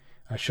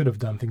 I should have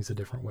done things a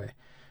different way.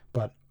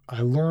 But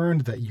I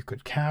learned that you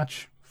could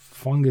catch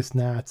fungus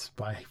gnats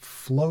by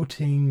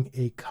floating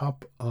a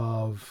cup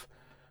of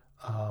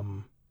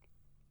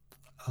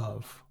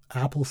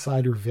apple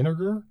cider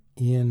vinegar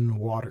in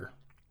water.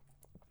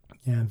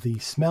 And the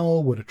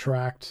smell would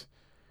attract,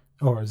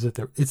 or is it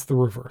it's the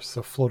reverse.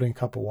 So floating a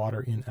cup of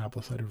water in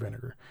apple cider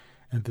vinegar.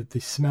 And that the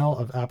smell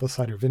of apple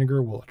cider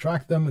vinegar will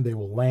attract them, and they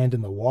will land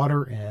in the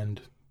water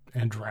and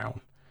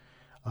drown.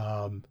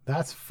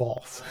 That's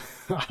false.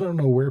 I don't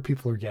know where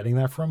people are getting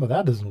that from, but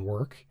that doesn't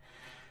work.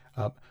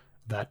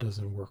 That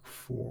doesn't work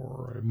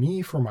for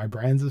me, for my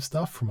brands of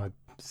stuff, for my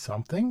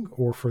something,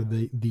 or for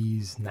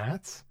these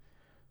gnats.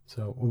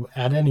 So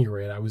at any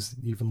rate, I was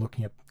even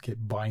looking at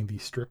buying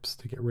these strips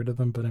to get rid of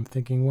them, but I'm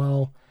thinking,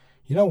 well,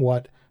 you know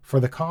what? For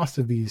the cost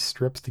of these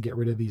strips to get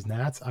rid of these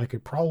gnats, I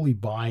could probably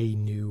buy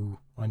new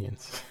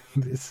onions.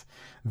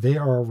 They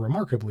are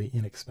remarkably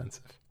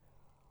inexpensive.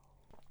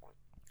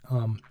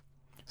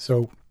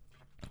 So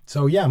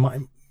yeah,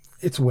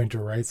 it's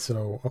winter, right?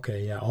 So,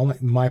 okay, yeah, all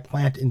my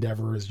plant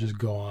endeavor is just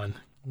gone,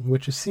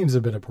 which just seems a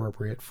bit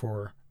appropriate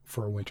for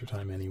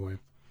wintertime anyway.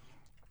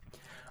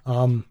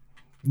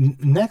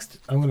 Next,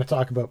 I'm going to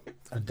talk about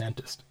a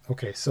dentist.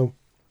 Okay, so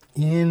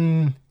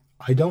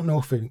I don't know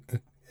if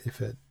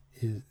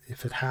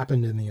it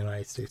happened in the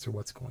United States or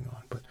what's going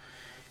on, but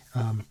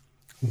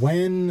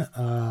when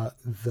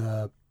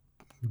the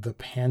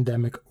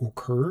pandemic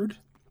occurred,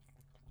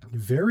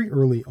 very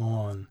early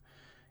on,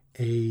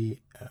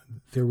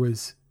 there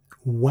was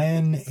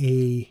when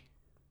a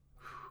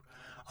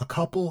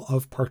couple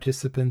of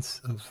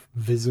participants, of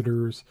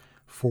visitors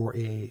for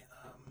a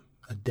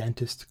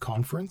dentist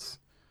conference,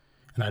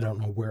 and I don't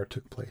know where it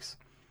took place.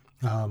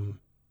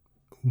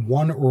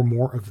 One or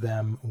more of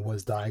them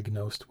was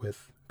diagnosed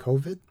with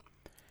COVID,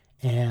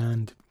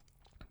 and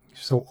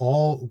so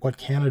what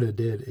Canada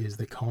did is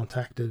they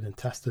contacted and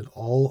tested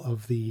all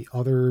of the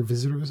other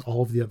visitors,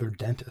 all of the other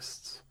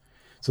dentists.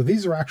 So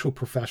these are actual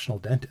professional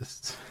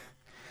dentists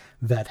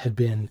that had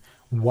been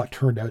what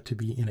turned out to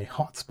be in a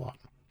hotspot.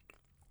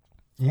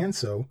 And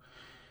so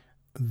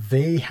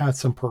they had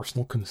some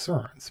personal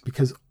concerns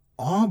because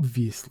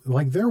obviously,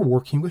 like, they're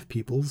working with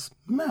people's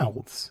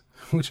mouths,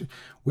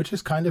 which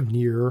is kind of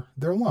near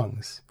their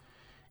lungs.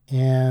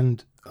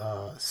 And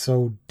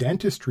so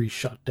dentistry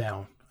shut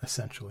down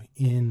essentially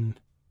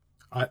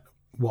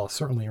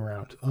certainly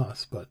around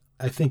us, but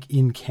I think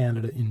in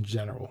Canada in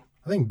general,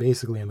 I think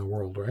basically in the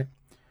world, right?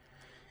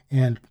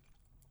 And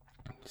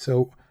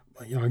so,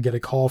 I get a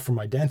call from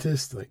my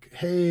dentist, like,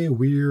 hey,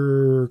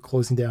 we're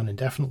closing down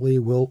indefinitely.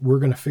 We're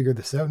going to figure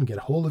this out and get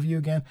a hold of you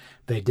again.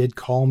 They did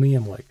call me.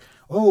 I'm like,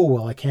 oh,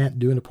 well, I can't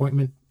do an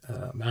appointment.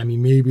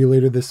 Maybe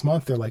later this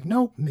month. They're like,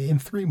 nope, in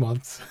 3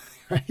 months,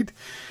 right?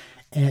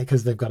 And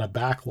because they've got a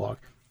backlog.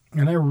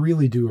 And I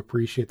really do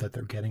appreciate that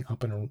they're getting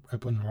up and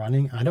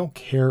running. I don't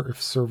care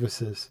if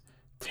services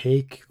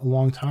take a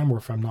long time or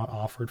if I'm not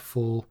offered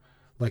full,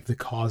 like the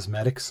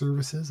cosmetic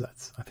services.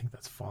 I think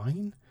that's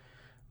fine.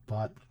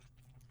 But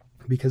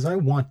because I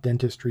want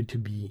dentistry to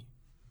be,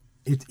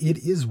 it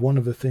is one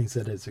of the things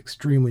that is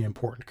extremely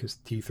important, because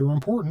teeth are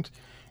important,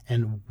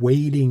 and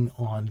waiting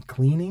on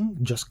cleaning,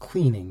 just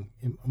cleaning,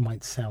 it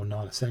might sound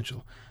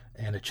non-essential,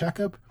 and a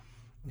checkup,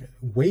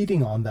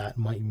 waiting on that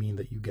might mean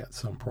that you get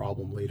some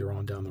problem later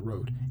on down the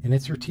road, and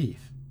it's your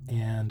teeth,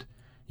 and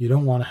you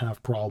don't want to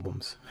have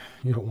problems.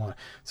 You don't want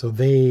to, so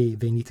they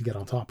need to get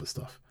on top of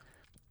stuff.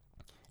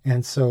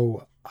 And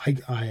so I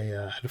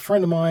had a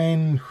friend of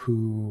mine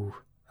who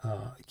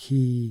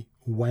he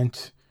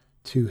went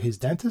to his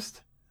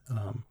dentist.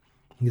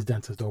 His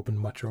dentist opened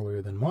much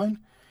earlier than mine.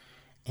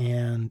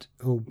 And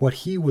what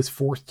he was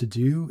forced to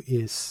do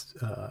is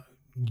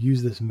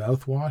use this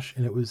mouthwash.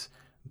 And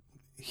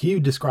he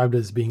described it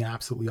as being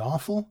absolutely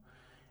awful.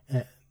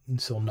 And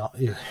so not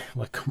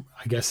like,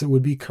 I guess it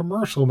would be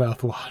commercial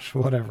mouthwash,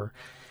 whatever.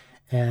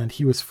 And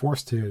he was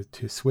forced to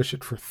swish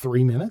it for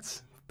 3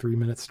 minutes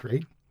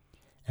straight.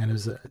 And it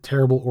was a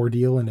terrible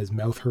ordeal, and his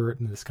mouth hurt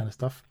and this kind of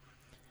stuff.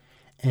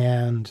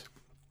 And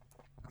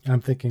I'm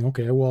thinking,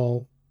 okay,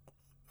 well,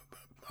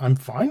 I'm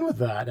fine with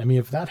that. I mean,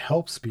 if that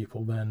helps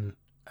people, then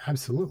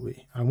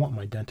absolutely. I want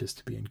my dentist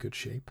to be in good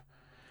shape.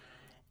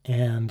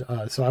 And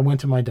so I went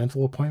to my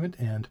dental appointment,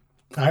 and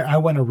I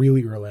went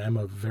really early. I'm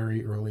a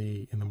very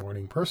early in the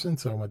morning person,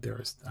 so I went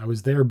there. I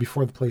was there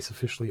before the place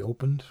officially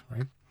opened,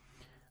 right?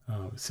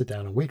 Sit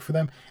down and wait for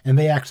them. And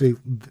they actually,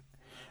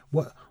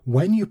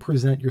 when you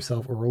present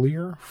yourself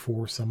earlier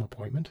for some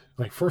appointment,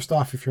 like, first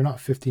off, if you're not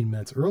 15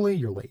 minutes early,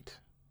 you're late.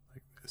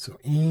 So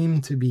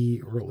aim to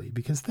be early,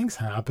 because things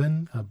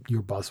happen.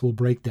 Your bus will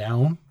break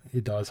down.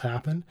 It does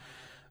happen.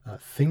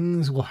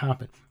 Things will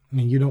happen,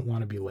 and you don't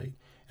want to be late.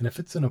 And if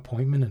it's an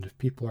appointment and if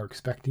people are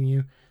expecting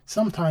you,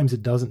 sometimes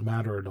it doesn't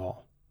matter at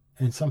all.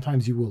 And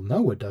sometimes you will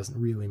know it doesn't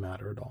really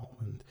matter at all.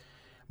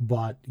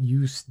 But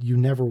you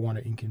never want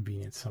to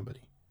inconvenience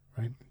somebody,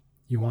 right?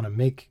 You want to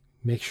make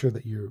sure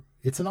that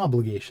it's an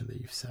obligation that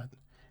you've set.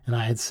 And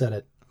I had set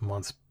it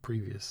months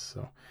previous.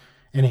 So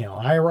anyhow,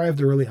 I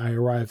arrived early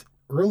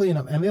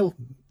enough, and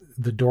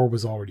the door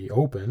was already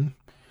open,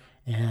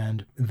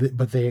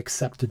 but they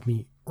accepted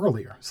me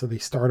earlier. So they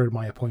started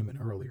my appointment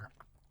earlier.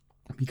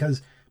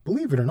 Because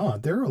believe it or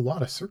not, there are a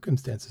lot of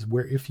circumstances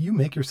where if you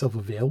make yourself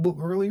available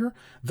earlier,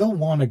 they'll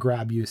want to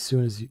grab you as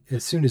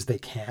soon as they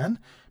can,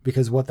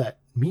 because what that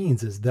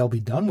means is they'll be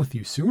done with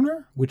you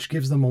sooner, which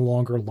gives them a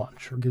longer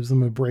lunch or gives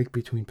them a break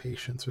between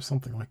patients or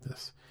something like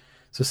this.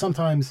 So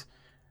sometimes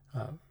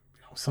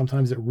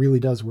it really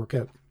does work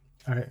out.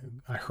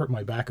 I hurt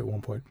my back at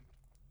one point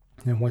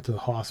and went to the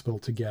hospital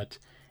to get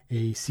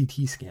a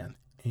CT scan.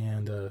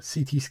 And a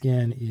CT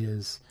scan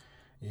it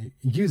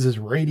uses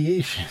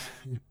radiation.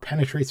 It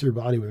penetrates your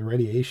body with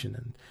radiation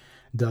and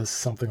does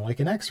something like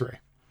an X-ray.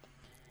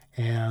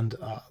 And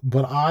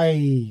but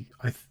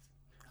I've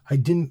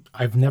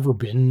never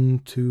been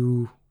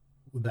to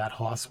that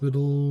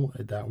hospital,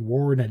 at that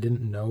ward. I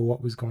didn't know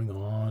what was going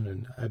on,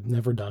 and I've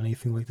never done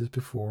anything like this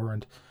before.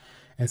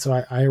 And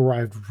so I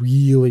arrived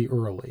really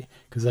early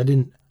because I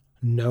didn't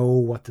know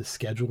what the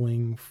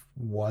scheduling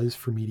was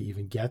for me to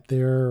even get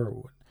there,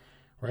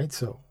 right?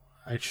 So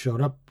I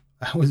showed up.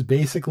 I was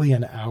basically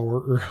an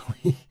hour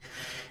early,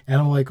 and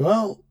I'm like,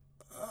 well,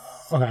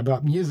 okay, I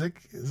bought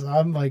music. So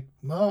I'm like,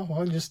 well,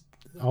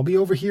 I'll be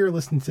over here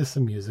listening to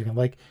some music. And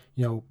like,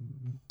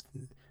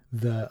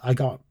 I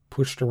got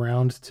pushed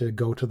around to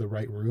go to the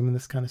right room and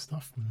this kind of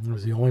stuff. I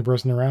was the only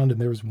person around, and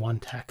there was one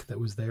tech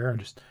that was there. I'm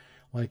just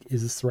like,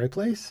 is this the right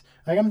place?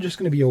 Like, I'm just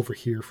going to be over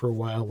here for a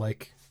while.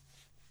 Like,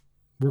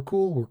 we're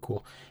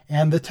cool.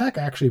 And the tech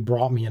actually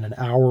brought me in an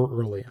hour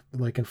early,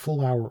 like a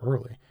full hour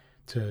early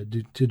to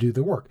do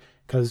the work.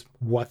 Because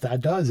what that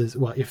does is,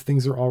 well, if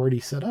things are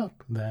already set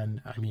up,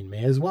 then, I mean,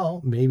 may as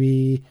well.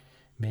 Maybe,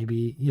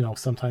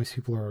 sometimes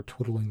people are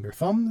twiddling their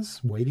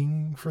thumbs,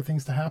 waiting for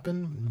things to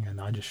happen.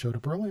 And I just showed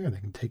up earlier. They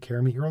can take care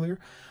of me earlier.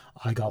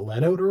 I got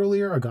let out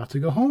earlier. I got to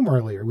go home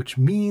earlier, which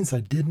means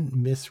I didn't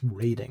miss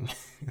rating.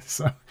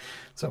 so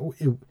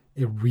it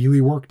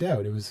really worked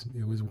out. It was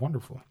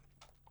wonderful.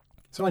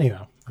 So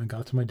anyhow, I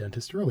got to my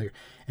dentist earlier,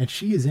 and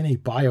she is in a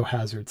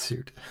biohazard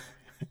suit.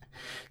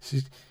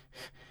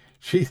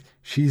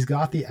 She's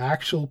got the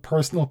actual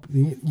personal,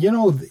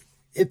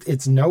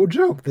 it's no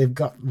joke. They've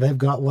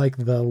got like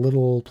the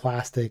little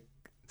plastic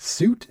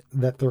suit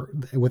that they're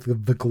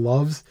with the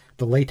gloves,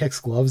 the latex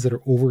gloves that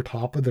are over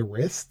top of the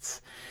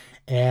wrists,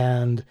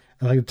 and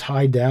like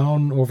tied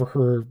down over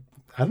her.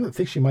 I don't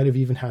think she might have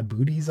even had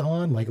booties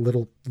on, like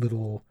little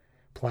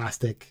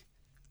plastic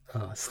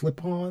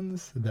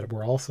slip-ons that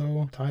were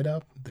also tied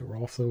up. They were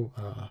also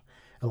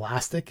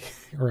elastic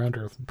around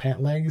her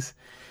pant legs.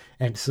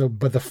 And so,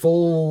 but the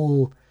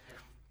full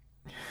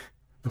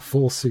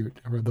suit,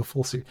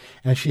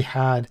 and she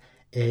had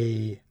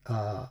a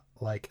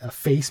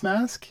face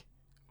mask,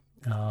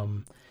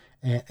 and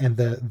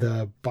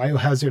the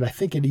biohazard, I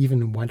think it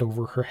even went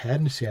over her head,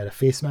 and she had a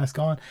face mask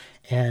on,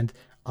 and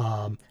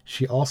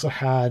she also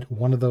had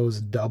one of those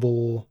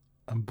double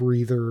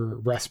breather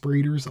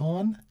respirators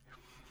on,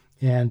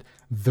 and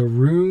the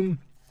room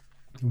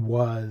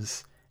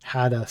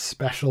had a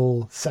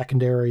special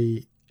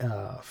secondary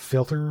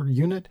filter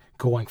unit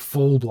going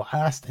full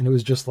blast, and it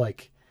was just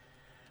like,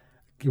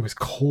 it was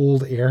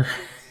cold air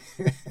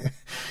and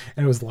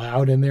it was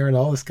loud in there and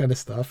all this kind of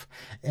stuff,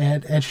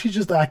 and she's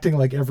just acting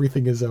like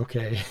everything is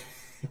okay.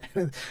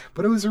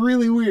 But it was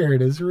really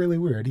weird.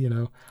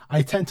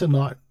 I tend to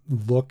not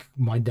look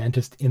my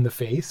dentist in the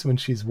face when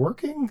she's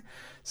working,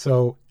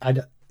 so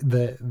the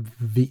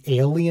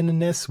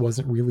alienness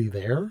wasn't really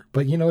there.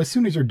 But as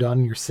soon as you're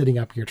done, you're sitting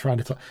up, you're trying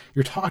to talk,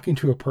 you're talking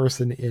to a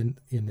person in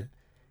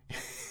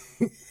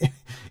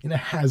in a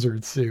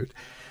hazard suit.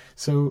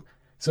 So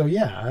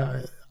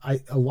yeah,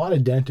 a lot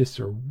of dentists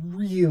are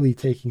really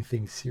taking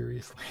things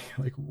seriously,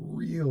 like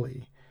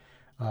really.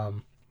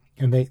 And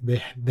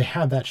they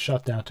had that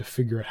shutdown to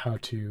figure out how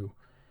to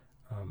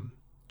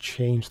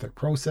change their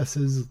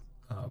processes,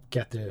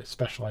 get the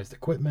specialized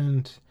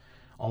equipment,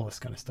 all this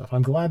kind of stuff.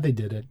 I'm glad they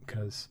did it,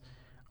 because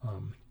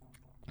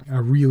I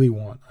really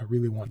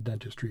want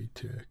dentistry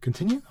to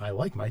continue. I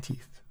like my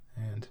teeth,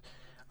 and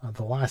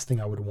the last thing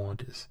I would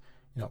want is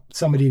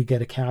somebody to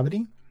get a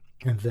cavity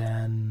and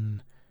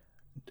then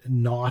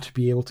not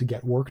be able to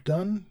get work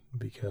done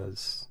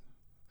because,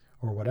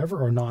 or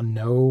whatever, or not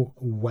know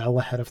well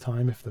ahead of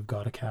time if they've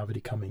got a cavity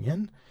coming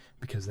in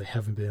because they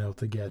haven't been able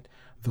to get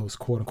those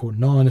quote unquote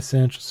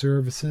non-essential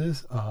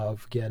services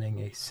of getting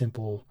a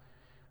simple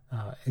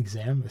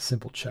exam, a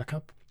simple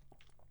checkup,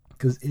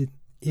 because it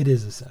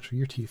is essential.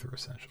 Your teeth are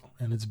essential,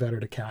 and it's better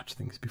to catch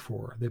things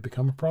before they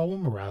become a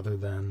problem rather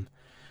than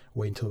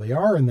wait until they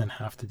are and then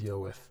have to deal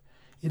with.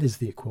 It is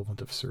the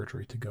equivalent of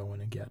surgery to go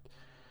in and get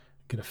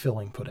a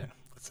filling put in,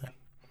 let's say.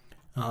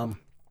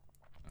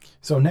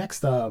 So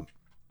next, I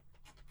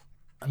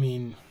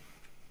kind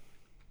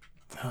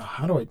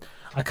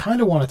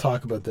of want to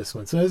talk about this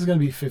one. So this is going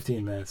to be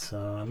 15 minutes.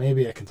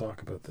 Maybe I can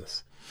talk about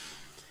this.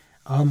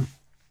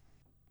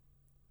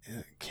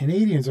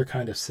 Canadians are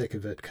kind of sick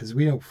of it because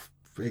we don't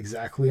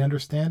exactly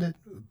understand it,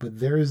 but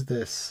there's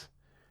the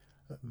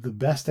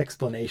best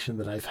explanation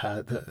that I've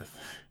had,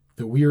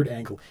 the weird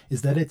angle,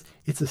 is that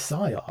it's a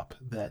psyop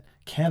that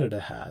Canada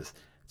has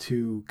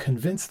to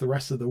convince the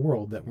rest of the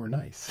world that we're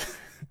nice.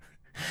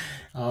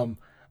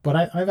 But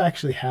I've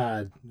actually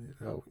had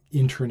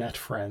internet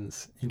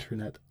friends,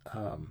 internet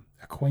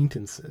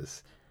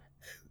acquaintances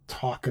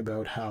talk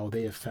about how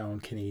they have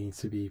found Canadians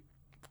to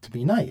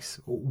be nice,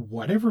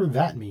 whatever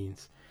that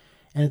means.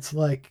 And it's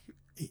like,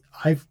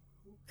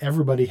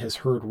 everybody has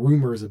heard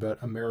rumors about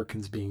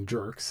Americans being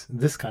jerks,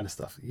 this kind of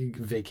stuff,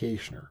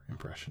 vacationer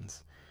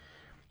impressions.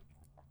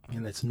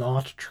 And it's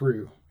not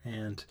true.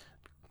 And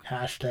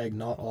hashtag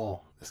not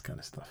all, this kind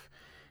of stuff.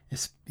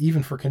 It's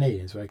even for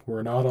Canadians, like,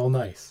 we're not all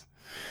nice.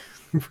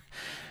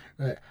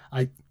 But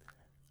I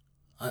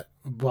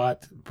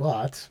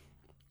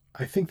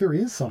think there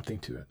is something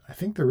to it. I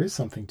think there is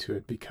something to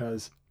it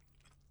because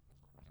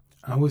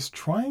I was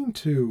trying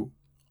to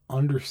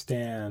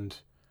understand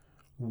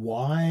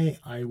why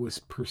I was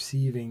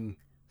perceiving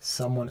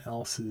someone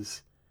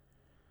else's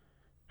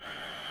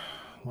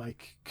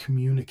like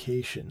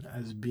communication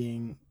as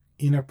being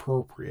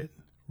inappropriate,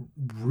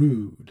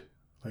 rude.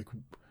 Like,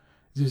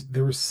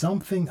 there was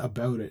something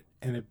about it,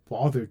 and it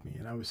bothered me.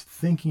 And I was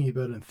thinking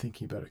about it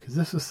because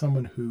this is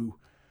someone who.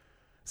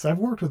 So I've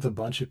worked with a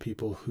bunch of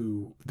people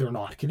who they're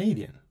not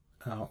Canadian,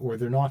 or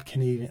they're not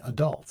Canadian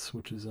adults,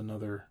 which is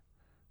another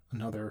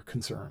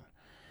concern.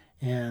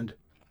 And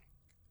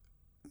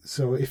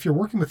so if you're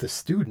working with a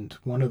student,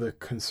 one of the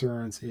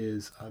concerns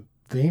is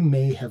they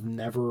may have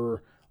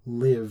never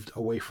lived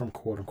away from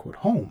quote unquote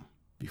home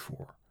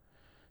before.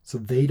 So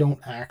they don't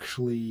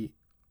actually,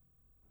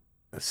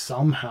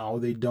 somehow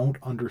they don't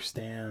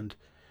understand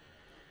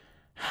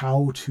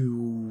how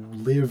to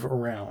live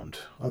around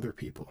other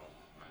people.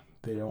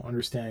 They don't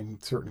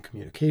understand certain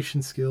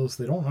communication skills.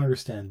 They don't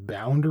understand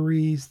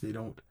boundaries. They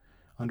don't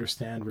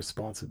understand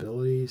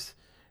responsibilities.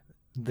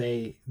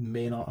 They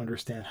may not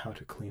understand how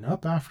to clean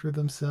up after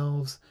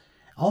themselves.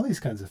 All these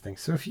kinds of things.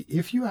 So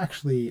if you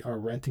actually are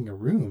renting a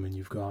room and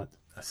you've got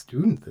a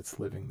student that's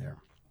living there,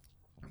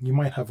 you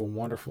might have a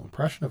wonderful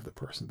impression of the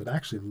person, but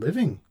actually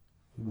living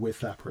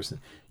with that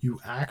person, you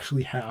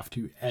actually have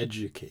to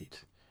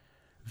educate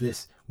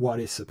this, what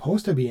is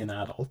supposed to be an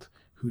adult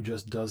who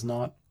just does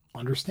not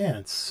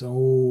understand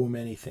so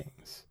many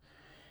things.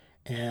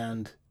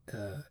 And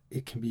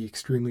it can be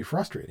extremely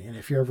frustrating. And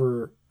if you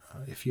ever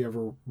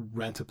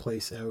rent a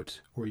place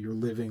out, or you're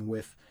living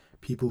with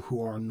people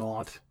who are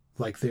not,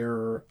 like,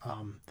 they're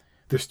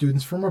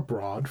students from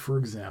abroad, for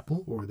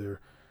example, or they're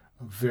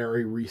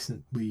very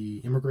recently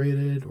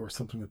immigrated or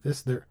something like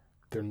this, they're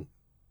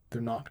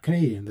not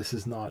Canadian. This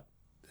is not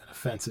an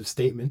offensive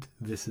statement.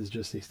 This is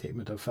just a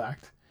statement of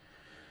fact.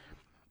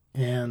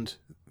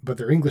 But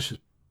their English is,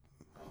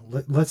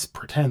 let's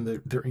pretend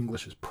that their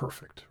English is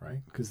perfect,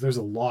 right? Because there's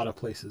a lot of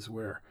places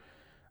where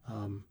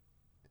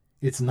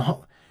it's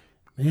not.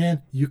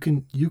 Man, you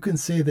can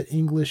say that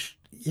English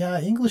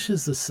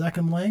is the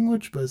second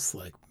language, but it's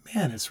like,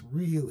 man, it's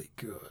really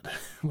good.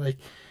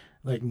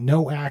 like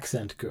no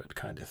accent good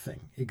kind of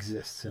thing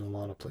exists in a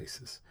lot of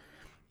places.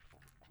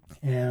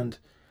 And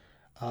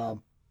so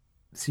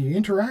you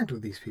interact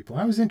with these people.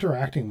 I was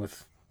interacting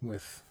with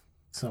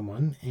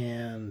someone,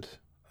 and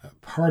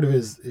part of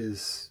it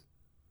is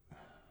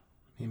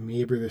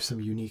maybe there's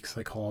some unique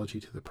psychology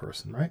to the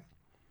person, right?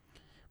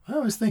 I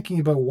was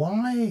thinking about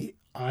why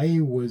I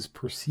was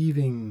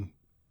perceiving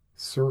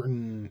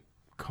certain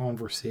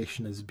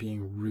conversation as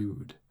being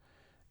rude.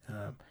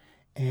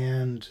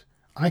 And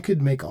I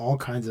could make all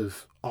kinds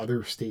of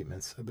other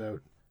statements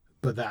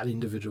but that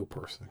individual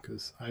person,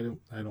 because I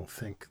don't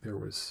think there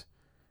was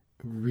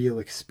real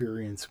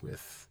experience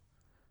with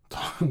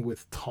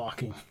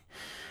talking.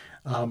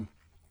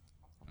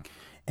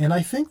 And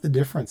I think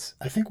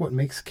what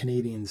makes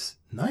Canadians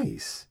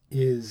nice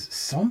is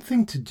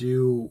something to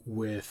do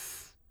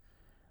with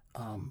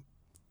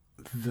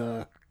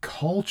the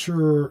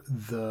culture,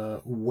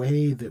 the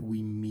way that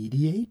we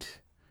mediate,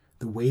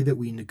 the way that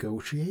we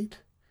negotiate.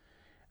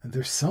 And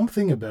there's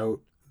something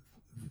about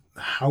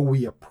how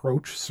we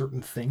approach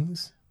certain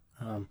things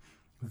and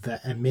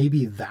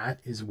maybe that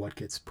is what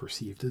gets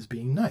perceived as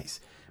being nice.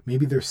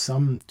 Maybe there's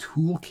some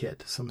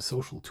toolkit, some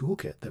social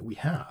toolkit that we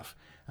have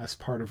as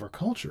part of our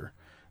culture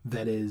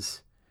that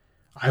is,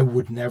 I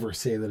would never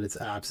say that it's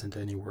absent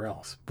anywhere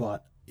else,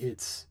 but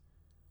it's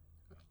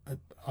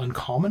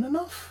uncommon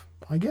enough,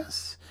 I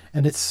guess.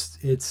 And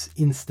it's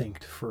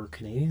instinct for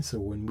Canadians. So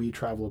when we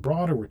travel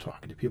abroad or we're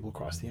talking to people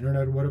across the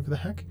internet or whatever the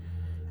heck,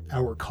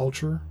 our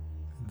culture,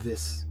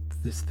 this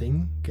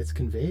thing gets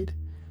conveyed.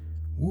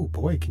 Ooh,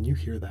 boy, can you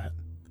hear that?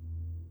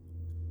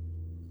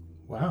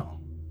 Wow.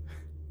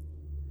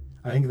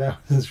 I think that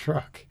was a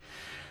truck.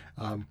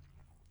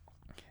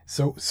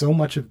 So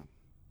much of...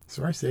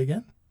 Sorry, say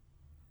again?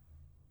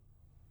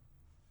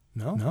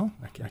 No?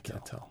 I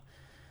can't tell.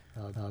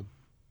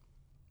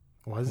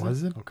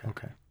 Was it?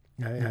 Okay.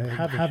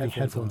 Having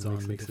headphones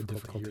on makes it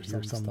difficult to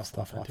hear some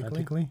stuff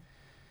authentically.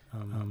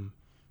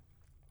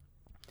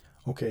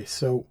 Okay,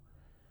 so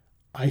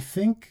I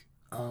think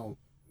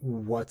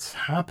what's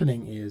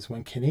happening is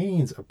when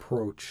Canadians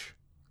approach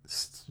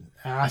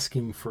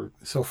asking for...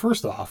 So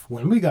first off,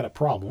 when we got a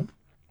problem,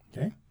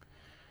 okay,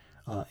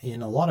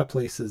 in a lot of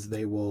places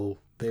they will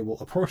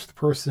approach the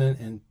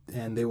person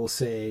and they will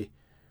say,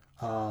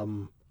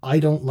 I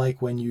don't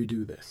like when you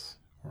do this.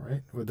 All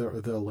right. Or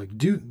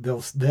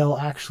they'll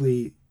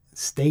actually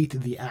state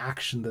the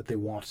action that they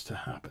want to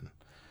happen.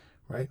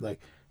 Right.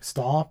 Like,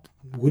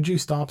 would you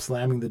stop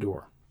slamming the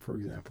door, for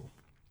example?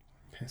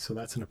 Okay. So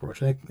that's an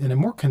approach. And a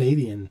more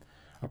Canadian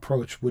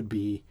approach would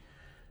be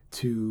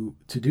to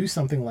do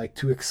something like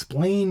to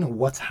explain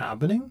what's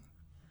happening.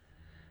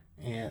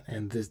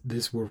 And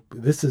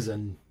this is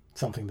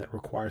something that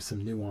requires some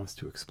nuance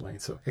to explain.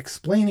 So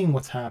explaining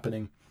what's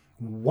happening,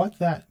 what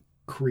that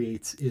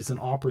creates is an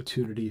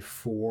opportunity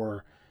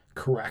for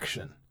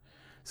correction.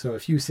 So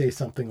if you say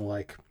something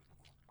like,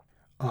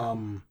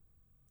 one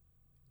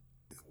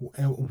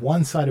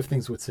side of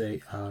things would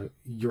say,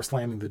 you're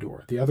slamming the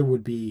door. The other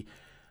would be,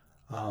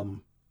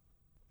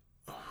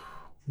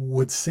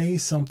 would say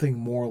something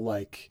more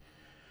like,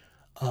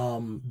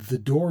 the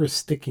door is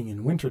sticking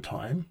in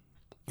wintertime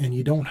and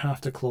you don't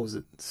have to close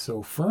it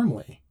so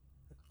firmly.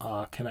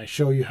 Can I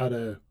show you how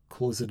to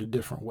close it a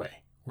different way,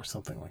 or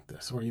something like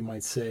this? Or you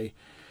might say,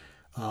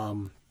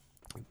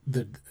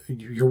 that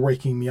you're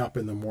waking me up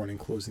in the morning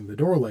closing the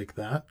door like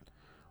that.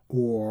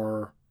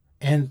 What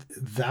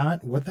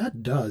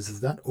that does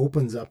is that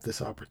opens up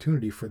this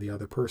opportunity for the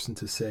other person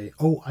to say,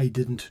 oh, I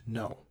didn't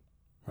know,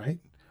 right?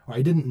 Or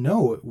I didn't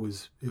know it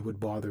would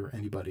bother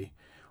anybody.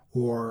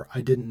 Or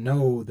I didn't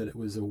know that it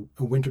was a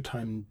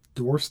wintertime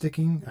door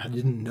sticking. I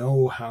didn't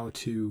know how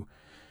to,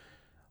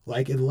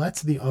 it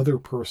lets the other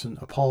person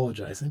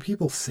apologize. And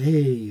people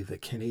say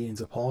that Canadians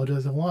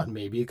apologize a lot.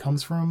 Maybe it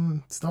comes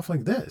from stuff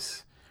like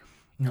this.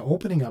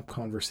 Opening up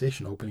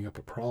conversation, opening up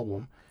a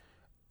problem,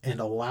 and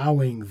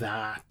allowing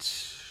that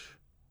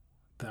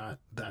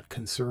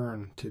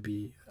concern to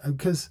be,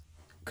 because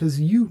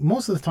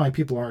most of the time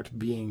people aren't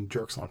being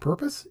jerks on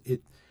purpose.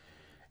 It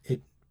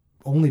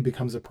only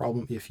becomes a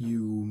problem if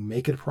you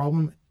make it a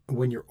problem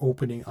when you're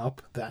opening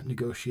up that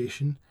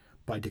negotiation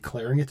by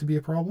declaring it to be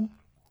a problem.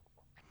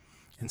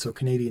 And so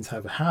Canadians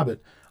have a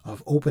habit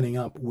of opening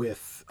up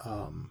with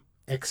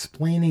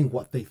explaining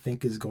what they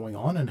think is going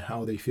on and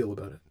how they feel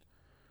about it.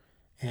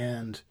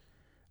 And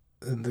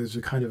there's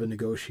a kind of a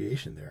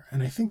negotiation there.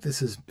 And I think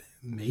this is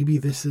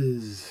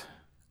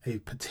a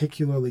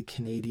particularly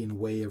Canadian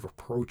way of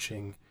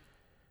approaching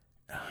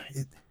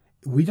it.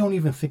 We don't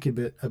even think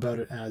about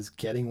it as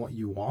getting what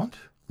you want.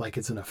 Like,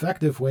 it's an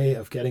effective way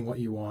of getting what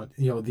you want.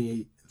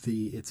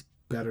 It's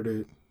better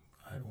to,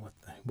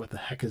 what the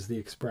heck is the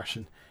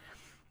expression?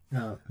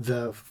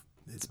 It's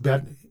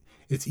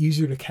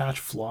easier to catch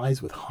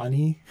flies with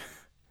honey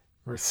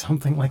or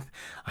something like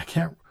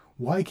that.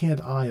 Why can't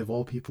I, of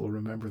all people,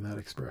 remember that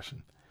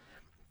expression?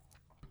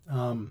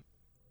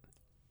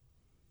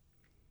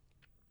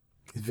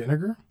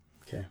 Vinegar?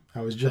 Okay. I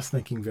was just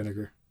thinking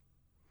vinegar.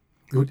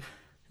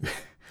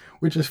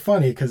 Which is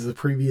funny because the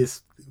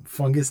previous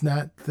fungus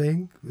gnat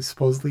thing,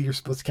 supposedly you're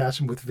supposed to catch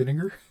them with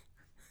vinegar.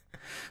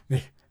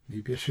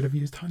 Maybe I should have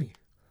used honey.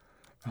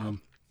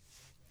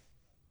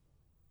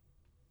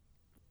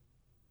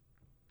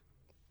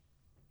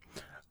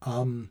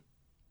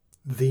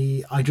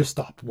 I just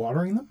stopped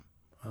watering them.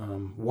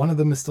 One of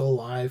them is still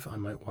alive. I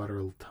might water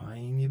a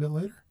tiny bit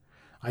later.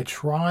 I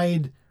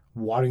tried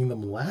watering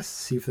them less,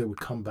 see if they would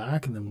come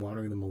back, and then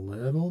watering them a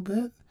little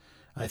bit.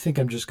 I think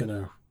I'm just going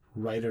to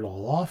write it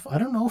all off. I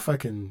don't know if I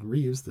can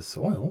reuse the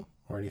soil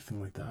or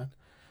anything like that,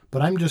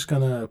 but I'm just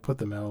going to put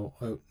them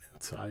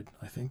outside,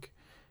 I think,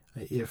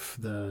 if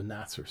the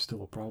gnats are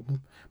still a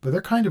problem. But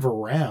they're kind of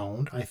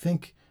around. I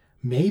think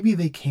maybe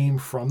they came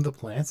from the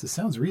plants. It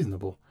sounds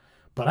reasonable,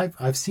 but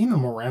I've seen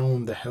them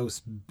around the house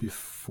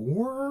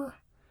before.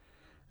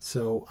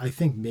 So I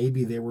think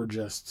maybe they were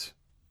just,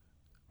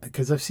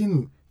 because I've seen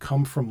them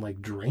come from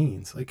like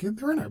drains. Like,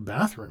 they're in our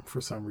bathroom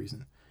for some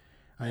reason.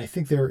 And I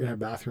think they're in our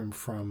bathroom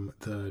from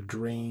the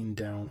drain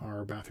down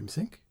our bathroom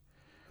sink.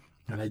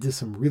 And I did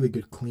some really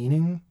good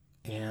cleaning,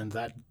 and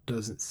that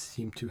doesn't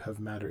seem to have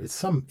mattered.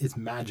 It's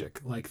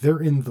magic. Like,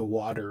 they're in the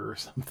water or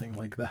something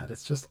like that.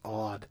 It's just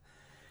odd.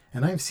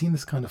 And I've seen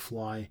this kind of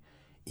fly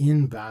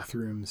in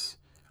bathrooms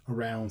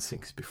around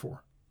sinks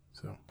before.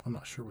 So I'm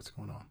not sure what's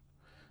going on.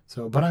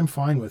 But I'm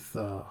fine with,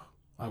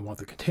 I want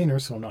the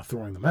containers, so I'm not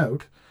throwing them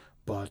out.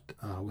 But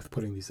with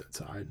putting these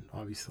outside,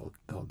 obviously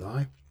they'll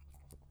die.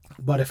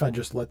 But if I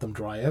just let them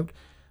dry out,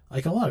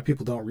 like, a lot of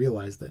people don't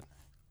realize that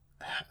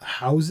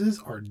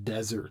houses are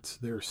deserts.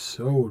 They're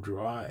so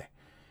dry.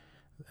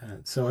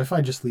 And so if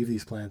I just leave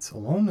these plants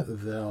alone,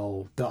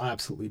 they'll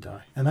absolutely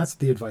die. And that's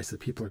the advice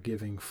that people are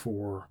giving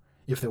for,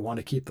 if they want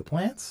to keep the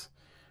plants,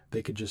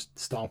 they could just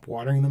stop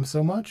watering them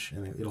so much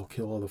and it'll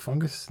kill all the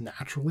fungus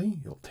naturally.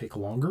 It'll take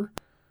longer.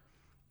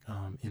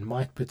 In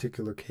my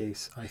particular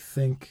case, I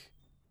think,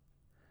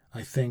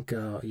 I'll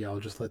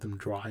just let them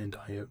dry and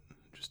die out,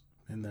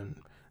 and then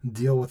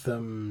deal with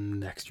them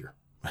next year.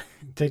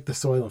 Take the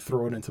soil and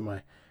throw it into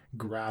my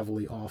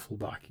gravelly, awful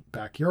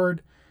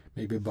backyard.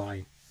 Maybe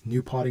buy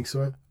new potting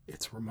soil.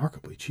 It's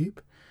remarkably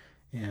cheap,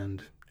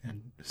 and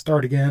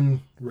start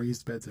again.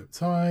 Raised beds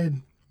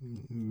outside.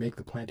 Make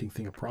the planting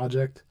thing a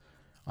project.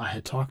 I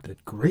had talked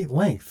at great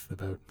length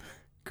about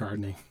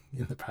gardening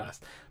in the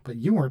past, but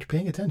you weren't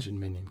paying attention,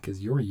 Minion,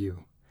 because you're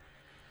you.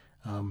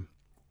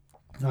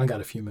 I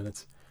got a few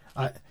minutes.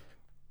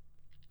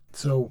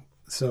 So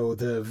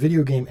the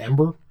video game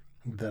Ember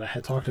that I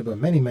had talked about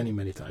many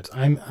times.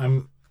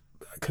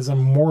 Because I'm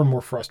more and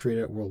more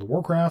frustrated at World of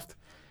Warcraft.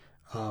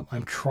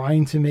 I'm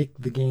trying to make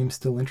the game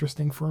still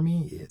interesting for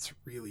me. It's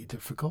really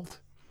difficult.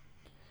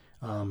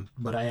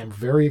 But I am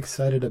very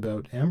excited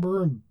about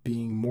Ember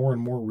being more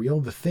and more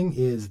real. The thing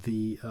is,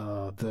 the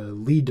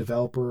lead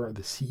developer,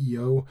 the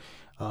CEO,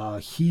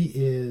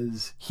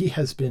 he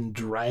has been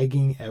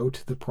dragging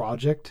out the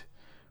project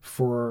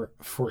for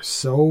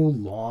so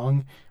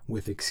long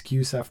with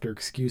excuse after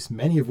excuse,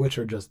 many of which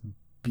are just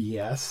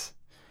BS.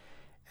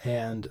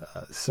 And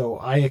so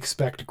I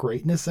expect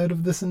greatness out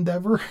of this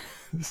endeavor.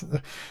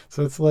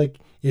 So it's like,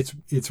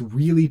 it's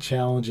really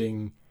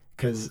challenging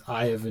because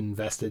I have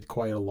invested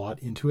quite a lot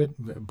into it,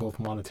 both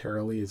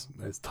monetarily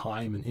as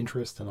time and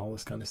interest and all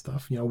this kind of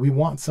stuff. You know, we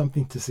want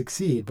something to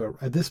succeed,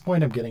 but at this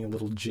point I'm getting a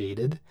little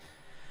jaded.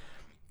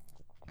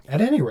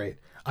 At any rate,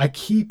 I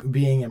keep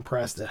being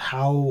impressed at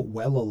how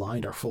well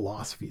aligned our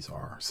philosophies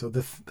are. So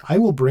I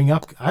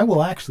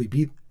will actually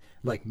be,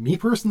 like, me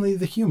personally,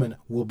 the human,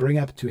 will bring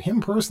up to him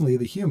personally,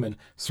 the human,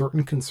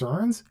 certain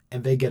concerns,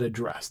 and they get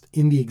addressed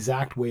in the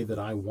exact way that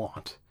I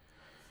want.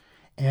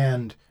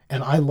 And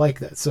I like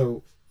that.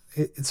 So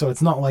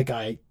it's not like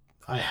I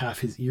have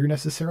his ear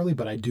necessarily,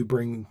 but I do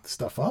bring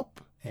stuff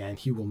up, and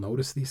he will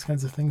notice these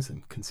kinds of things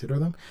and consider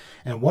them.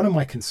 And one of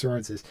my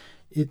concerns is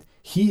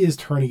he is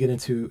turning it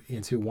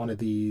into one of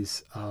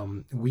these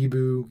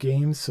Weeboo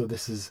games. So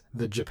this is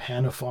the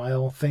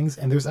Japanophile things,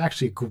 and there's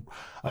actually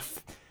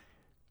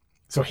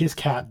so his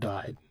cat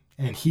died,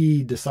 and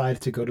he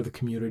decided to go to the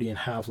community and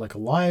have like a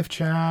live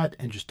chat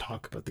and just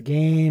talk about the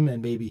game,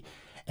 and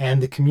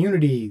the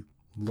community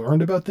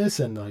learned about this,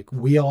 and like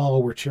we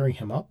all were cheering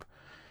him up.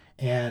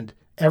 And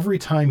every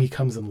time he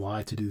comes in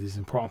live to do these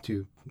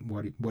impromptu,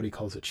 what he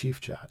calls a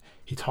chief chat,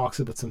 he talks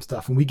about some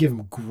stuff, and we give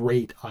him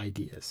great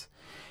ideas.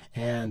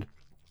 And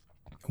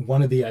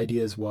one of the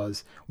ideas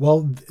was,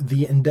 well,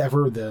 the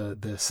endeavor,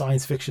 the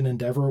science fiction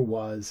endeavor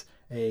was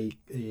a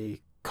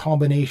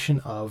combination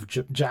of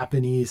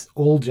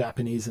old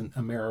Japanese and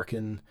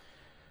American,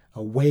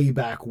 way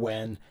back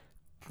when,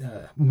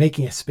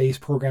 making a space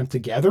program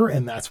together,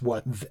 and that's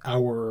what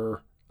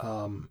our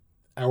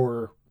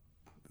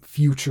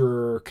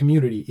future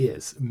community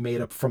is made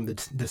up, from the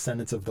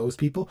descendants of those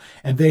people,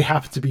 and they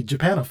happen to be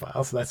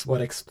Japanophiles. So that's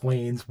what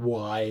explains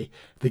why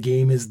the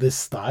game is this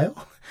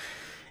style.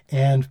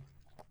 And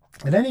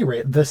at any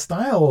rate, the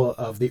style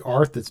of the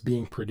art that's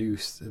being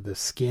produced, the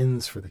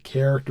skins for the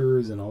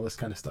characters and all this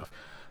kind of stuff,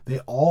 they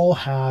all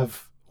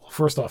have,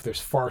 first off, there's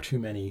far too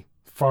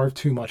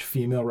much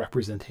female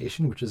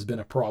representation, which has been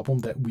a problem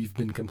that we've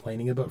been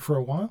complaining about for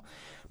a while.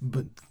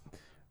 But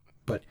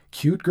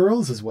cute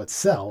girls is what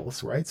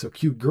sells, right? So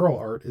cute girl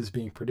art is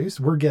being produced.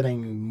 We're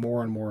getting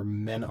more and more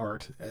men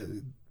art.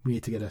 We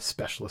need to get a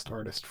specialist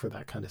artist for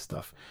that kind of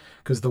stuff,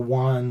 because the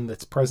one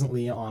that's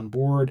presently on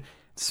board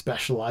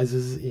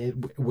specializes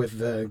with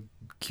the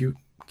cute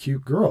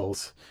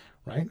girls,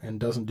 right? And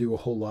doesn't do a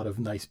whole lot of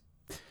nice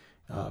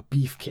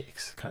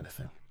beefcakes kind of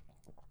thing.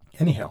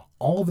 Anyhow,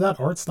 all of that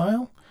art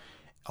style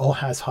all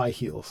has high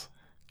heels,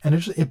 and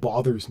it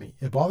bothers me.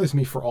 It bothers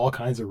me for all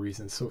kinds of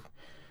reasons. So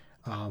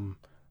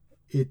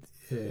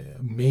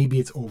maybe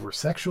it's over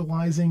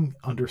sexualizing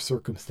under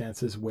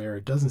circumstances where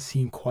it doesn't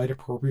seem quite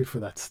appropriate for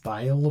that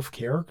style of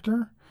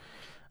character.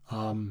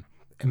 And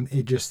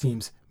it just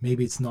seems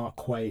maybe it's not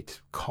quite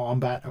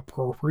combat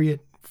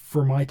appropriate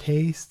for my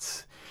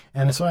tastes.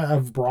 And so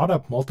I've brought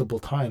up multiple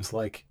times,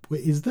 like,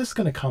 is this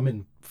going to come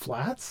in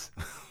flats?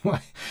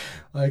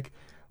 like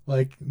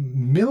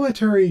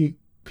military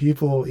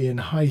people in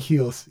high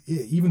heels,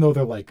 even though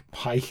they're like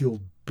high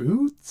heel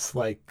boots,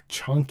 like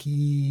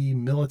chunky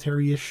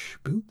military-ish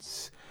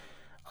boots,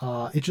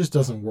 it just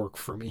doesn't work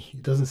for me.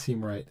 It doesn't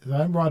seem right.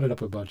 I brought it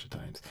up a bunch of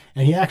times,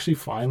 and he actually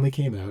finally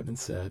came out and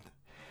said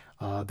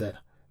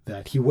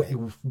that he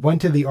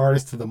went to the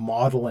artist, to the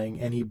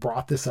modeling, and he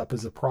brought this up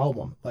as a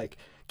problem. Like,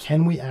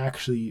 can we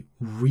actually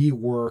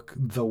rework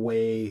the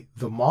way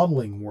the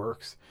modeling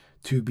works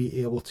to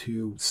be able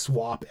to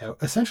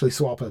essentially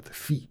swap out the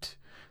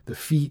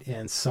feet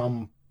and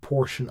some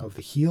portion of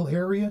the heel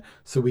area,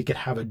 so we could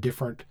have a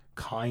different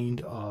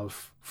kind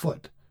of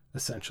foot,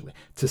 essentially,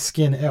 to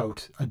skin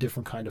out a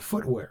different kind of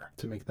footwear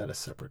to make that a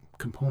separate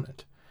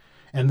component.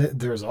 And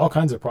there's all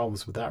kinds of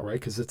problems with that, right?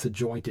 Because it's a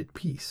jointed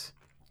piece,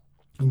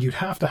 and you'd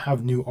have to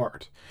have new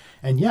art.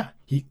 And yeah,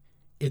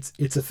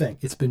 it's a thing.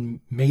 It's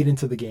been made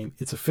into the game.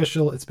 It's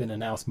official. It's been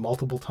announced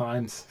multiple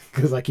times,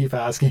 because I keep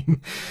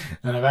asking,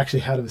 and I've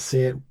actually had him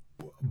say it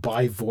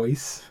by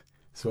voice.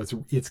 So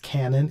it's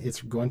canon.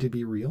 It's going to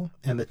be real,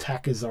 and the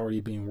tech is already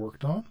being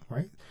worked on,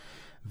 right?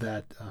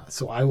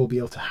 So I will be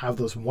able to have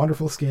those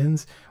wonderful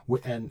skins,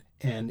 and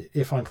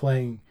if I'm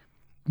playing,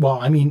 well,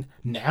 I mean,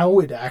 now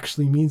it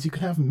actually means you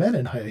can have men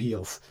in high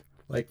heels.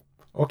 Like,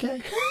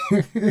 okay,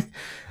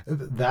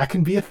 that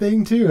can be a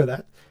thing too.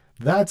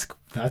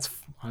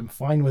 I'm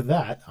fine with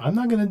that. I'm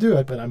not going to do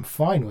it, but I'm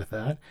fine with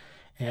that.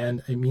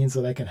 And it means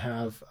that I can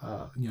have,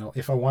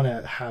 if I want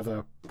to have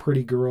a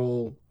pretty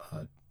girl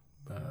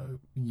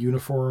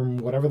uniform,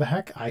 whatever the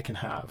heck, I can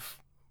have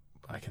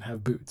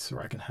boots,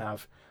 or I can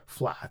have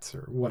flats,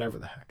 or whatever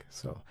the heck.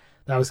 So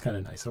that was kind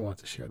of nice. I wanted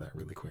to share that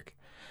really quick.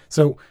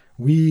 So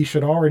we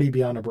should already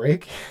be on a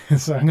break.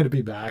 So I'm going to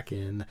be back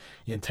in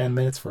 10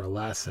 minutes for our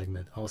last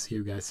segment. I'll see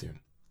you guys soon.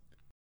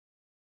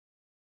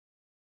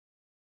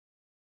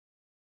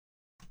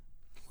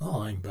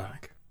 Well, I'm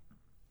back.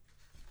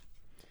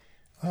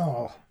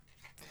 Oh,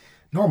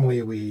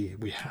 normally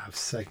we have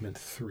segment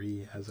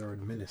 3 as our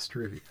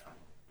Administrivia.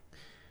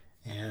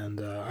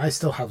 And I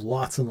still have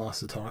lots and lots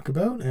to talk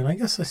about, and I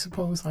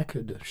suppose I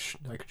could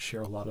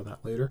share a lot of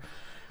that later.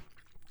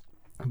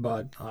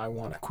 But I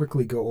want to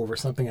quickly go over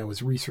something I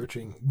was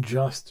researching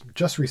just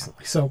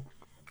recently. So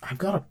I've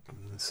got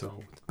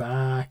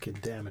back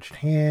and damaged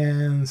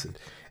hands, and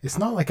it's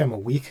not like I'm a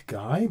weak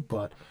guy,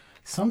 but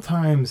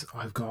sometimes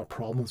I've got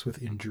problems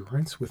with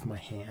endurance with my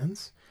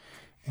hands.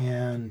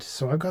 And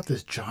so I've got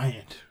this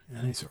giant,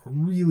 and it's a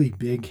really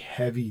big,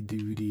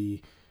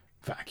 heavy-duty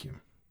vacuum.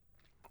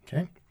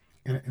 Okay?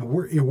 And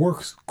it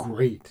works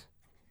great,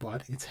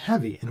 but it's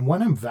heavy. And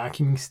when I'm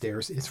vacuuming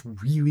stairs, it's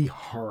really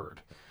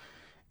hard.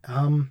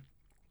 And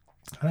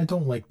I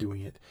don't like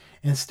doing it.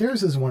 And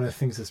stairs is one of the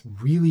things it's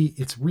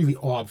really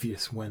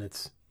obvious when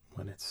it's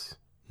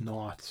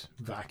not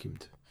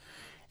vacuumed.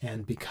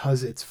 And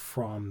because it's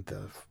from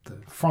the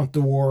front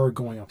door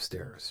going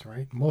upstairs,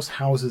 right? Most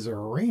houses are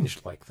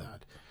arranged like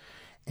that.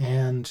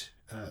 And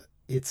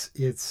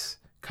it's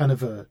kind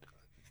of a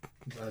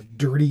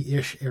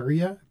dirty-ish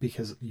area,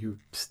 because you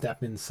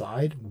step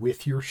inside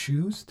with your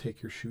shoes,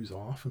 take your shoes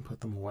off and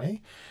put them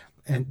away.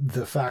 And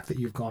the fact that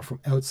you've gone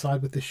from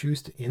outside with the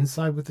shoes to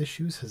inside with the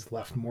shoes has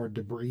left more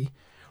debris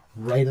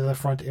right at the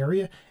front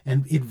area.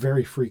 And it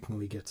very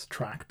frequently gets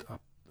tracked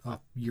up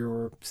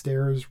your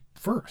stairs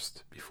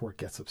first before it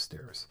gets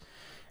upstairs,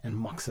 and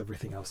mucks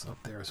everything else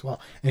up there as well.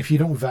 And if you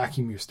don't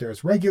vacuum your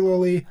stairs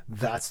regularly,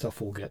 that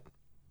stuff will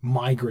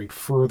migrate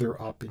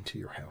further up into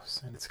your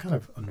house. And it's kind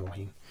of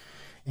annoying.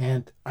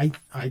 And I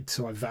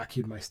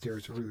vacuumed my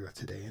stairs earlier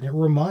today, and it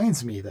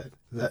reminds me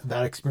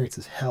that experience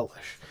is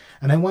hellish.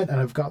 And I went, and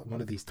I've got one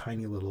of these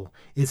tiny little,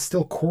 it's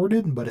still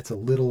corded, but it's a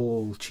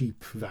little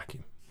cheap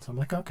vacuum. So I'm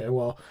like, okay,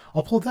 well,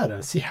 I'll pull that out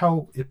and see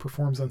how it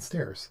performs on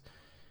stairs.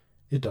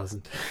 It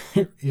doesn't.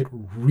 It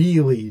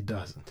really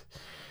doesn't.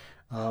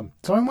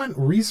 So I went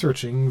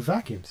researching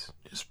vacuums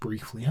just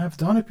briefly. I've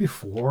done it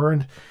before,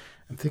 and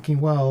I'm thinking,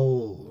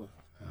 well,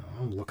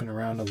 I'm looking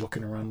around.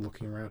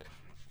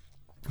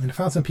 And I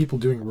found some people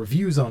doing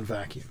reviews on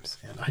vacuums,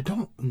 and I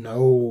don't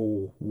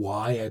know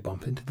why I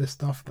bump into this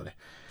stuff, but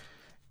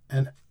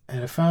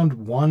I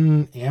found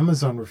one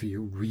Amazon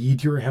review.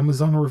 Read your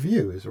Amazon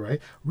reviews,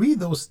 right? Read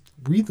those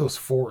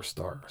 4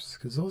 stars,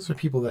 because those are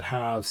people that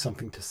have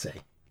something to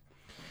say.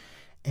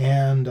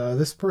 And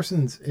this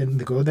person's, and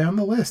they go down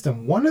the list,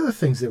 and one of the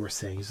things they were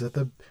saying is that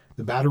the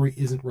battery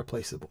isn't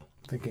replaceable.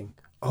 I'm thinking,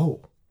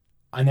 oh,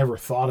 I never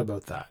thought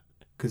about that,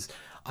 because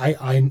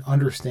I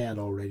understand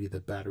already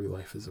that battery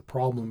life is a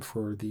problem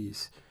for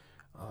these,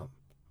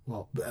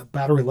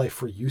 battery life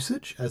for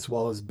usage, as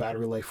well as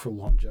battery life for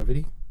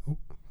longevity. Oh,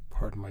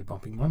 pardon my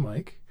bumping my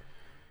mic.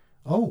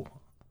 Oh.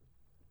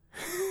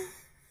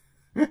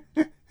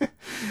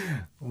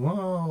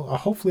 Well,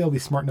 hopefully I'll be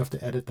smart enough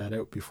to edit that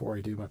out before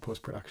I do my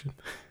post-production.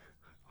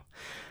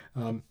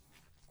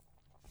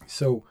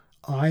 So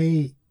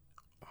I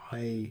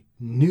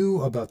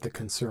knew about the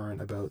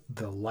concern about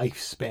the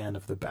lifespan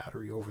of the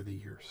battery over the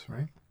years,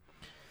 right?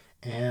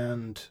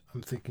 And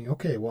I'm thinking,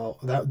 okay, well,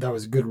 that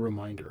was a good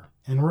reminder.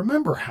 And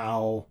remember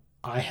how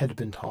I had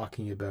been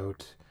talking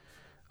about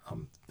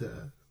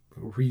the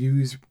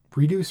reduce,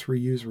 reuse,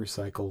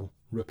 recycle,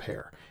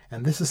 repair.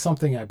 And this is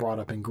something I brought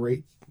up in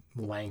great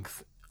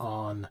length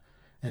on,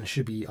 and it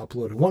should be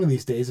uploaded one of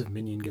these days if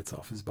Minion gets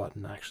off his butt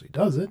and actually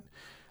does it.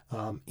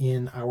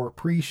 In our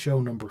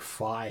pre-show number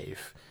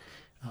 5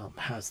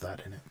 has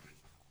that in it.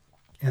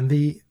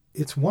 And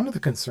it's one of the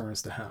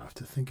concerns to have,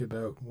 to think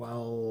about,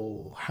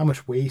 well, how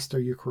much waste are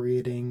you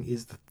creating?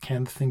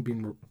 Can the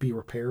thing be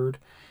repaired?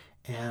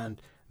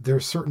 And there are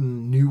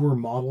certain newer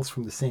models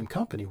from the same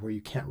company where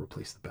you can't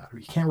replace the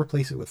battery. You can't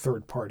replace it with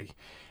third party,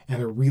 and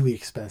they're really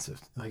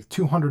expensive, like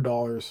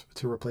 $200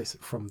 to replace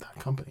it from that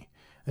company.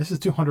 This is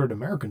 $200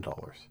 American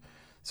dollars.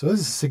 So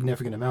this is a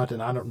significant amount,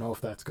 and I don't know if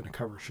that's going to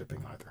cover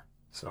shipping either.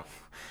 So,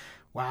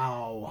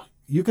 wow,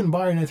 you can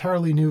buy an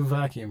entirely new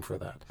vacuum for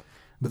that.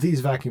 But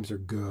these vacuums are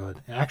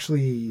good.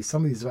 Actually,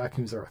 some of these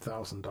vacuums are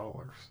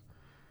 $1,000.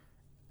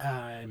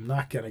 I'm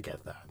not going to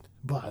get that.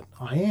 But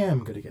I am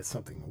going to get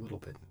something a little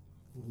bit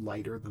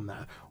lighter than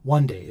that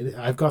one day.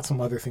 I've got some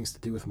other things to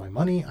do with my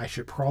money. I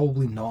should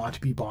probably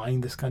not be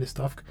buying this kind of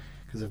stuff,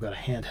 because I've got a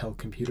handheld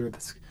computer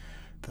that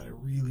I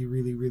really,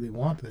 really, really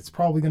want. That's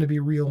probably going to be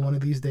real one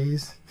of these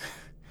days.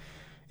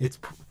 It's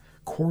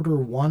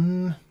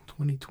Q1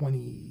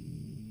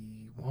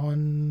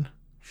 2021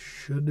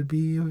 should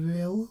be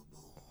available.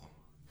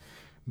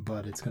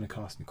 but it's going to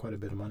cost me quite a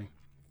bit of money.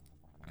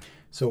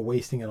 So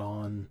wasting it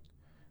on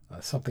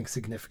something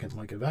significant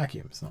like a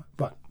vacuum is not.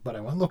 But I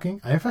went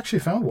looking. I have actually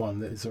found one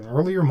that is an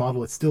earlier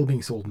model. It's still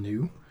being sold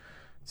new.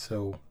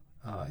 So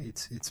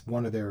it's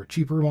one of their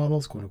cheaper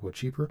models, quote unquote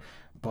cheaper.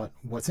 But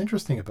what's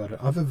interesting about it,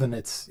 other than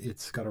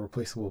it's got a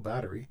replaceable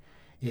battery,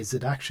 is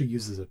it actually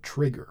uses a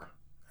trigger.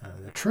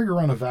 The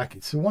trigger on a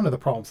vacuum. So one of the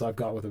problems I've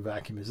got with a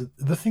vacuum is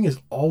the thing is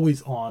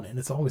always on and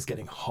it's always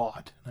getting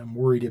hot. And I'm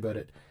worried about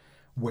it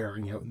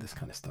wearing out and this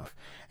kind of stuff.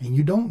 And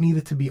you don't need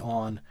it to be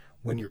on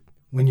when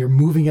you're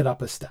moving it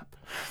up a step.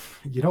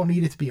 You don't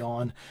need it to be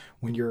on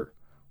when you're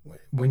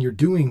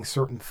doing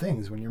certain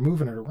things, when you're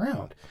moving it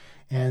around.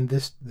 And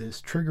this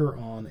trigger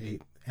on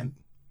and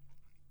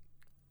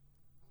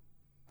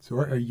so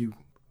are you?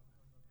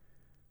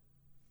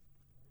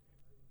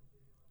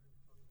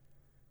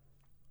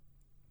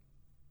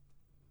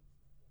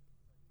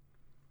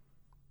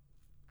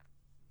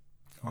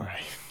 All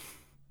right.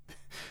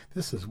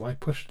 This is why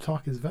push to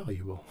talk is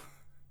valuable.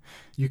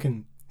 You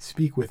can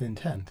speak with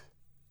intent.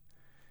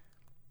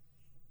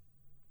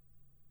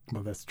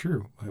 Well, that's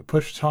true.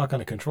 Push to talk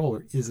on a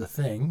controller is a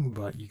thing,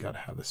 but you got to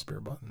have the spare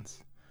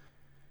buttons.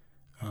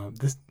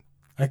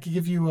 I could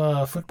give you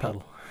a foot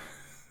pedal.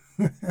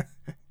 It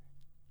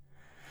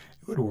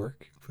would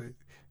work, but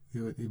it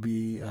would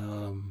be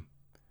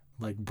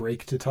like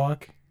brake to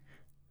talk.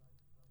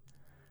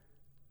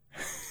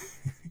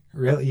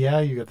 Really? Yeah,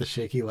 you got the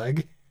shaky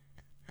leg.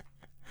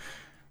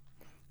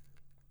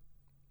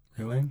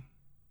 Really?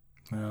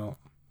 Well,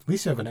 at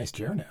least you have a nice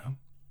chair now.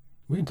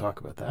 We can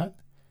talk about that.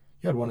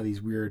 You had one of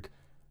these weird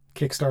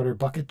Kickstarter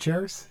bucket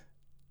chairs.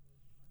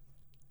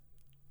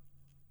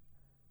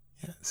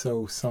 Yeah,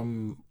 so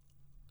some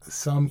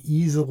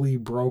easily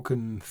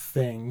broken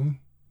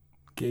thing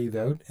gave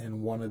out,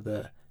 and one of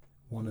the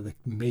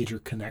major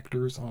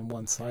connectors on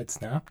one side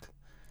snapped.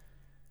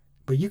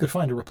 But you could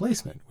find a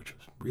replacement, which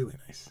was really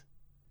nice.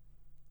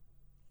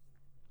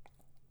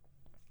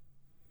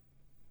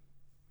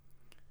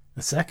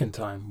 The second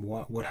time,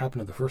 what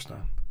happened to the first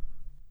time?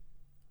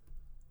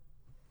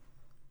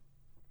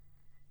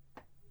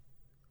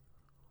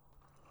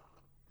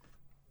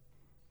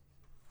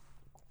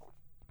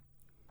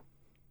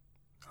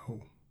 Oh.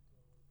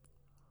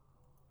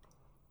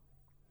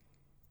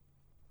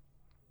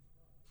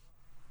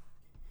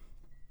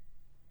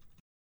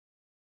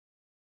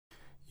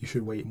 You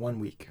should wait 1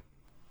 week.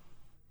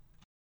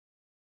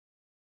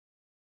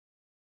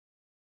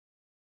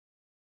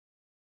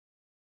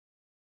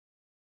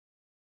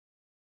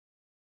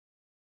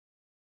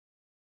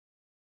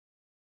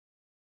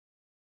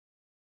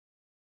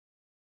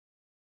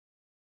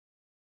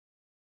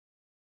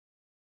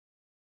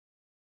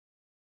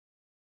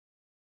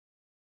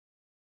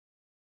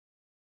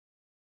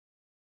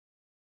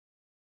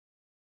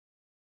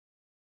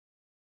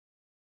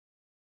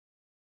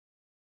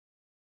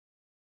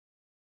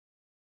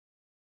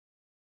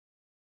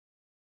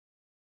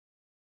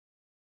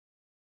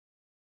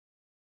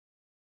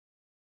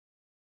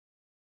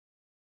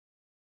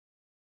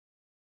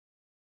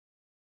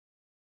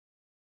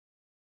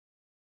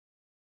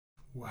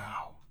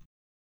 Wow.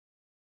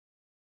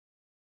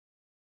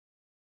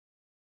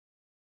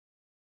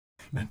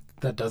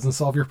 That doesn't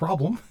solve your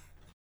problem.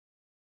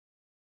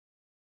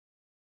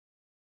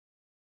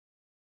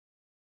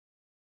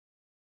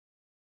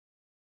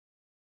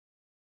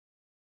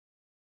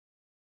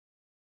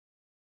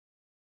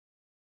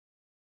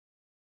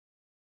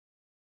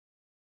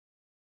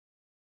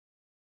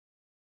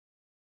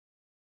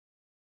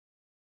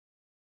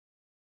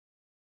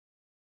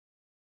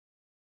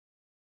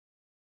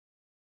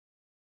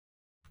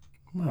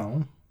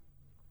 Well,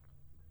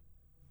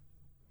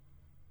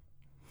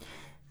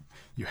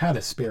 you had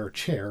a spare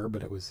chair,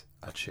 but it was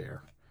a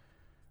chair,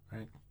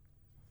 right?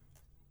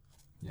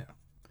 Yeah.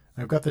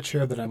 I've got the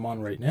chair that I'm on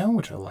right now,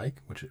 which I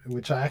like,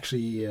 which I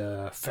actually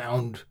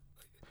found.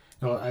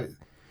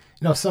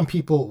 Some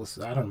people,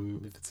 I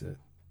don't know if it's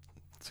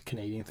a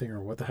Canadian thing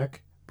or what the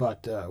heck,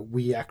 but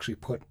we actually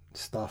put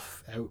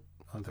stuff out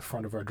on the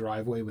front of our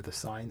driveway with a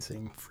sign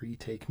saying "Free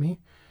Take Me"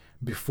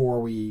 before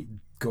we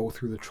go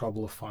through the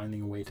trouble of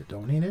finding a way to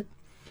donate it.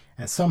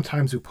 And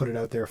sometimes we put it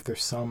out there if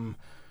there's some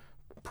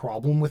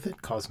problem with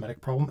it,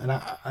 cosmetic problem. And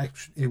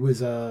it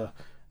was not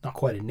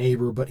quite a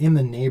neighbor, but in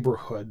the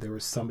neighborhood there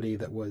was somebody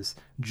that was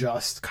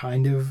just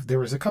there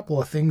was a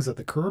couple of things at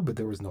the curb, but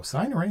there was no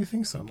sign or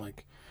anything. So I'm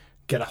like,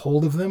 get a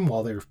hold of them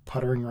while they're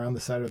puttering around the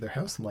side of their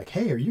house. I'm like,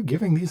 hey, are you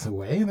giving these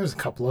away? And there's a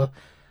couple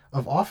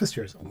of office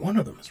chairs. One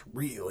of them is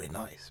really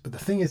nice, but the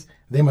thing is,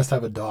 they must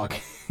have a dog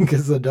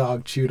because the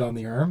dog chewed on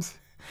the arms.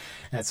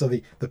 And so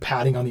the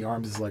padding on the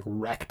arms is like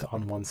wrecked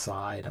on one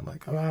side. I'm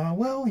like,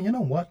 well, you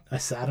know what? I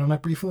sat on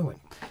it briefly and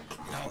went,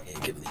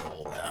 give it the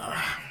old,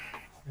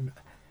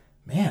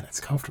 man,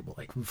 it's comfortable.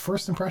 Like,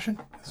 first impression,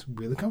 it's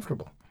really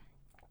comfortable.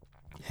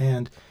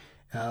 And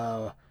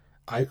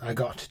I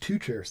got 2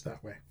 chairs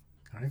that way,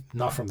 right?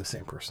 Not from the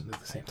same person at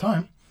the same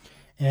time.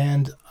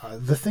 And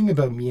the thing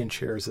about me and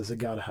chairs is I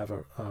got to have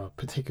a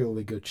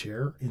particularly good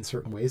chair in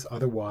certain ways.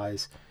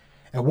 Otherwise,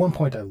 at one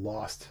point I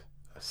lost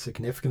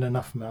significant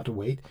enough amount of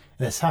weight,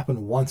 and it's happened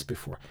once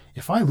before.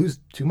 If I lose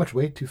too much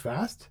weight too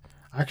fast,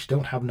 I actually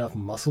don't have enough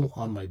muscle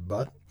on my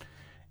butt,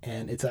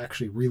 and it's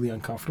actually really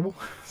uncomfortable.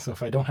 So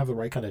if I don't have the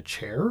right kind of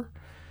chair,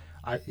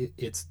 I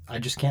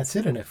just can't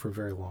sit in it for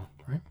very long,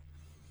 right?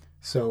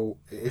 So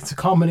it's a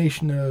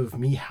combination of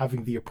me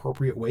having the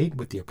appropriate weight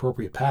with the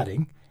appropriate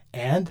padding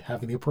and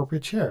having the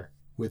appropriate chair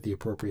with the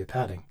appropriate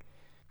padding.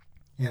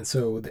 And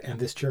so, and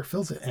this chair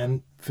fills it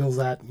and fills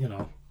that,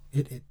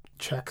 it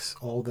checks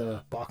all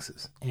the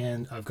boxes.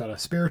 And I've got a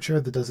spare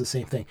chair that does the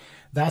same thing.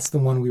 That's the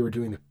one we were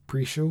doing the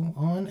pre-show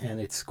on, and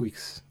it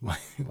squeaks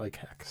like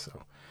heck.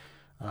 So,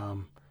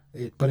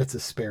 but it's a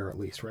spare at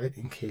least, right?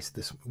 In case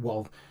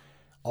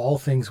all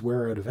things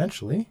wear out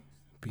eventually,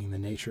 being the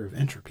nature of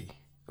entropy.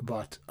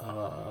 But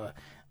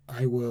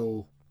I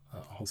will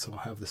also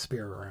have the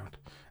spare around.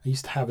 I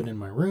used to have it in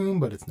my room,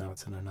 but it's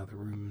in another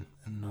room.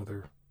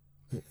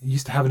 I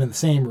used to have it in the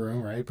same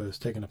room, right? But it's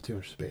taking up too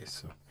much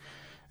space.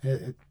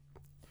 So,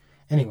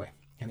 anyway,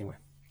 I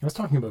was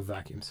talking about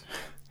vacuums,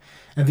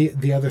 and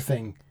the other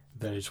thing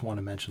that I just want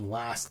to mention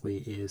lastly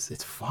is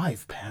it's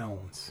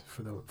 £5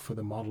 for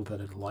the model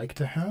that I'd like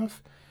to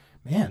have.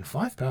 Man,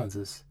 £5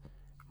 is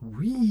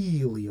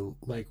really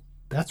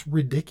that's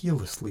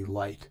ridiculously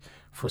light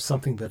for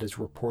something that is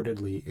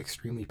reportedly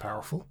extremely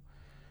powerful,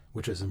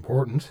 which is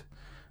important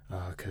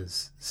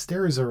because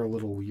stairs are a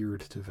little weird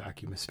to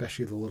vacuum,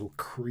 especially the little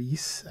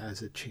crease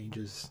as it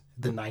changes,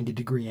 the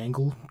 90-degree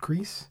angle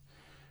crease.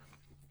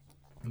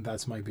 And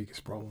that's my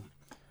biggest problem.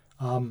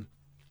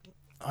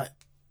 I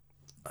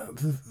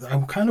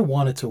kind of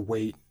wanted to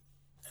wait.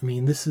 I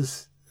mean,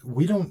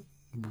 we don't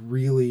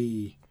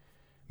really,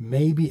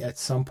 maybe at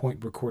some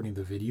point recording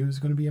the video is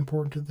going to be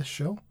important to this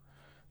show,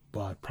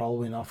 but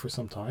probably not for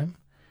some time.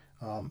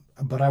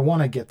 But I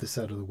want to get this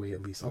out of the way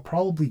at least. I'll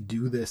probably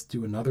do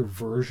another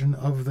version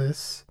of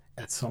this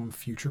at some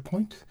future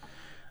point.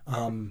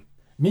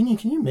 Minion,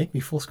 can you make me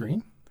full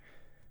screen?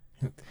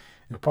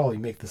 It'll probably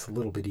make this a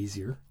little bit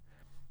easier.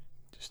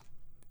 Just,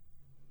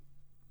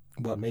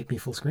 make me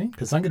full screen?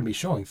 Because I'm going to be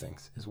showing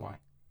things, is why.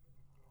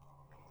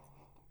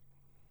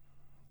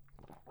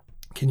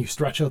 Can you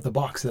stretch out the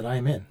box that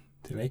I'm in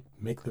to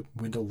make the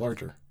window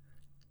larger?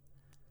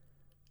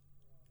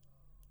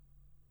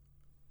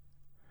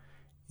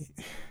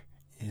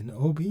 In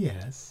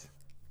OBS,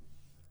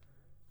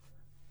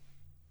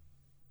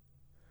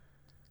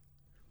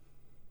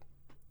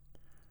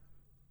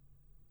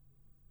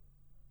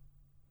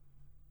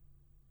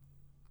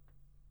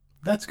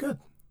 that's good.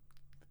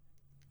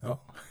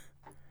 Oh,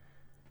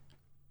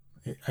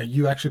 are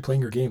you actually playing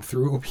your game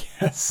through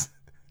OBS?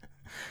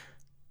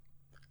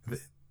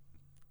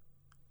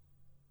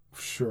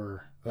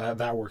 Sure,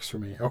 that works for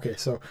me. Okay,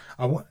 so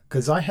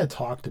because I had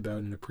talked about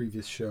in a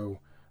previous show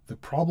the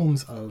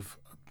problems of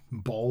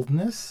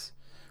baldness,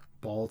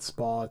 bald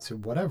spots, or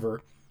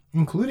whatever,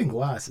 including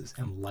glasses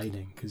and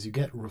lighting, because you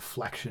get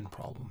reflection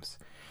problems.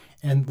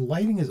 And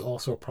lighting is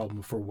also a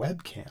problem for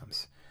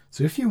webcams.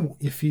 So if you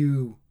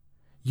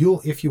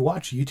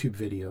watch YouTube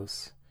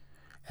videos,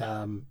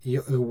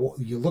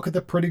 you look at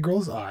the pretty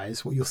girl's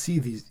eyes, what you'll see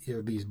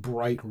these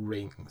bright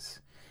rings.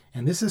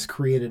 And this is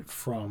created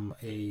from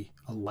a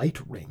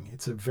light ring.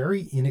 It's a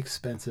very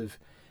inexpensive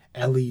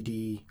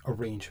LED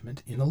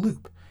arrangement in a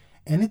loop.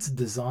 And it's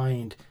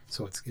designed,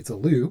 so it's a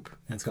loop,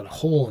 and it's got a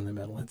hole in the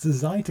middle. It's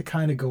designed to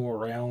kind of go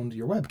around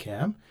your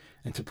webcam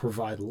and to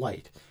provide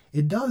light.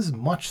 It does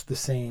much the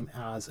same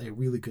as a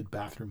really good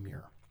bathroom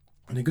mirror.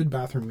 And a good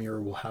bathroom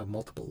mirror will have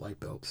multiple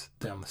light bulbs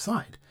down the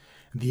side.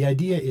 The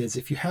idea is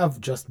if you have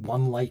just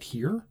one light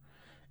here,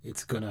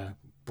 it's going to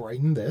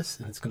brighten this,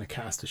 and it's going to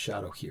cast a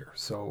shadow here.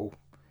 So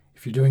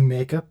if you're doing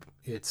makeup,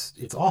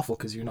 it's awful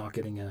because you're not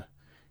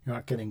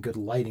getting good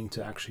lighting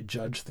to actually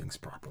judge things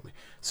properly.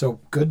 So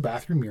good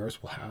bathroom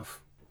mirrors will have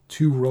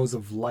 2 rows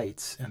of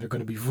lights, and they're going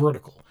to be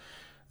vertical.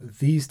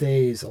 These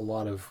days, a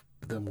lot of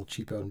them will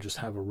cheap out and just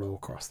have a row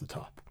across the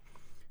top.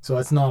 So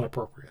that's not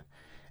appropriate.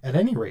 At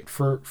any rate,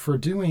 for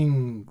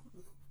doing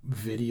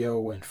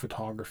video and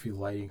photography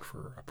lighting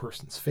for a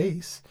person's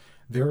face,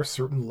 there are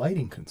certain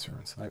lighting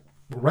concerns.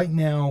 Right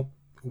now,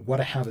 what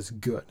I have is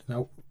good.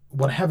 Now,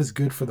 what I have is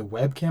good for the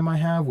webcam I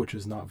have, which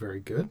is not very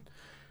good.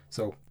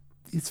 So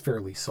it's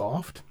fairly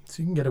soft,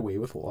 so you can get away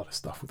with a lot of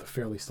stuff with a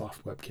fairly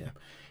soft webcam.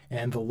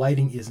 And the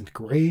lighting isn't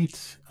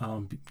great.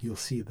 You'll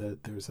see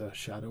that there's a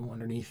shadow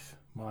underneath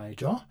my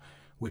jaw,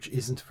 which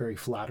isn't very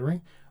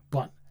flattering.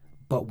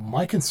 But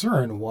my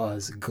concern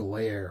was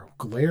glare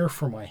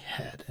for my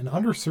head. And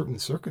under certain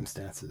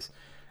circumstances,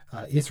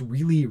 it's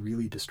really,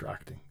 really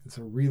distracting. It's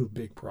a real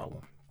big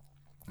problem.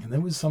 And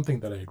that was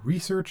something that I had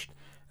researched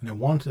and I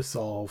wanted to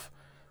solve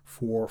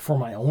for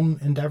my own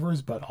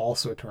endeavors, but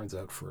also it turns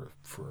out for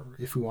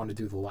if we want to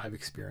do the live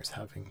experience,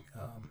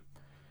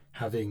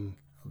 having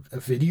a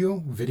video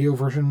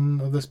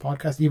version of this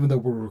podcast, even though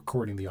we're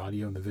recording the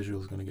audio and the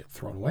visual is going to get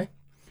thrown away.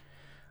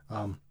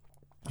 I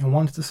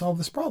wanted to solve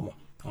this problem.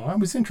 I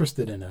was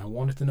interested in it. I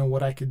wanted to know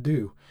what I could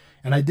do,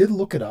 and I did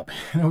look it up.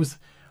 And it was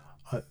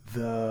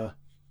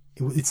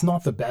it's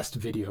not the best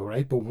video,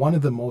 right? But one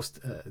of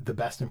the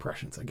best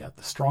impressions I got,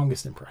 the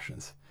strongest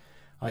impressions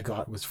I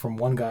got was from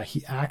one guy.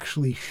 He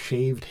actually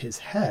shaved his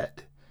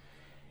head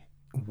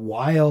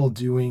while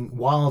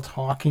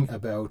talking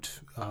about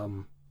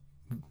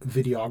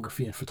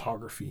videography and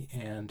photography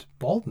and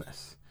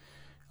baldness.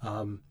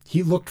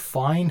 He looked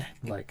fine,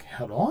 like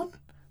head on,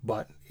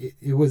 but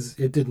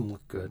it didn't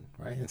look good,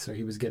 right? And so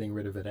he was getting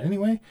rid of it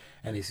anyway,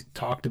 and he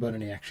talked about it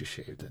and he actually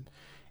shaved it.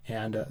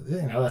 And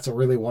that's a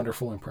really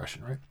wonderful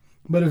impression, right?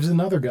 But it was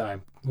another guy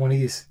when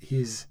he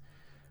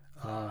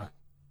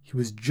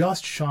was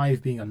just shy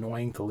of being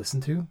annoying to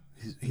listen to.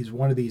 He's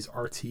one of these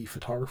artsy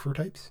photographer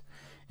types,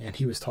 and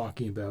he was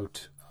talking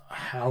about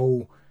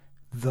how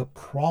the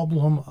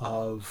problem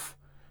of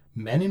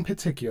men in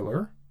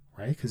particular,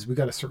 right? Because we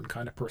got a certain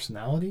kind of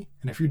personality,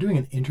 and if you're doing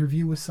an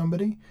interview with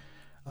somebody,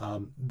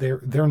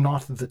 they're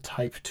not the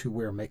type to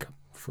wear makeup,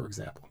 for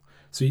example.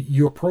 So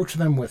you approach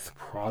them with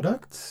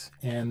products,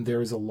 and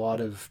there's a lot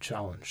of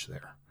challenge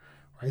there,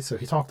 right? So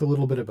he talked a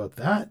little bit about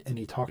that, and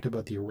he talked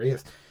about the array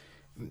of.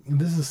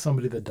 This is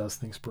somebody that does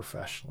things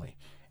professionally,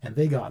 and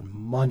they got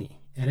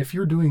money. And if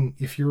you're doing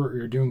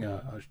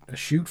a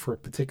shoot for a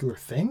particular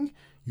thing,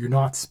 you're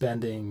not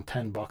spending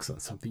 $10 on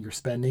something. You're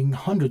spending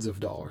hundreds of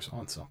dollars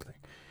on something.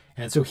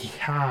 And so he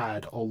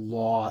had a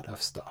lot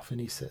of stuff, and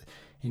he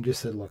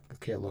just said,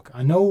 look,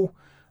 I know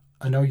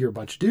you're a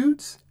bunch of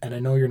dudes, and I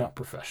know you're not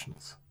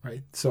professionals,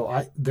 right?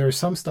 So there's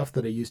some stuff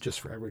that I use just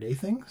for everyday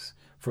things,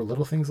 for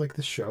little things like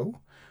this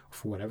show,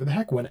 for whatever the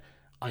heck. When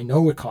I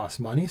know it costs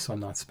money, so I'm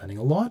not spending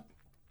a lot.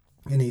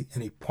 And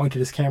he pointed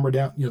his camera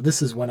down.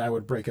 This is when I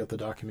would break out the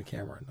document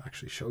camera and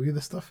actually show you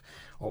this stuff.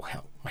 Oh,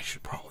 hell, I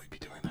should probably be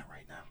doing that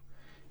right now.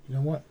 You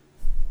know what?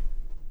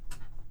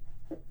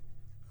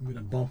 I'm going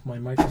to bump my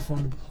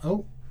microphone.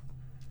 Oh.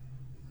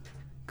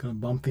 Going to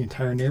bump the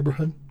entire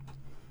neighborhood.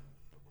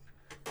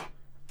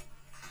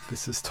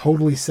 This is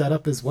totally set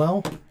up as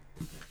well.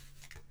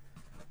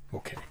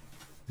 Okay.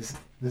 This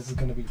is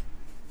going to be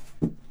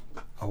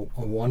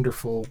a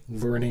wonderful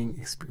learning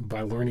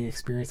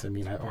experience. I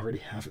mean, I already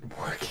have it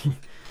working.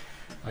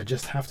 I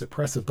just have to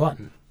press a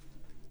button,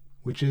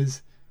 which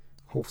is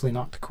hopefully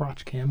not to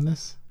crotch cam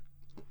this,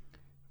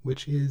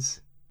 which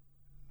is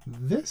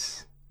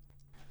this.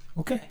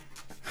 Okay.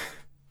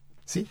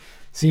 See,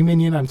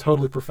 Minion, I'm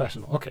totally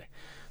professional. Okay.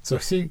 So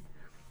so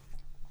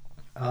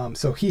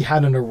he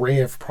had an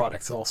array of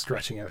products all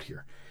stretching out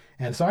here.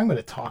 And so I'm going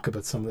to talk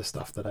about some of the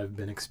stuff that I've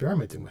been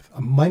experimenting with.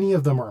 Many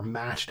of them are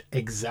matched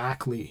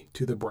exactly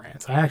to the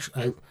brands. I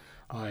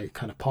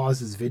kind of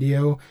paused this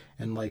video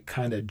and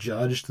kind of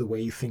judged the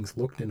way things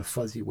looked in a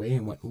fuzzy way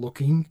and went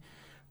looking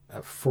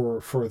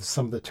for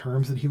some of the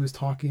terms that he was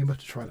talking about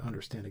to try to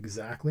understand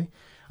exactly.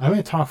 I'm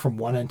going to talk from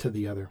one end to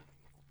the other.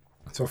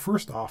 So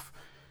first off,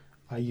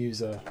 I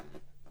use a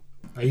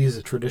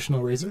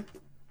traditional razor.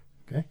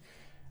 Okay.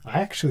 I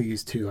actually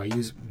use two. I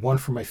use one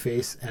for my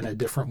face and a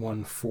different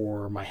one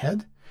for my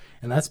head.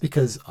 And that's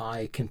because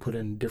I can put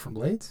in different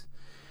blades.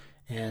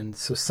 And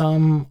so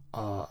some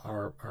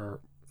are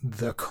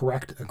the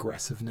correct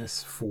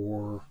aggressiveness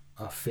for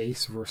a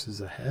face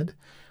versus a head.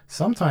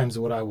 Sometimes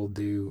what I will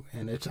do,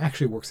 and it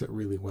actually works out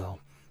really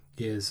well,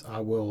 is I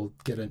will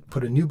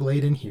put a new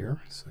blade in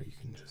here. So you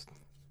can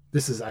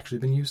this has actually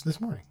been used this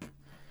morning.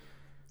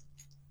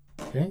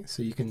 Okay,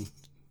 so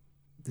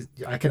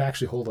I can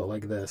actually hold it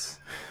like this.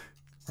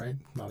 Right?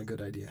 Not a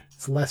good idea.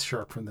 It's less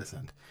sharp from this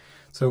end.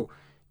 So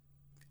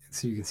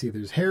you can see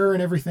there's hair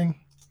and everything.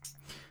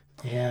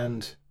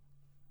 And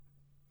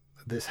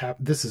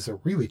this is a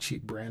really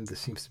cheap brand. This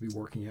seems to be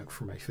working out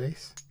for my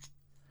face.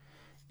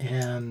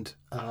 And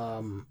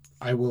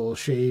I will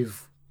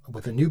shave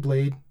with a new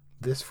blade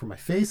this for my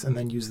face and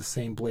then use the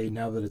same blade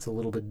now that it's a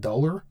little bit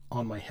duller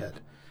on my head.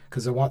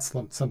 Because I want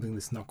something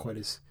that's not quite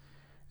as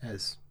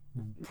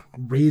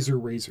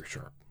razor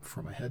sharp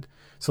for my head.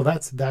 So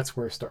that's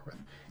where I start with.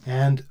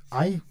 And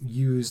I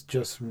use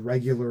just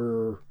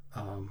regular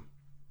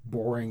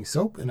boring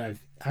soap, and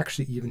I've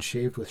actually even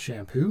shaved with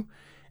shampoo,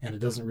 and it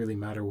doesn't really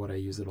matter what I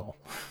use at all.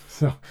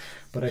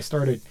 But I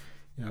started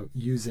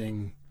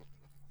using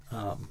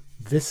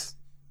this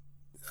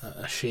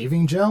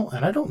shaving gel,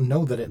 and I don't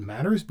know that it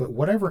matters, but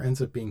whatever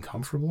ends up being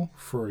comfortable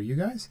for you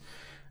guys.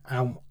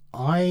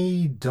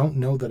 I don't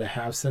know that I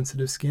have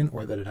sensitive skin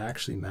or that it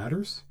actually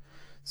matters.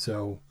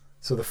 So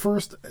the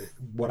first,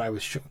 what I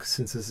was showing,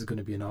 since this is going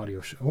to be an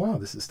audio show. Wow,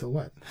 this is still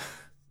wet.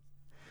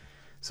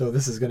 So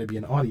this is going to be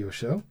an audio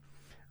show.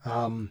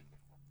 I'll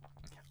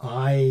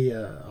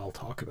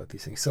talk about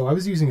these things. So I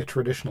was using a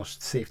traditional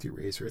safety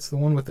razor. It's the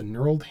one with the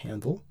knurled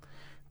handle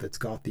that's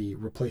got the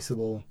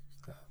replaceable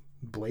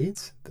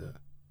blades,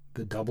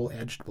 the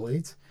double-edged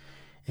blades.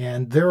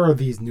 And there are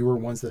these newer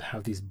ones that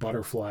have these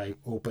butterfly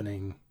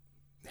opening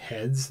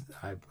heads.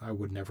 I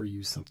would never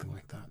use something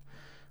like that.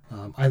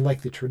 I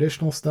like the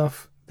traditional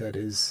stuff that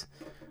is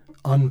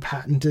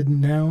unpatented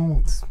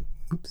now.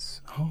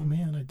 Oops. Oh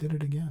man, I did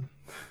it again.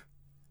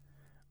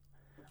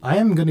 I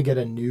am going to get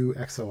a new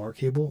XLR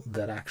cable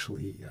that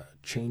actually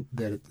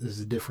that is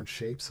a different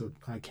shape, so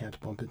I can't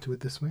bump into it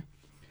this way.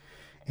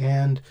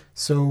 And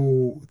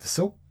so the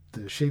soap,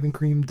 the shaving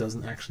cream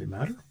doesn't actually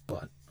matter,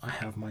 but I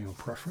have my own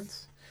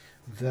preference.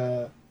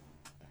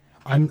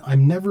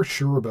 I'm never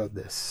sure about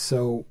this.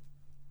 So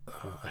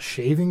a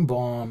shaving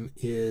balm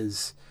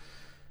is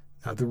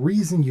the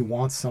reason you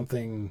want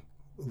something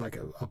like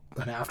an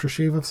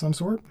aftershave of some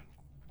sort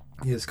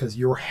is because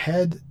your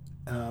head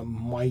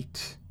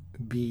might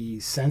be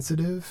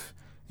sensitive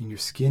and your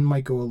skin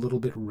might go a little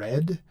bit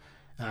red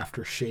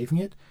after shaving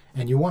it,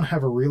 and you want to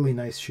have a really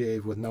nice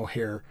shave with no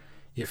hair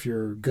if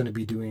you're going to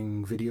be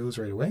doing videos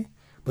right away.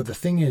 But the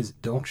thing is,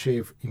 don't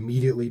shave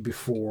immediately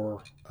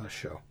before a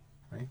show,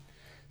 right?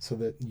 So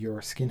that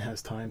your skin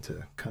has time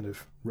to kind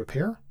of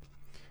repair.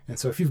 And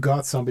so if you've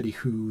got somebody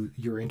who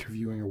you're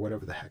interviewing or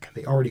whatever the heck,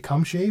 they already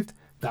come shaved,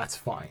 that's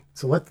fine.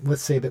 So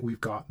let's say that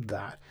we've got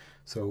that.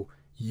 So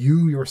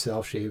you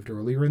yourself shaved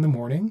earlier in the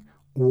morning,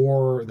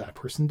 or that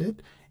person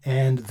did,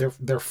 and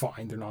they're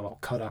fine. They're not all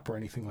cut up or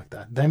anything like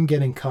that. Them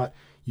getting cut,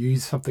 you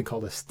use something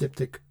called a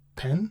styptic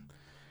pen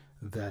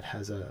that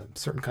has a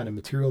certain kind of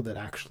material that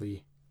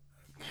actually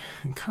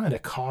kind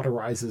of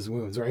cauterizes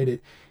wounds,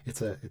 right?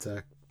 It's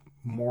a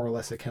more or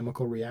less a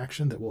chemical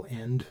reaction that will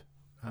end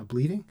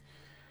bleeding.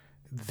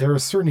 There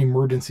is certain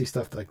emergency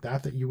stuff like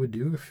that you would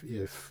do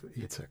if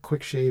it's a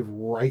quick shave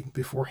right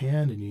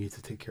beforehand and you need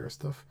to take care of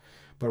stuff.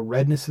 But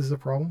redness is a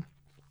problem.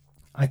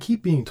 I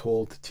keep being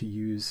told to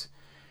use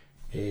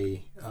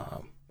a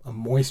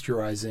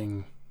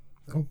moisturizing.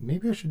 Oh,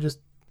 maybe I should just.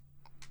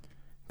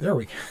 There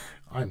we go.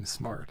 I'm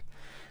smart.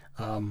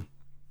 I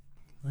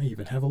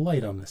even have a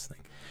light on this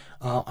thing.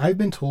 I've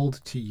been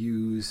told to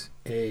use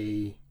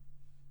a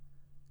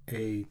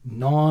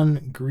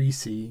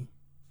non-greasy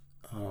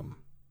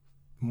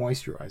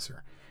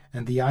moisturizer.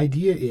 And the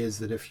idea is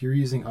that if you're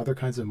using other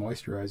kinds of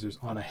moisturizers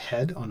on a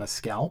head, on a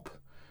scalp,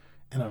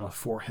 and on a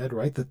forehead,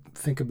 right?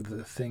 Think of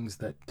the things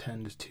that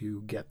tend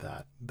to get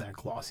that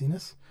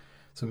glossiness.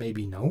 So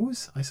maybe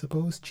nose, I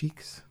suppose,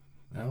 cheeks.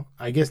 No,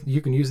 I guess you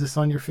can use this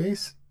on your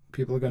face.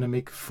 People are going to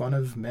make fun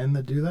of men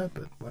that do that,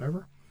 but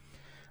whatever.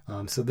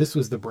 So this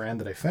was the brand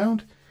that I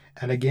found.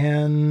 And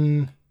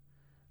again,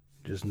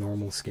 just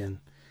normal skin,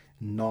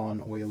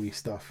 non-oily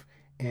stuff.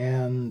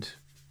 And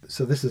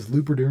so this is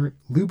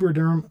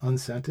Lubriderm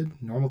unscented,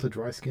 normal to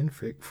dry skin,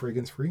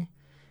 fragrance free.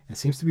 And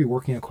seems to be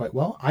working out quite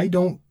well. I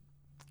don't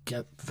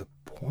get the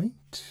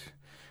point,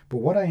 but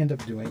what I end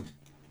up doing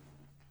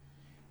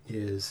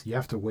is you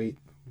have to wait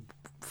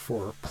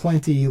for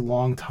plenty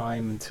long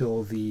time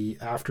until the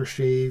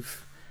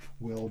aftershave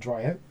will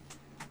dry out.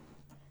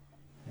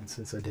 And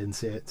since I didn't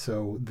say it,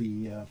 so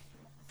the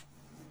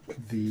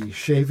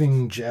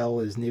shaving gel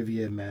is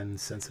Nivea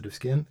Men's Sensitive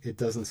Skin. It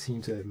doesn't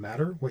seem to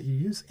matter what you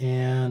use,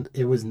 and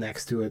it was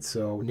next to it,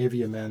 so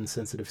Nivea Men's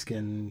Sensitive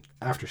Skin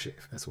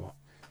aftershave as well.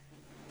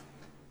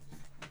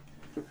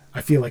 I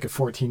feel like a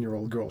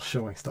 14-year-old girl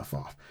showing stuff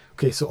off.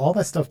 Okay, so all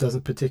that stuff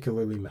doesn't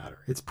particularly matter.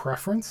 It's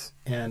preference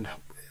and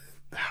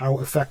how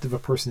effective a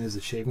person is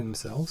at shaving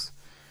themselves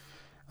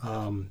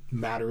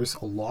matters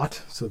a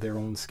lot. So their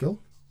own skill,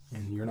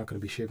 and you're not going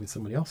to be shaving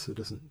somebody else, so it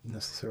doesn't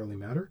necessarily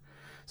matter.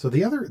 So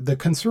the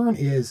concern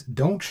is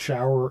don't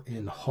shower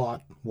in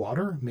hot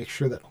water. Make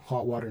sure that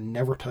hot water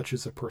never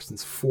touches a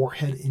person's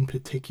forehead in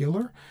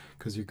particular,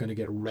 because you're going to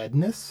get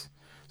redness.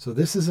 So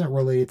this isn't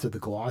related to the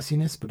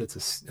glossiness, but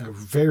it's a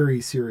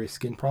very serious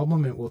skin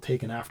problem. It will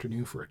take an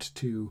afternoon for it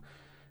to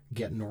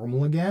get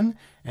normal again.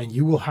 And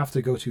you will have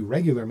to go to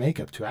regular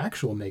makeup, to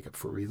actual makeup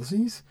for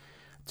realsies,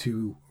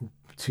 to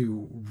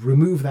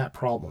remove that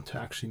problem, to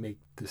actually make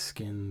the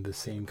skin the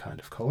same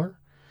kind of color.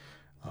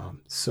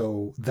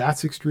 So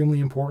that's extremely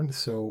important.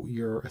 So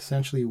you're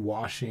essentially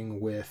washing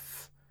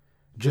with,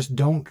 just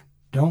don't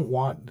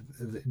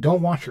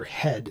wash your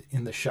head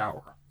in the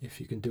shower if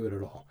you can do it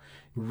at all.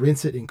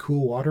 Rinse it in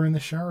cool water in the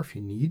shower if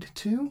you need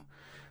to,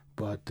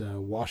 but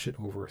wash it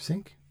over a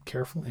sink,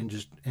 careful,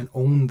 and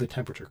own the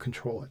temperature,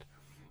 control it,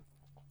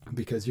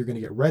 because you're going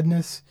to get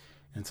redness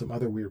and some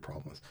other weird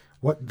problems.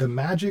 What the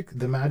magic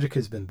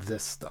has been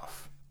this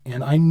stuff,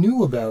 and I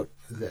knew about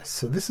this.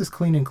 So this is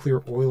Clean and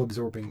Clear oil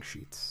absorbing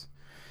sheets,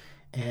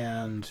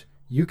 and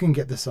you can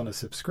get this on a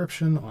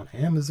subscription on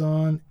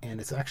Amazon, and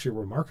it's actually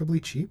remarkably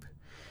cheap.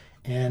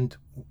 And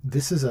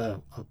this is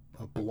a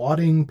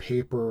blotting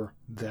paper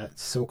that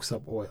soaks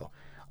up oil.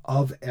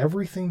 Of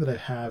everything that I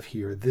have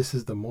here, this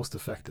is the most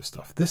effective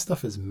stuff. This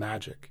stuff is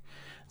magic.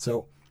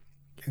 So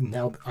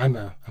now I'm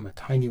a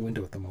tiny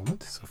window at the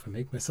moment. So if I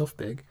make myself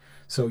big,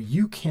 so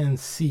you can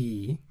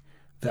see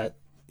that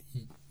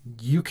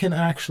you can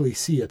actually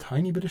see a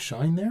tiny bit of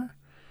shine there.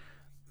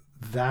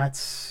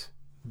 That's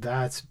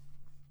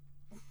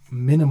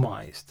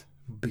minimized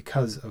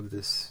because of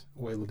this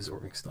oil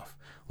absorbing stuff.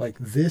 Like,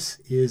 this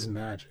is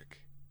magic.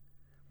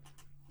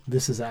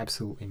 This is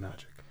absolutely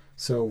magic.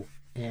 So,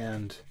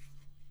 and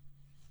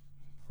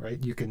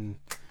right, you can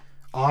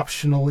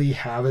optionally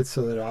have it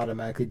so that it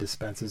automatically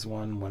dispenses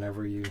one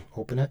whenever you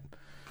open it,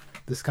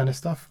 this kind of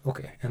stuff.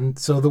 Okay, and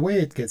so the way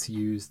it gets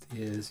used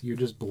is you're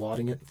just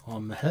blotting it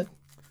on the head,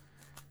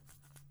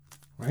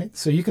 right?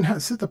 So you can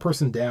sit the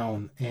person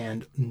down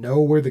and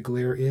know where the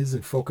glare is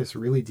and focus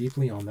really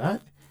deeply on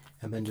that.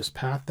 and then just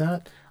pat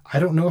that. I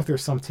don't know if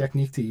there's some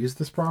technique to use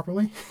this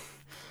properly.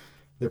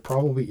 There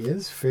probably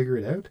is. Figure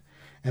it out.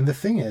 And the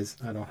thing is,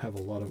 I don't have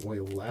a lot of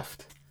oil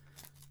left,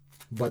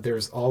 but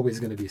there's always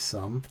going to be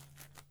some.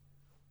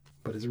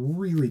 But it's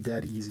really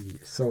dead easy.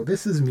 So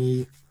this is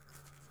me.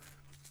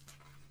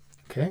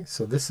 Okay,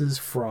 so this is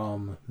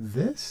from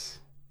this.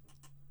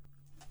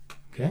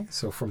 Okay,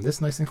 so from this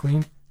nice and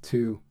clean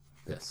to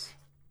this.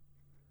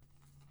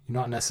 You're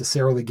not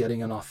necessarily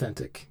getting an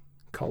authentic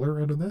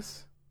color out of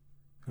this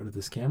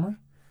camera,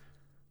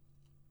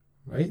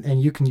 right?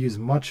 And you can use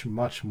much,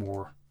 much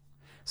more.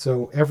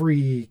 So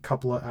every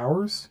couple of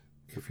hours,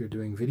 if you're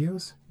doing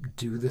videos,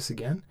 do this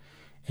again.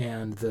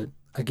 And the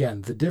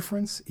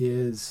difference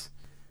is,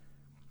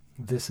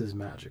 this is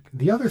magic.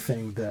 The other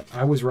thing that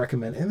I was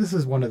recommending, and this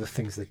is one of the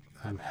things that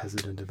I'm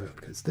hesitant about,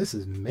 because this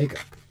is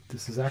makeup.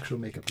 This is actual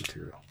makeup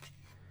material.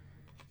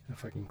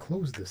 If I can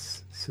close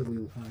this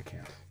silly, I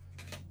can't.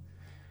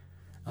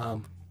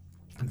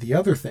 The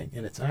other thing,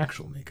 and it's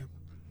actual makeup,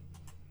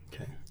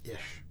 okay,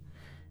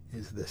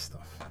 is this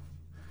stuff.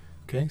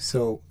 Okay,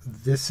 so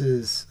this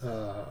is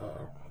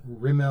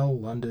Rimmel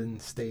London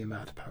Stay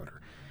Matte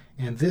Powder.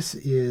 And this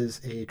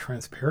is a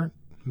transparent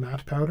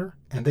matte powder,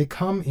 and they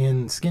come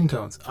in skin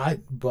tones.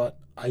 But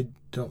I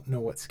don't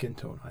know what skin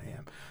tone I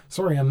am.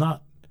 Sorry, I'm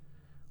not,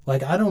 I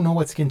don't know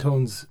what skin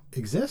tones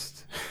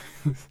exist.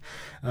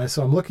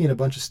 So I'm looking at a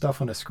bunch of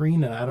stuff on a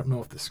screen, and I don't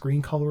know if the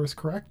screen color is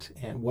correct.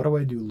 And what do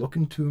I do? Look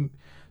into,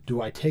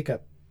 do I take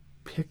a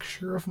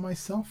picture of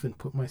myself and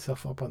put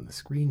myself up on the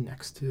screen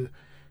next to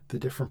the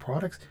different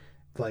products?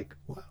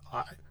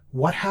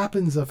 What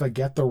happens if I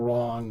get the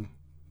wrong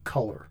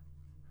color?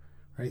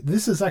 Right?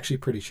 This is actually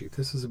pretty cheap.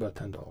 This is about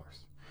 $10.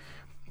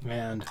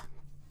 And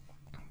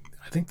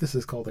I think this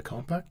is called a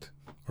compact,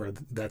 or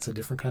that's a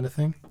different kind of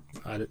thing.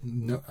 I don't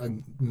know.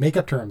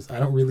 Makeup terms, I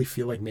don't really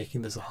feel like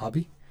making this a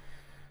hobby.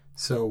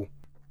 So,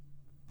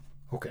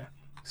 okay.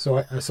 So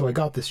I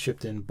got this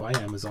shipped in by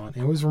Amazon,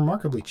 and it was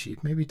remarkably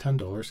cheap, maybe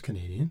 $10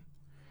 Canadian,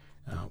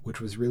 which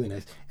was really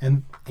nice.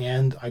 And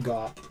I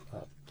got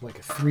like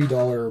a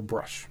 $3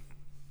 brush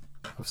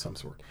of some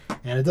sort.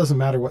 And it doesn't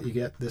matter what you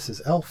get. This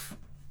is e.l.f.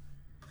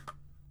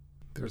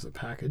 There's a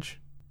package.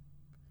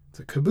 It's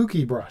a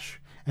kabuki brush,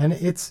 and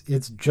it's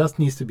just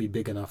needs to be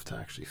big enough to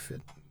actually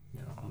fit,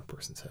 on a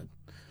person's head.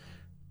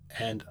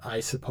 And I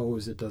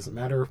suppose it doesn't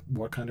matter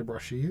what kind of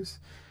brush you use.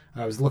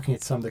 I was looking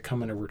at some that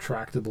come in a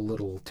retractable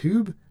little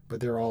tube,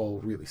 but they're all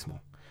really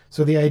small.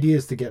 So the idea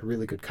is to get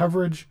really good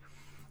coverage,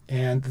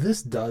 and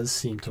this does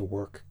seem to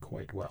work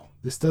quite well.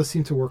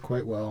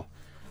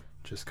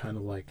 Just kind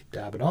of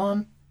dab it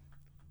on.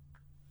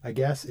 I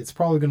guess it's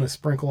probably going to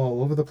sprinkle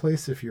all over the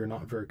place if you're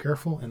not very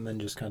careful, and then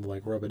just kind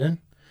of rub it in,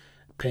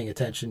 paying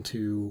attention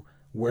to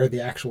where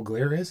the actual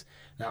glare is.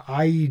 Now,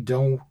 I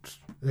don't,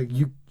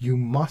 you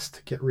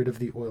must get rid of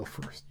the oil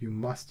first. You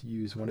must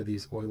use one of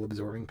these oil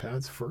absorbing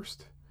pads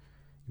first.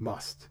 You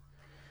must.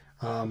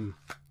 I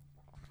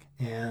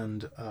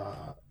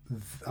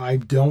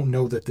don't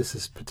know that this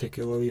is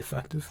particularly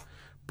effective,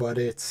 but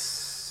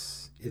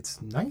it's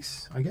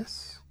nice, I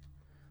guess.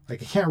 I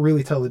can't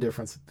really tell the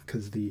difference,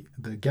 because the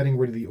getting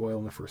rid of the oil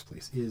in the first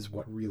place is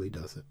what really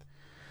does it.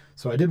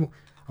 So I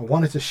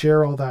wanted to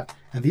share all that.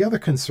 And the other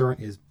concern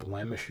is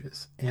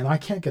blemishes. And I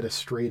can't get a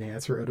straight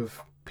answer out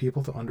of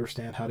people to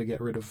understand how to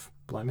get rid of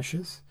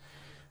blemishes.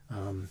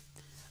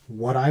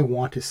 What I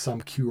want is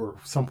some cure,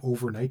 some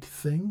overnight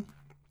thing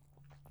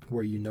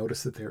where you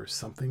notice that there's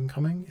something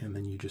coming, and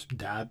then you just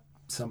dab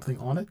something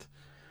on it,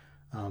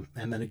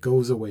 and then it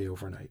goes away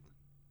overnight.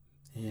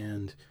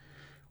 And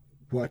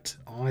what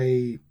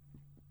I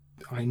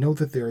know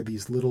that there are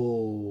these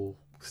little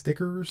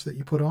stickers that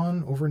you put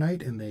on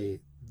overnight, and they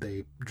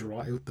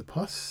draw out the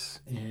pus,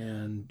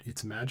 and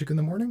it's magic in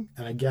the morning.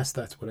 And I guess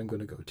that's what I'm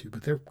going to go to.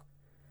 But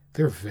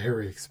they're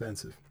very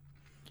expensive.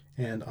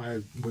 And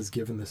I was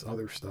given this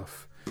other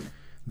stuff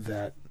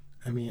that,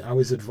 I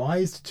was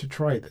advised to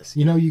try this.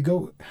 You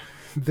go,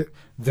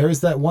 there's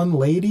that one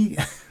lady,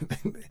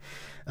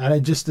 and I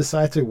just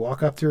decided to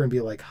walk up to her and be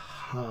like,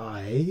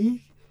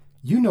 "Hi,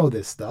 you know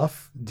this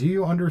stuff. Do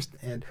you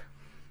understand?"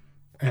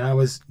 And I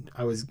was,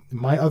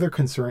 my other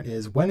concern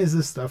is, when is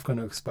this stuff going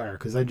to expire?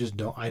 Because I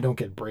don't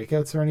get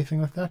breakouts or anything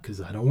like that,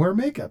 because I don't wear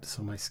makeup,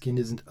 so my skin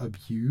isn't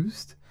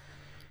abused.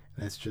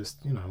 And it's just,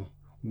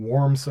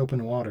 warm soap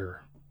and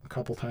water a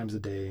couple times a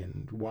day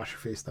and wash your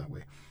face that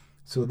way.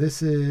 So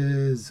this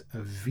is a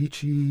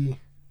Vichy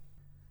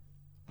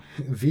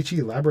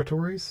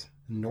Laboratories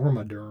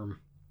Normaderm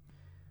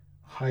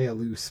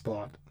Hyalu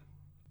Spot.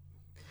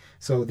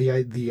 So the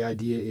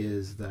idea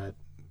is that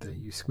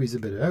you squeeze a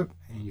bit out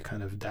and you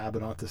kind of dab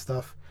it onto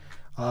stuff.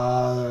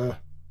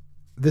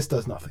 This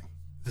does nothing.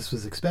 This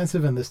was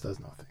expensive, and this does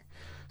nothing.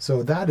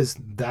 So that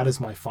is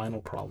my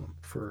final problem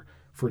for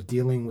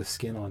dealing with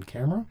skin on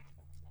camera,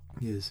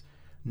 is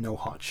no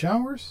hot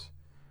showers,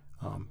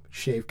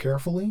 shave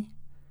carefully,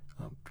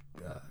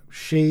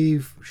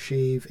 shave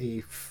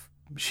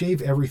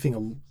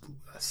everything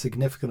a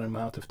significant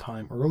amount of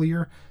time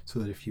earlier, so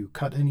that if you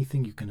cut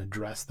anything, you can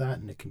address that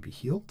and it can be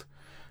healed.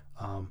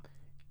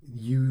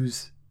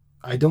 Use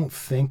I don't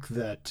think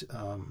that,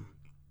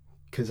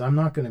 because I'm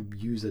not going to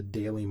use a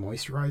daily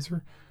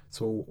moisturizer,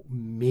 so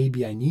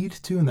maybe I need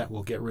to, and that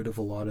will get rid of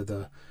a lot of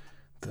the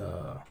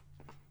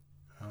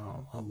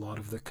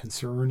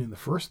concern in the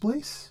first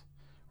place,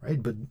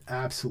 right? But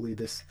absolutely,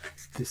 this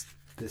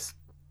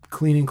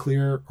Clean and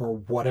Clear or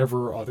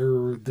whatever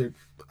other,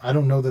 I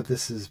don't know that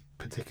this is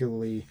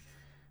particularly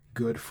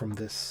good from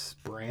this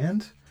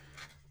brand,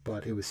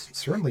 but it was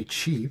certainly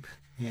cheap,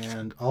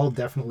 and I'll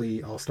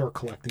start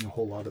collecting a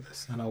whole lot of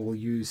this, and I will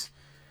use,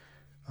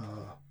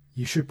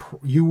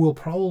 you will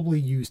probably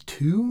use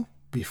 2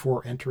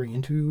 before entering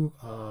into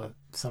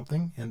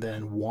something, and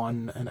then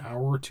 1 an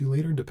hour or 2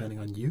 later, depending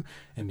on you,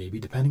 and maybe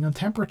depending on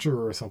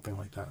temperature or something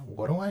like that.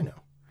 What do I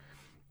know?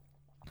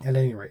 At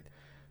any rate,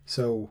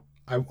 so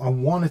I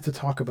wanted to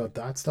talk about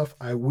that stuff.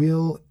 I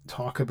will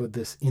talk about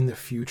this in the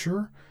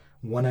future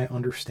when I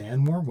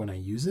understand more, when I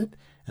use it,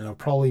 and I'll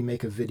probably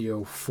make a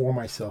video for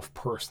myself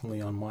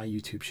personally on my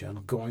YouTube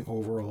channel going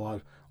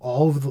over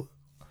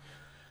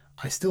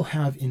I still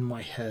have in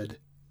my head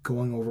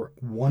going over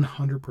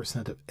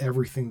 100% of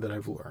everything that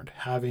I've learned,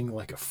 having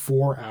like a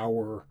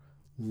 4-hour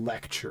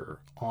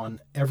lecture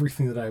on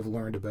everything that I've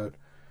learned about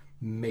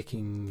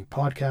making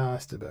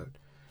podcasts, about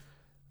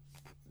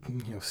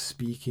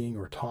speaking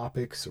or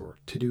topics or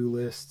to-do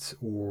lists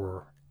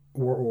or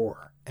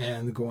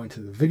and going to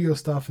the video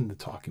stuff and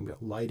talking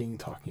about lighting,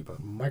 talking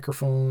about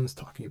microphones,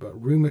 talking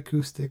about room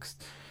acoustics,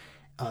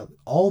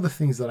 all the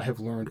things that I have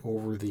learned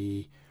over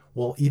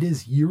it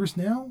is years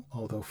now,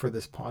 although for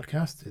this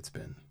podcast it's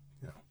been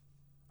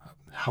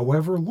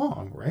however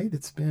long, right?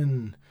 It's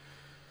been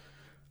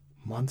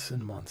months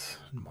and months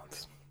and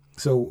months.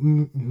 So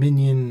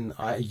Minion,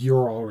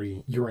 you're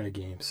in a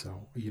game,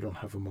 so you don't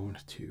have a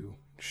moment to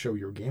show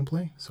your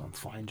gameplay, so I'm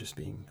fine just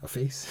being a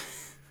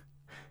face.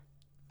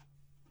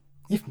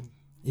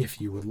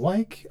 If you would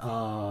like,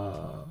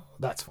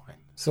 that's fine.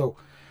 So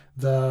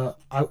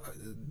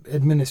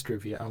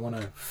Administrivia, I want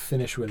to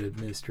finish with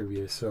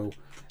Administrivia. So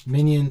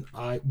Minion,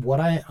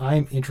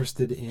 I'm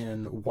interested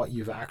in what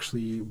you've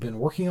actually been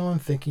working on,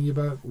 thinking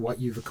about, what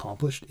you've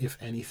accomplished, if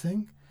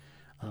anything.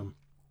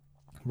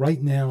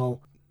 Right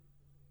now,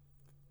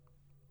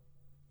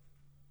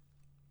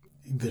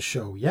 the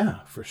show,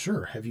 yeah, for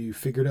sure. Have you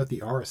figured out the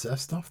RSS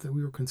stuff that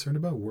we were concerned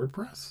about,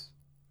 WordPress?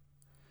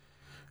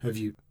 Have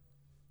you...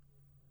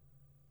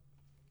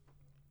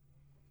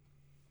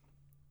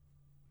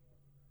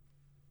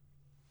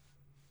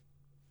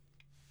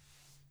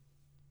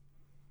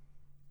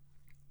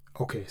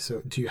 Okay,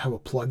 so do you have a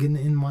plugin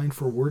in mind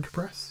for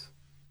WordPress?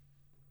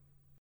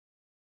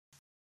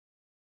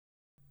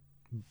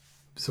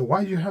 So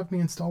why did you have me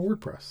install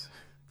WordPress?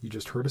 You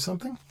just heard of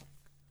something?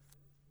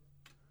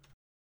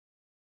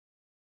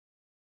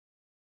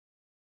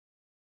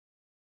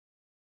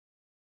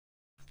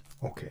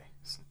 Okay.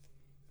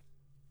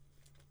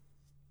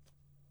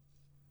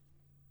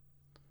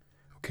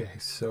 Okay,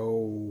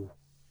 so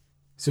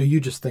you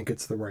just think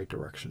it's the right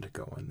direction to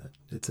go and that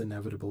it's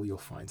inevitable you'll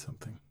find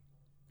something.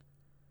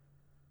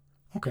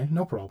 Okay,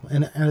 no problem.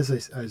 And as I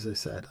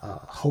said,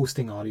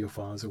 hosting audio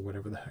files or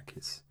whatever the heck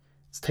it's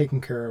taken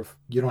care of.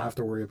 You don't have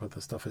to worry about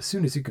this stuff. As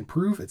soon as you can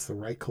prove it's the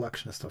right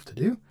collection of stuff to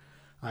do,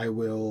 I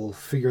will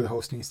figure the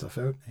hosting stuff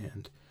out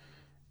and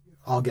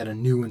I'll get a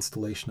new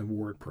installation of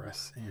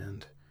WordPress.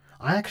 And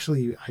I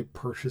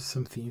purchased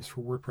some themes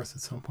for WordPress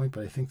at some point,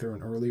 but I think they're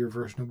an earlier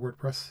version of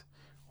WordPress,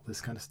 all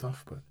this kind of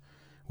stuff. But,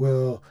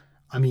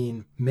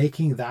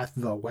 making that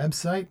the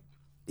website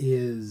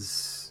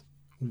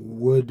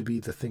would be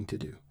the thing to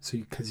do. So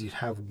because you'd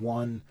have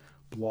one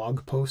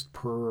blog post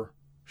per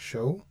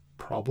show,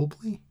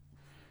 probably.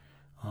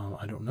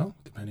 I don't know,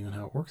 depending on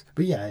how it works.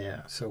 But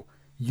yeah. So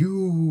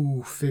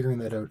you figuring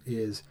that out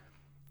is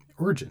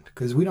urgent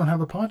because we don't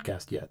have a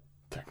podcast yet,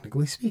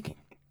 technically speaking.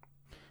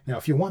 Now,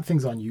 if you want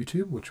things on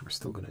YouTube, which we're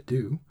still going to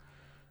do,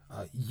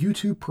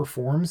 YouTube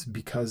performs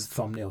because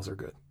thumbnails are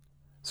good.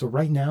 So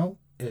right now,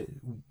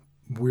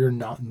 we're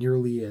not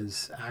nearly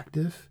as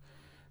active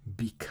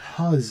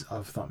because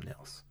of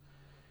thumbnails.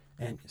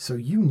 And so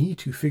you need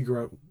to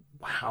figure out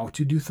how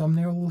to do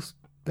thumbnails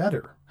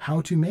better,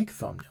 how to make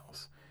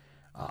thumbnails.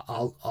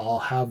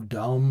 I'll have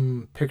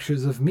dumb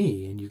pictures of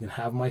me and you can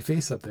have my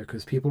face up there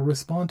because people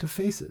respond to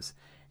faces.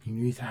 You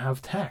need to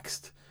have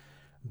text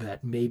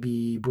that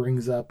maybe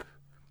brings up,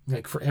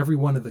 like for every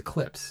one of the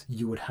clips,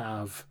 you would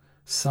have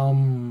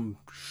some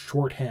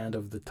shorthand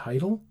of the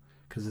title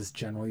because it's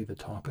generally the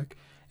topic.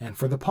 And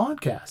for the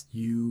podcast,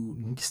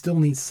 you still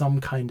need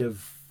some kind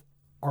of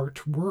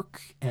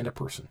artwork and a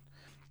person.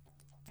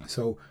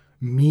 So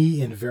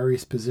me in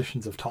various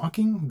positions of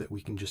talking that we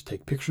can just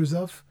take pictures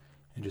of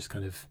and just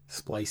kind of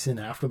splice in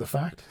after the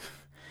fact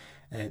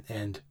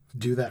and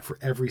do that for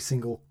every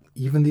single,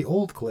 even the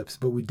old clips,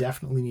 but we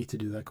definitely need to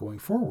do that going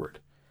forward.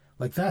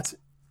 Like that's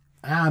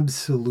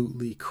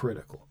absolutely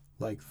critical.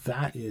 Like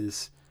that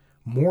is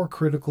more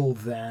critical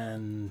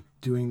than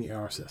doing the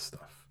RSS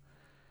stuff.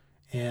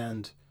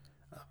 And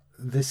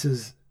this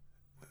is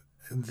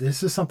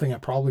something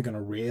I'm probably going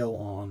to rail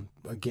on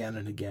again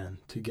and again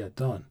to get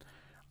done.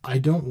 I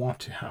don't want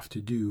to have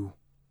to do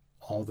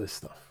all this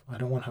stuff. I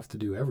don't want to have to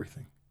do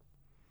everything.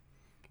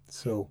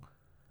 So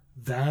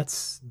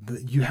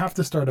you have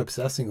to start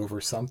obsessing over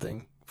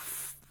something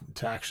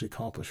to actually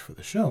accomplish for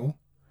the show,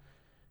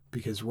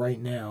 because right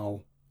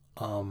now,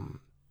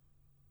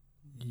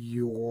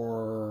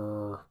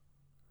 you're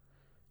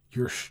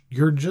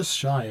just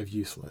shy of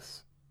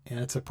useless, and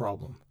it's a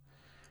problem,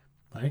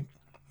 right?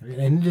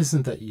 And it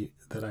isn't that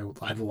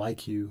I'd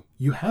like you.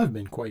 You have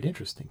been quite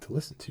interesting to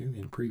listen to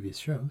in previous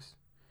shows.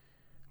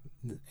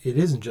 It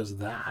isn't just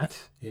that;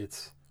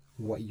 it's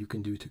what you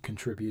can do to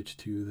contribute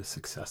to the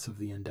success of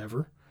the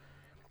endeavor.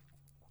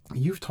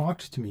 You've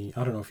talked to me.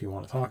 I don't know if you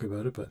want to talk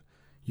about it, but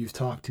you've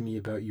talked to me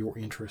about your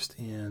interest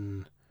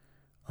in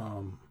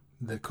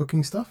the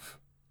cooking stuff,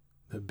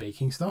 the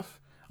baking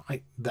stuff.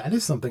 That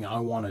is something I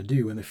want to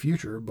do in the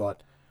future,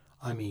 but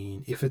I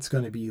mean, if it's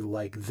going to be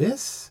like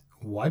this,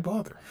 why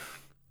bother?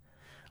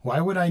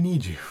 Why would I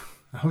need you?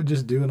 I would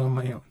just do it on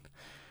my own.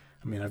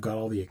 I mean, I've got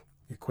all the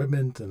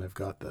equipment and I've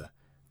got the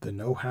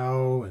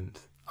know-how, and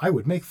I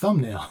would make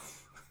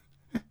thumbnails.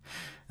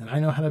 And I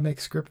know how to make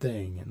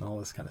scripting and all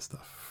this kind of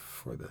stuff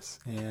for this.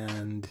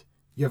 And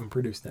you haven't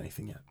produced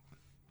anything yet.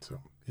 So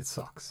it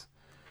sucks.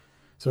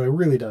 So it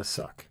really does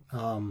suck.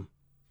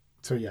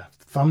 So yeah,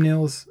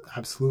 thumbnails,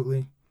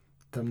 absolutely.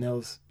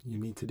 Thumbnails you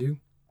need to do.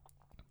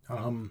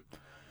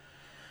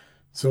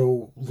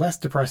 So less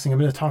depressing, I'm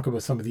going to talk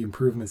about some of the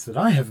improvements that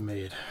I have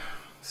made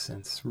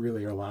since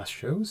really our last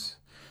shows.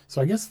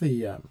 So I guess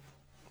the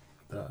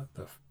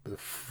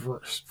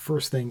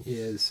first thing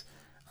is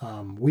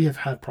we have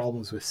had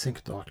problems with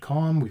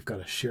sync.com. We've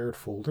got a shared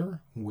folder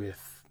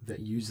that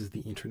uses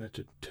the internet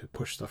to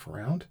push stuff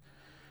around.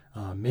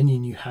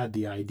 Minion, you had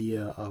the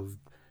idea of,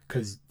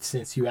 because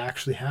since you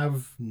actually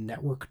have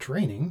network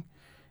training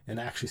and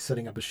actually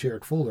setting up a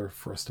shared folder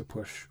for us to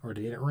push our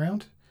data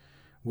around,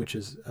 which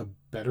is a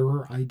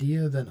better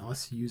idea than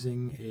us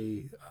using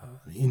a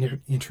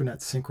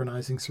internet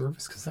synchronizing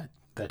service, because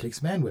that takes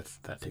bandwidth,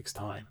 that takes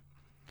time.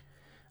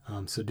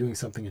 So doing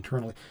something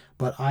internally,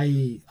 but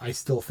I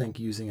still think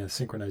using a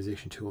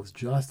synchronization tool is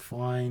just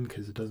fine,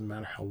 because it doesn't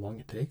matter how long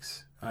it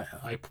takes.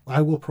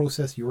 I will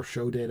process your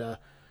show data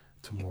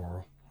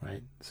tomorrow,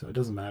 right? So it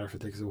doesn't matter if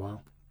it takes a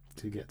while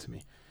to get to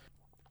me.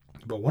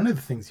 But one of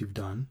the things you've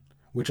done,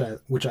 which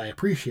I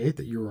appreciate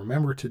that you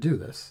remember to do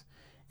this,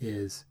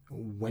 is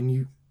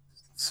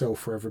so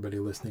for everybody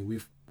listening,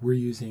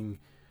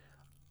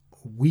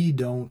 we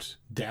don't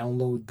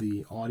download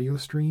the audio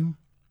stream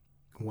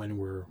when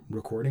we're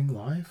recording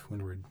live,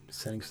 when we're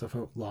sending stuff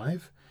out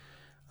live.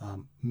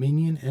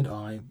 Minion and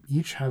I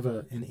each have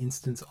an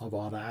instance of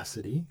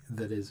Audacity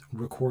that is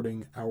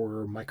recording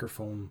our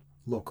microphone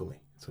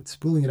locally. So it's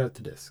spooling it out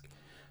to disk.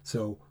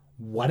 So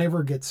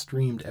whatever gets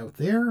streamed out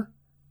there,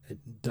 it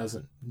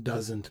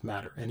doesn't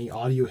matter. Any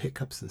audio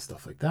hiccups and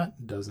stuff like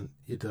that does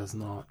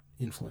not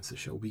influence the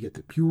show. We get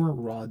the pure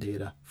raw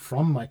data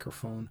from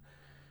microphone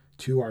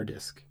to our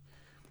disk.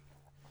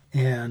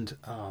 And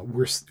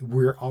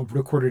we're all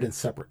recorded in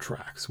separate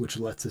tracks, which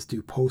lets us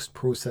do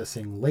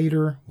post-processing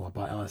later. Well,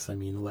 by us, I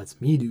mean lets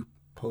me do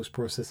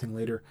post-processing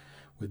later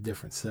with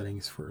different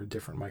settings for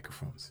different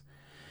microphones.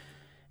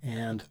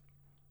 And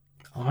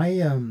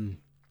where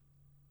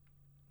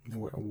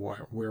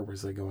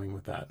was I going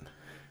with that?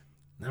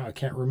 Now I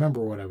can't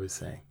remember what I was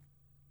saying.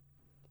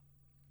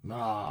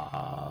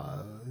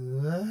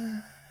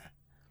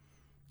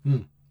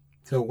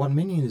 So what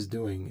Minion is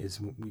doing is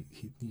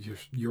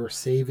you're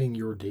saving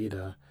your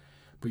data,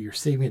 but you're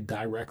saving it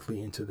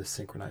directly into the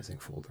synchronizing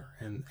folder.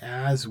 And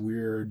as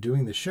we're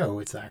doing the show,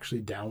 it's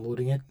actually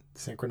downloading it,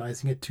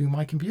 synchronizing it to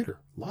my computer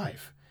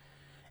live.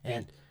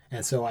 And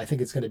so I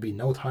think it's going to be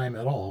no time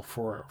at all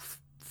for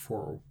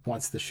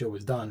once the show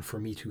is done for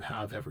me to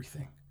have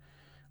everything,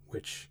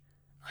 which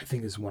I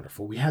think is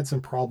wonderful. We had some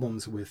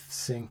problems with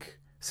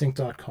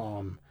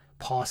sync.com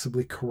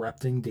possibly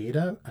corrupting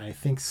data. I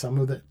think some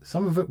of it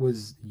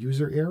was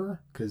user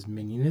error, because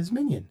Minion is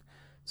Minion.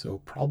 So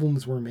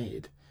problems were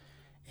made.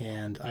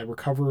 And I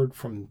recovered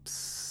from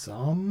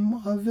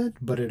some of it,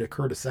 but it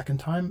occurred a second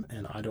time,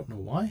 and I don't know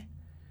why.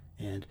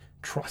 And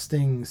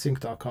trusting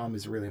sync.com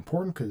is really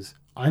important, because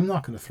I'm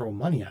not going to throw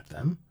money at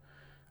them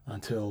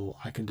until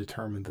I can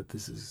determine that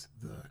this is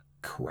the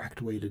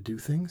correct way to do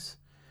things.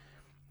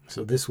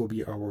 So this will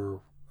be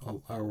our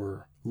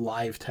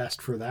live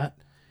test for that.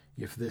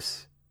 If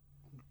this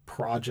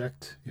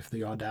project, if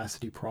the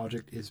Audacity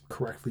project is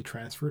correctly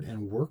transferred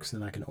and works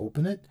and I can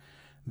open it,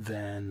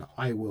 then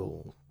I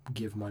will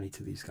give money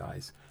to these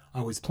guys.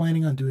 I was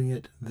planning on doing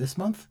it this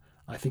month.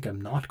 I think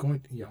I'm not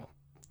going to,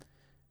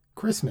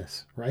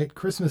 Christmas, right?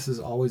 Christmas is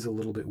always a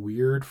little bit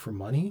weird for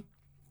money,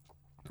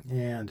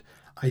 and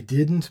I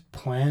didn't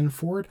plan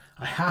for it.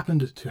 I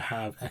happened to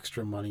have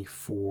extra money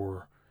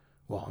for,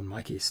 well, in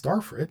my case,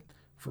 Starfrit,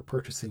 for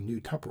purchasing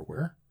new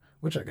Tupperware,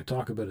 which I could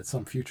talk about at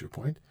some future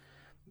point.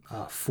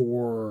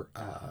 What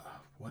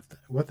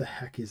the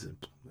heck is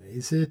it?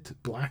 Is it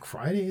Black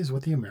Friday is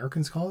what the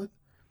Americans call it?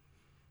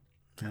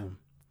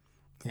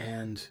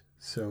 And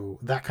so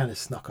that kind of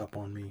snuck up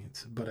on me.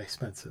 But I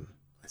spent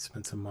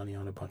some money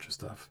on a bunch of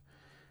stuff,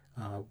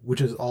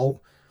 which is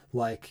all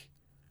like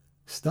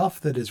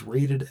stuff that is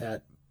rated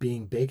at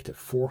being baked at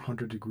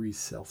 400 degrees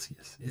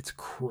Celsius. It's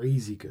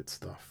crazy good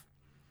stuff.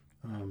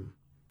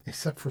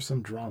 Except for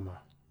some drama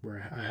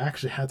where I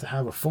actually had to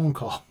have a phone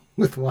call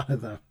with one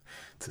of them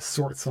to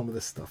sort some of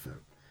this stuff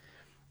out.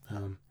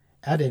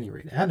 At any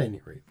rate, I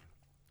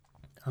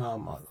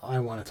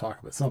want to talk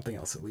about something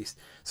else at least.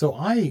 So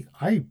I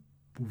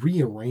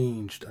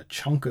rearranged a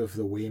chunk of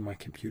the way my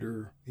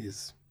computer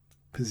is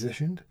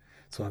positioned.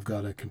 So I've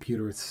got a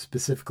computer that's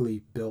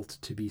specifically built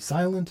to be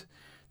silent,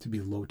 to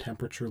be low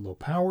temperature, low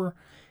power,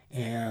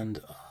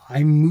 and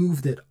I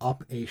moved it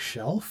up a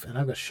shelf. And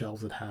I've got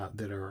shelves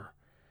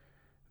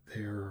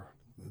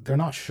they're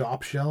not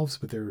shop shelves,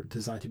 but they're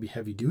designed to be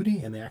heavy duty,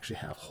 and they actually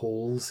have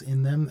holes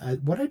in them.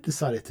 What I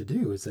decided to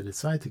do is I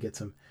decided to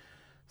get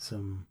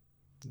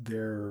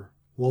they're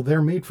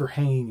made for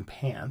hanging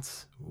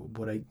pants.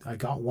 But I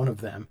got one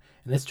of them,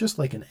 and it's just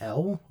like an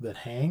L that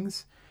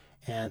hangs,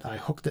 and I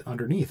hooked it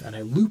underneath, and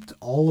I looped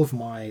all of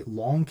my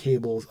long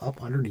cables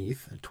up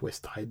underneath and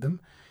twist tied them,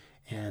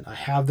 and I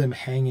have them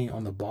hanging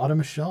on the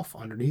bottom shelf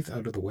underneath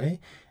out of the way,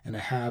 and I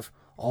have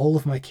all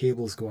of my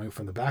cables going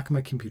from the back of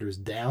my computers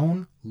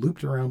down,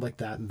 looped around like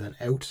that, and then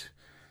out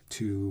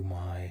to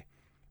my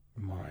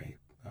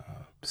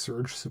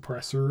surge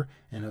suppressor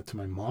and out to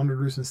my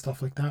monitors and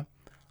stuff like that.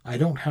 I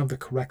don't have the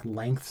correct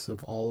lengths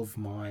of all of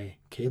my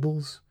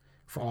cables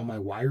for all my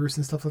wires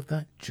and stuff like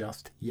that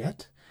just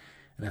yet.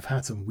 And I've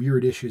had some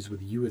weird issues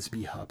with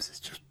USB hubs. It's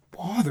just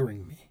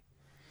bothering me.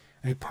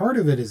 And part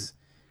of it is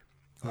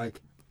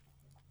like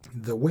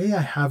the way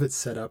I have it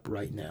set up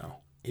right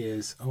now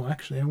is,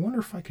 actually, I wonder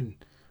if I can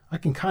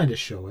kind of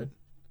show it.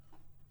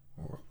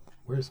 Or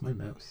where's my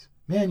mouse?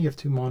 Man, you have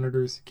two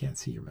monitors. You can't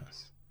see your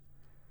mouse.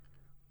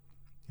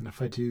 And if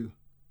I do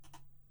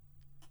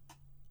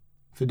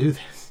this,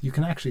 you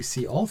can actually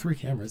see all three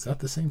cameras at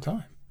the same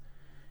time,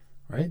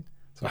 right?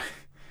 So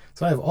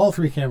I have all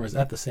three cameras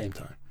at the same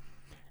time.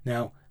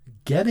 Now,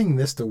 getting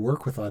this to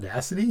work with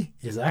Audacity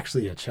is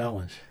actually a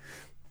challenge.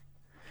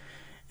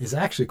 Is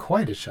actually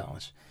quite a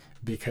challenge,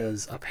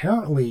 because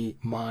apparently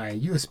my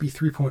USB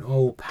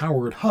 3.0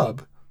 powered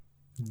hub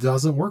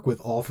doesn't work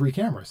with all three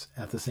cameras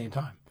at the same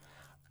time.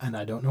 And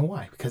I don't know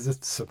why, because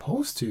it's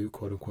supposed to,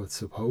 quote unquote,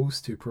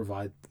 supposed to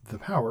provide the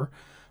power,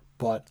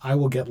 but I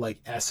will get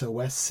like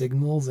SOS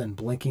signals and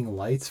blinking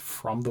lights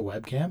from the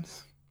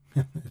webcams.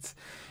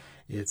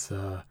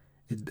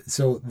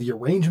 So the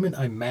arrangement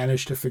I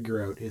managed to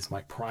figure out is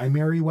my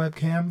primary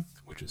webcam,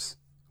 which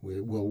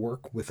will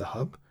work with the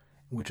hub,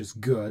 which is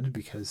good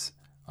because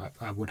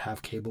I would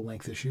have cable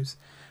length issues.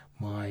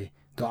 My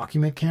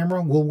document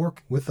camera will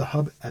work with the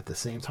hub at the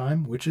same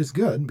time, which is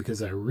good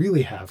because I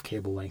really have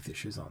cable length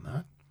issues on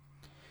that.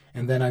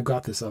 And then I've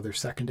got this other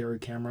secondary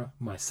camera,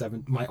 my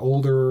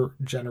older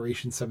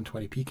generation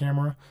 720p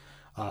camera.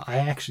 I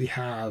actually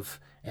have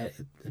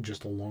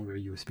just a longer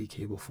USB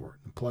cable for it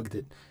and plugged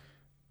it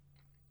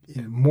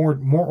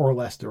more or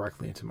less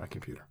directly into my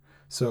computer.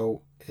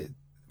 So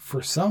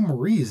for some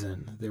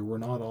reason, they were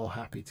not all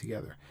happy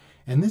together.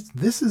 And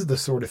this is the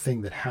sort of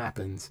thing that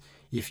happens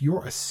if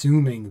you're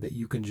assuming that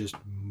you can just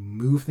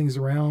move things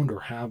around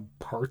or have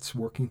parts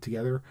working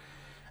together.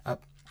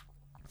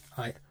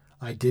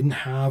 I didn't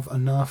have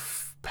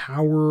enough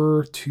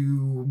power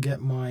to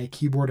get my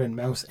keyboard and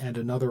mouse and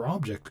another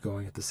object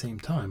going at the same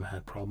time. I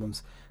had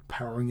problems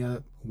powering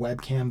a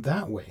webcam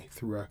that way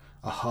through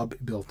a hub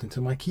built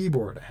into my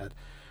keyboard. I had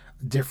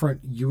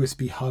different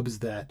USB hubs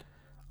that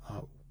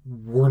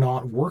were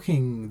not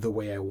working the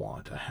way I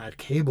want. I had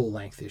cable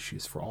length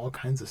issues for all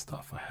kinds of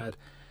stuff. I had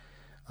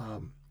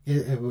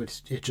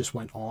it just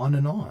went on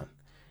and on.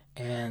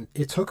 And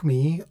it took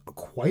me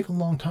quite a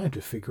long time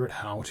to figure out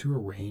how to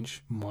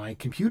arrange my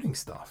computing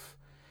stuff.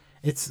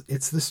 It's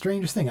the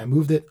strangest thing. I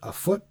moved it a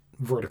foot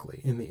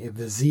vertically in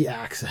the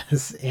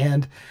Z-axis,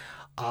 and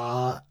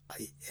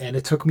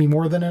it took me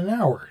more than an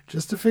hour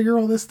just to figure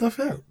all this stuff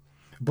out.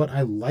 But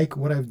I like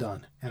what I've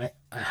done, and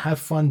I have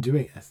fun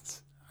doing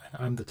it.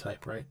 I'm the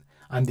type, right?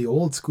 I'm the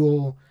old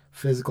school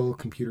physical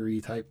computer-y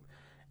type,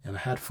 and I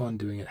had fun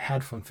doing it,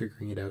 had fun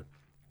figuring it out.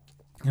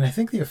 And I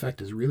think the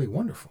effect is really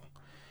wonderful.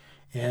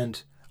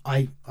 And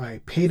I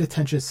paid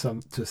attention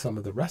to some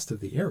of the rest of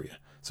the area.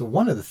 So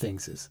one of the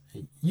things is,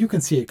 you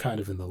can see it kind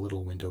of in the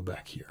little window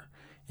back here.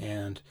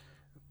 And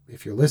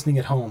if you're listening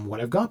at home,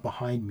 what I've got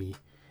behind me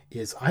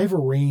is I've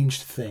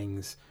arranged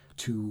things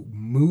to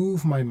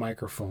move my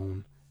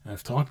microphone.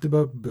 I've talked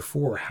about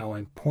before how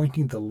I'm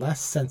pointing the less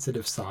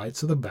sensitive side,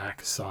 so the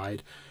back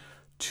side,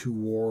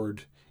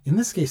 toward, in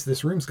this case,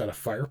 this room's got a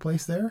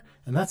fireplace there,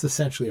 and that's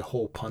essentially a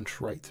hole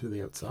punched right through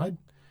the outside.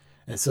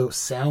 And so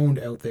sound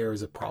out there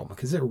is a problem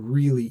because it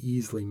really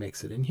easily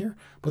makes it in here.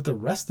 But the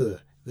rest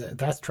of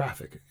that's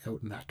traffic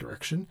out in that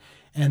direction.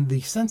 And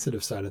the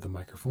sensitive side of the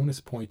microphone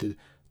is pointed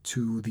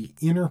to the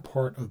inner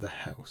part of the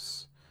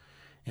house.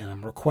 And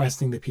I'm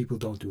requesting that people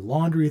don't do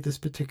laundry at this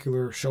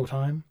particular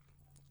showtime.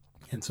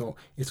 And so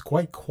it's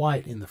quite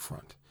quiet in the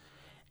front.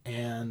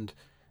 And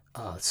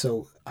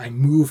So I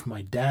moved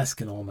my desk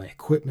and all my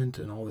equipment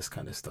and all this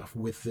kind of stuff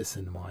with this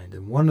in mind.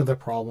 And one of the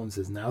problems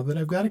is now that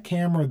I've got a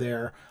camera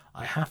there,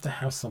 I have to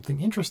have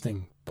something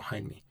interesting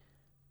behind me.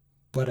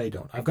 But I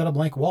don't. I've got a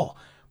blank wall.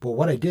 But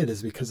what I did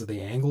is, because of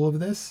the angle of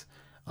this,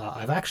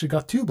 I've actually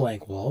got 2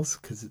 blank walls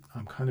because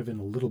I'm kind of in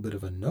a little bit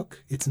of a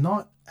nook. It's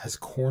not as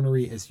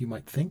cornery as you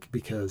might think,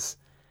 because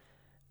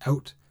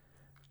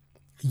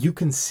you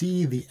can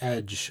see the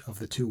edge of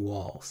the 2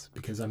 walls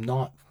because I'm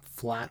not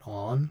flat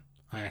on.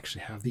 I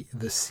actually have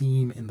the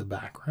seam in the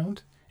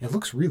background. It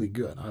looks really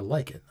good. I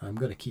like it. I'm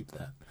going to keep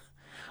that.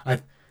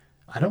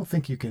 I don't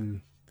think you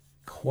can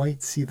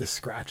quite see the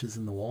scratches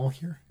in the wall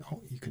here.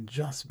 Oh, you can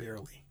just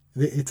barely.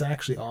 It's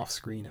actually off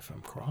screen if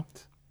I'm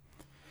cropped.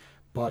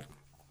 But,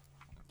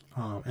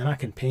 and I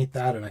can paint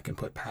that, and I can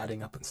put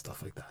padding up and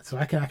stuff like that. So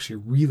I can actually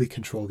really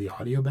control the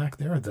audio back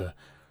there, the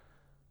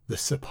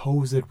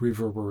supposed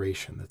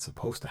reverberation that's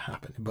supposed to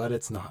happen, but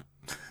it's not.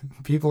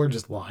 People are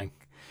just lying.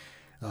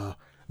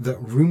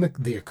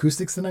 The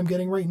acoustics that I'm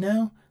getting right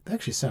now, they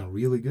actually sound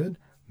really good.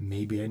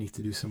 Maybe I need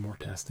to do some more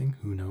testing.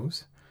 Who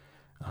knows?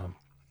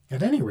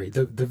 At any rate,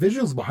 the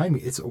visuals behind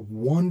me, it's a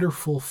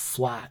wonderful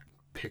flat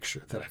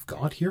picture that I've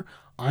got here.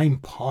 I'm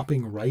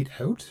popping right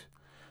out.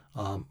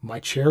 My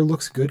chair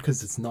looks good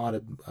because it's not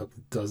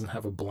doesn't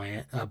have a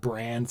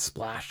brand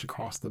splashed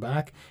across the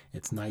back.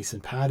 It's nice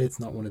and padded. It's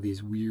not one of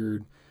these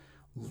weird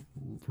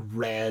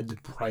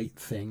red bright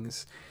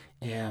things.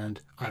 And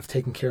I've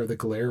taken care of the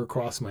glare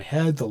across my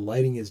head. The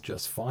lighting is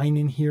just fine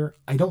in here.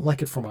 I don't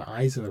like it for my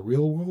eyes in the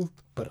real world,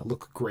 but it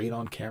looks great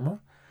on camera.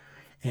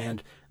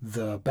 And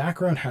the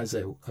background has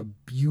a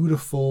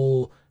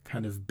beautiful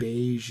kind of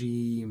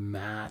beigey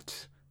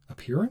matte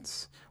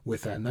appearance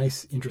with that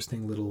nice,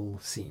 interesting little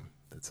seam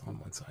that's on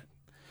one side.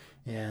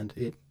 And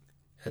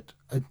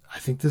I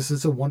think this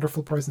is a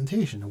wonderful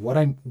presentation. And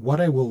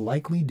what I will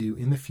likely do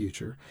in the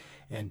future,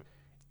 and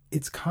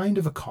it's kind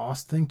of a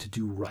cost thing to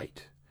do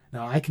right.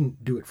 Now, I can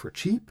do it for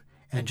cheap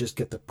and just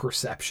get the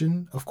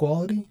perception of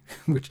quality,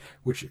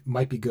 which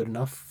might be good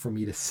enough for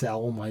me to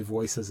sell my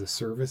voice as a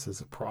service, as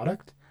a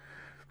product,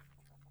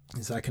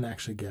 is I can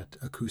actually get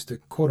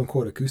acoustic, quote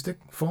unquote, acoustic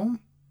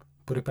foam,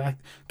 put it back,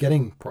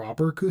 getting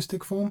proper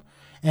acoustic foam,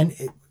 and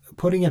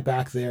putting it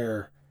back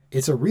there.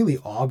 It's a really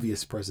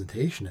obvious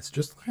presentation. It's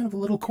just kind of a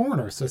little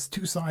corner. So it's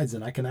 2 sides,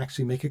 and I can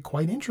actually make it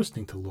quite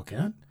interesting to look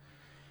at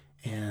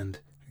and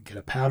get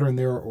a pattern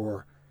there,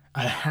 or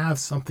I have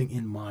something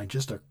in mind,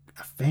 just a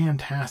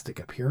fantastic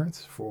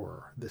appearance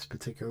for this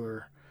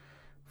particular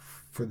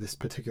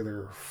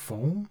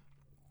foam.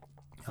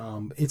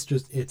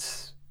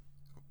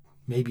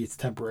 Maybe it's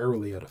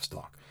temporarily out of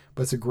stock,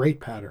 but it's a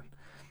great pattern.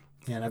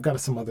 And I've got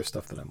some other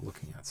stuff that I'm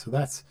looking at. So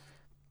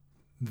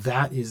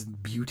that is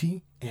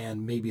beauty,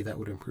 and maybe that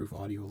would improve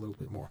audio a little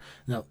bit more.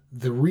 Now,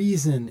 the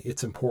reason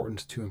it's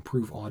important to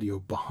improve audio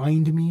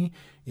behind me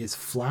is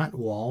flat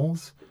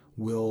walls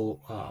will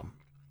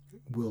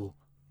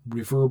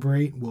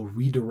reverberate, will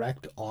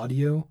redirect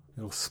audio.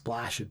 It'll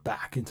splash it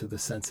back into the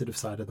sensitive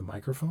side of the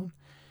microphone.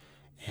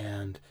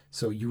 And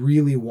so you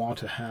really want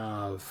to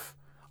have,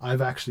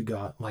 I've actually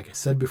got, like I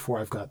said before,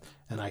 I've got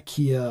an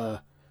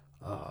IKEA,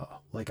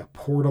 like a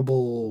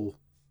portable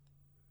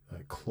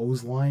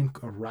clothesline,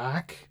 a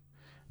rack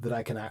that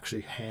I can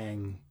actually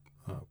hang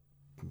a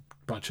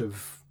bunch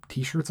of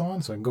t-shirts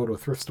on. So I can go to a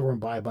thrift store and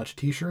buy a bunch of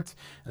t-shirts,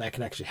 and I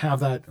can actually have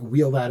that,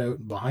 wheel that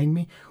out behind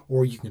me,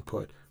 or you can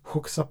put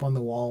hooks up on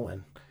the wall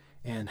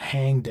and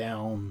hang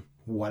down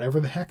whatever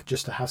the heck,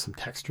 just to have some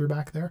texture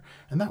back there,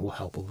 and that will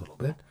help a little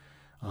bit.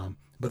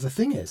 But the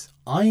thing is,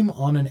 I'm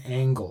on an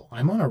angle.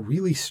 I'm on a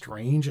really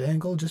strange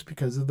angle just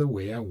because of the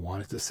way I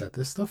wanted to set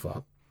this stuff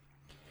up.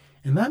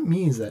 And that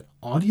means that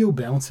audio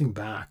bouncing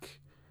back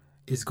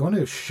is going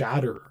to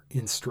shatter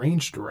in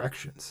strange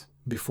directions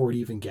before it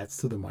even gets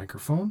to the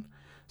microphone.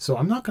 So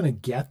I'm not going to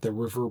get the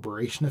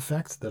reverberation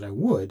effects that I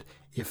would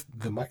if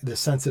the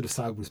sensitive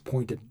side was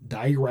pointed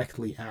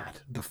directly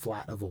at the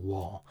flat of a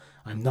wall.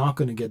 I'm not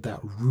going to get that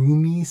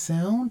roomy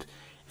sound,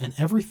 and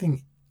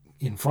everything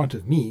in front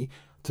of me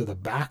to the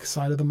back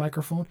side of the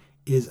microphone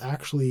is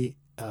actually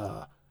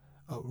a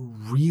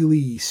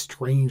really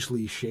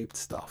strangely shaped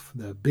stuff.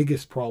 The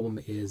biggest problem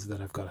is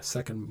that I've got a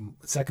second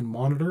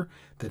monitor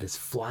that is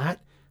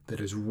flat, that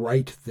is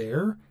right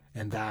there,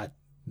 and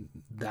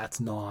that's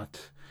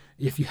not.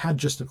 If you had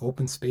just an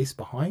open space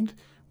behind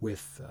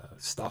with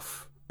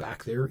stuff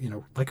back there,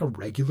 like a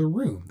regular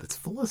room that's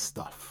full of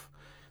stuff,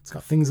 it's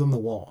got things on the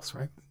walls,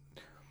 right?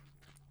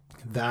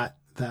 That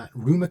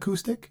room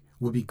acoustic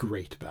will be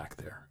great back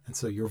there. And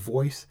so your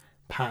voice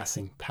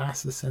passing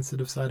past the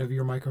sensitive side of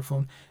your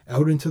microphone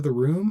out into the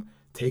room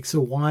takes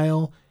a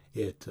while.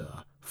 It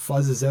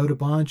fuzzes out a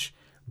bunch.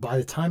 By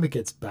the time it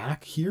gets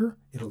back here,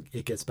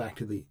 it gets back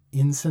to the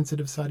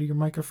insensitive side of your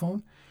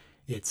microphone.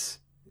 It's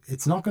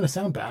not going to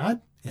sound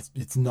bad.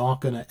 It's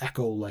not going to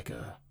echo like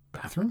a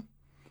bathroom,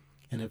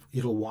 and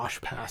it'll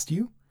wash past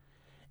you.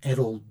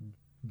 It'll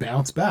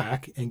bounce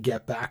back and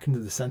get back into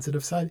the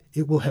sensitive side.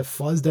 It will have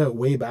fuzzed out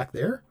way back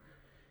there,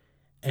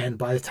 and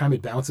by the time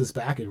it bounces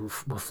back, it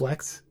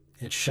reflects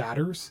it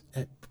shatters.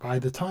 And by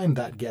the time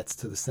that gets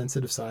to the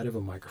sensitive side of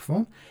a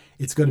microphone,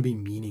 it's going to be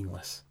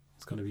meaningless.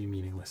 It's going to be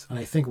meaningless. And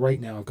I think right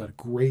now I've got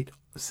great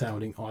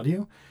sounding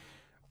audio.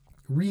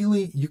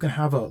 Really, you can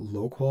have a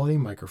low quality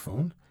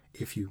microphone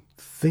if you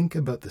think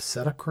about the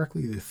setup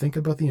correctly, you think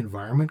about the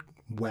environment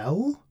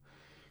well.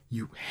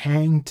 You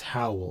hang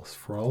towels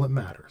for all that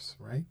matters,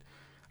 right?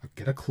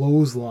 Get a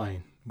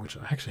clothesline, which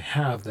I actually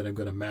have that I'm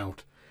going to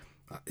mount.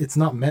 It's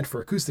not meant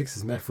for acoustics.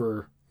 It's meant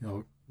for,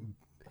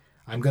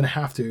 I'm going to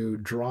have to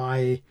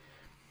dry.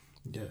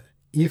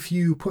 If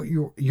you put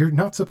you're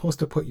not supposed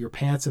to put your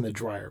pants in the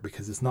dryer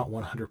because it's not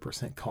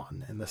 100%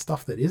 cotton. And the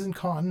stuff that isn't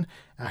cotton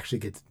actually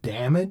gets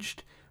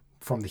damaged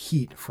from the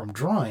heat from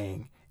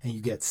drying, and you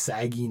get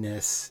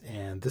sagginess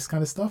and this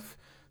kind of stuff.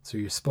 So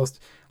you're supposed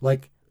to,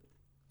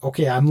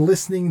 okay, I'm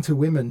listening to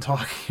women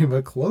talking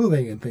about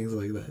clothing and things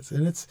like this.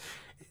 And it's,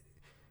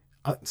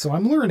 so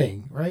I'm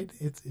learning, right?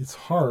 It's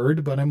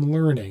hard, but I'm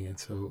learning. And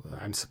so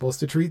I'm supposed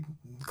to treat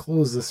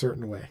clothes a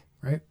certain way,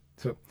 right?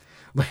 So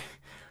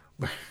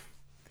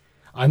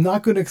I'm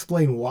not going to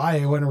explain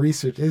why I went to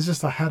research. It's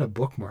just I had a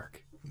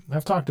bookmark.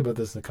 I've talked about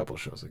this in a couple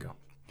of shows ago.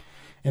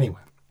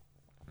 Anyway,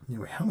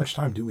 how much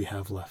time do we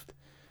have left?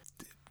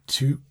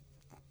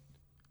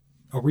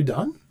 Are we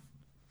done?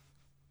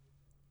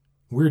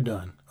 We're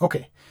done.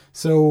 Okay.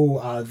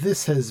 So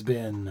this has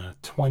been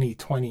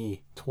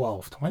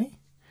 2020.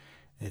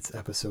 It's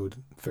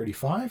episode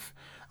 35.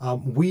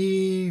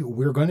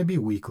 We're going to be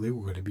weekly.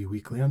 We're going to be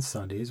weekly on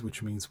Sundays,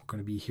 which means we're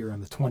going to be here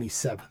on the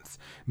 27th.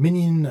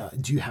 Minion,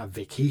 do you have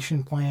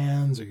vacation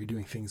plans? Or you're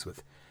doing things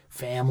with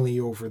family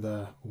over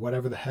the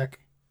whatever the heck?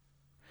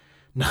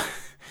 No,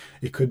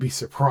 it could be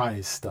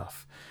surprise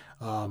stuff.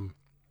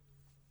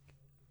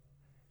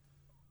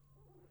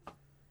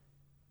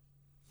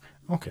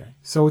 Okay,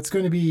 so it's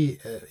going to be,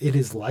 it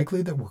is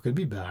likely that we're going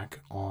to be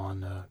back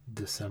on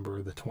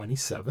December the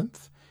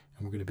 27th,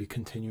 and we're going to be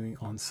continuing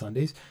on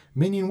Sundays.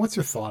 Minion, what's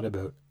your thought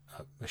about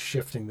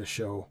shifting the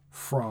show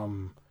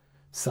from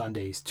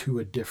Sundays to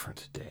a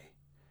different day?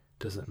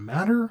 Does it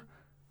matter?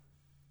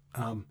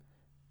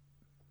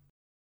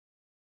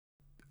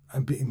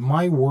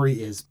 My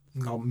worry is,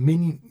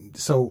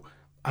 so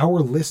our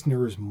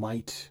listeners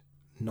might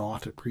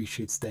not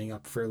appreciate staying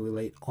up fairly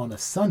late on a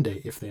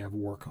Sunday if they have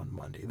work on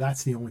Monday.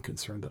 That's the only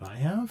concern that I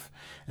have.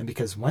 And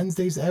because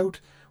Wednesday's out,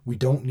 we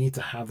don't need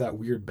to have that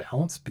weird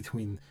balance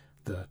between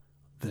the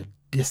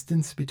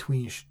distance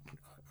between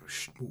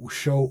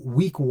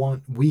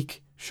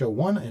week show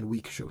one and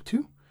week show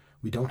two.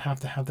 We don't have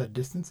to have that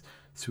distance,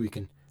 so we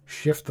can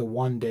shift the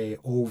one day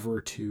over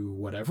to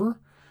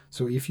whatever.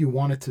 So if you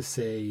wanted to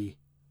say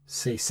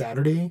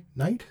Saturday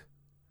night,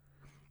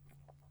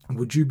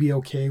 would you be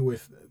okay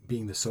with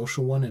being the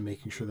social one and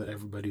making sure that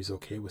everybody's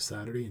okay with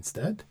Saturday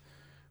instead?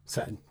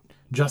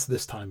 Just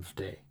this time of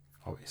day,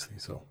 obviously.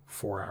 So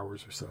 4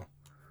 hours or so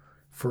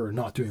for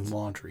not doing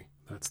laundry.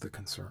 That's the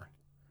concern.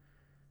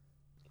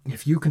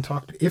 If you can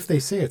if they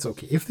say it's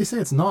okay, if they say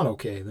it's not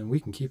okay, then we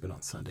can keep it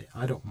on Sunday.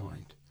 I don't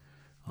mind.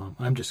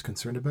 I'm just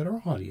concerned about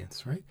our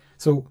audience, right?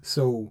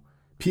 So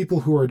people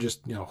who are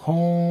just,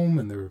 home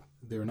and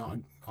they're not,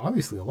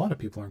 obviously a lot of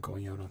people aren't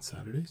going out on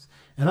Saturdays,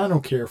 and I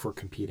don't care if we're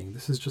competing.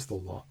 This is just the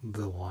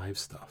live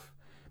stuff.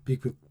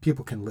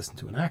 People can listen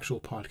to an actual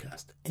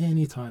podcast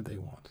anytime they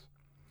want.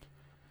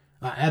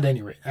 At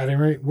any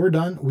rate, we're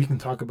done. We can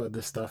talk about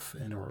this stuff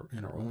in our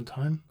own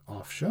time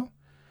off show.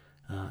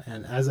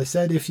 And as I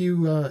said, if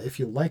you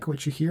like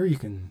what you hear, you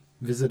can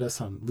visit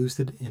us on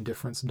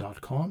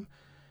lucidindifference.com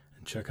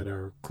and check out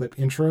our clip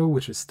intro,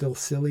 which is still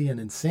silly and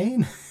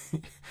insane.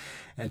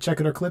 And check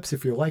out our clips.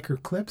 If you like our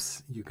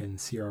clips, you can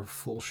see our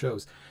full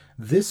shows.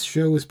 This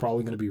show is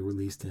probably going to be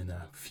released in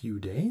a few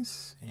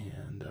days,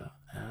 and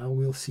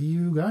we'll see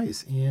you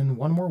guys in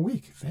one more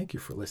week. Thank you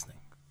for listening.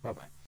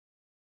 Bye-bye.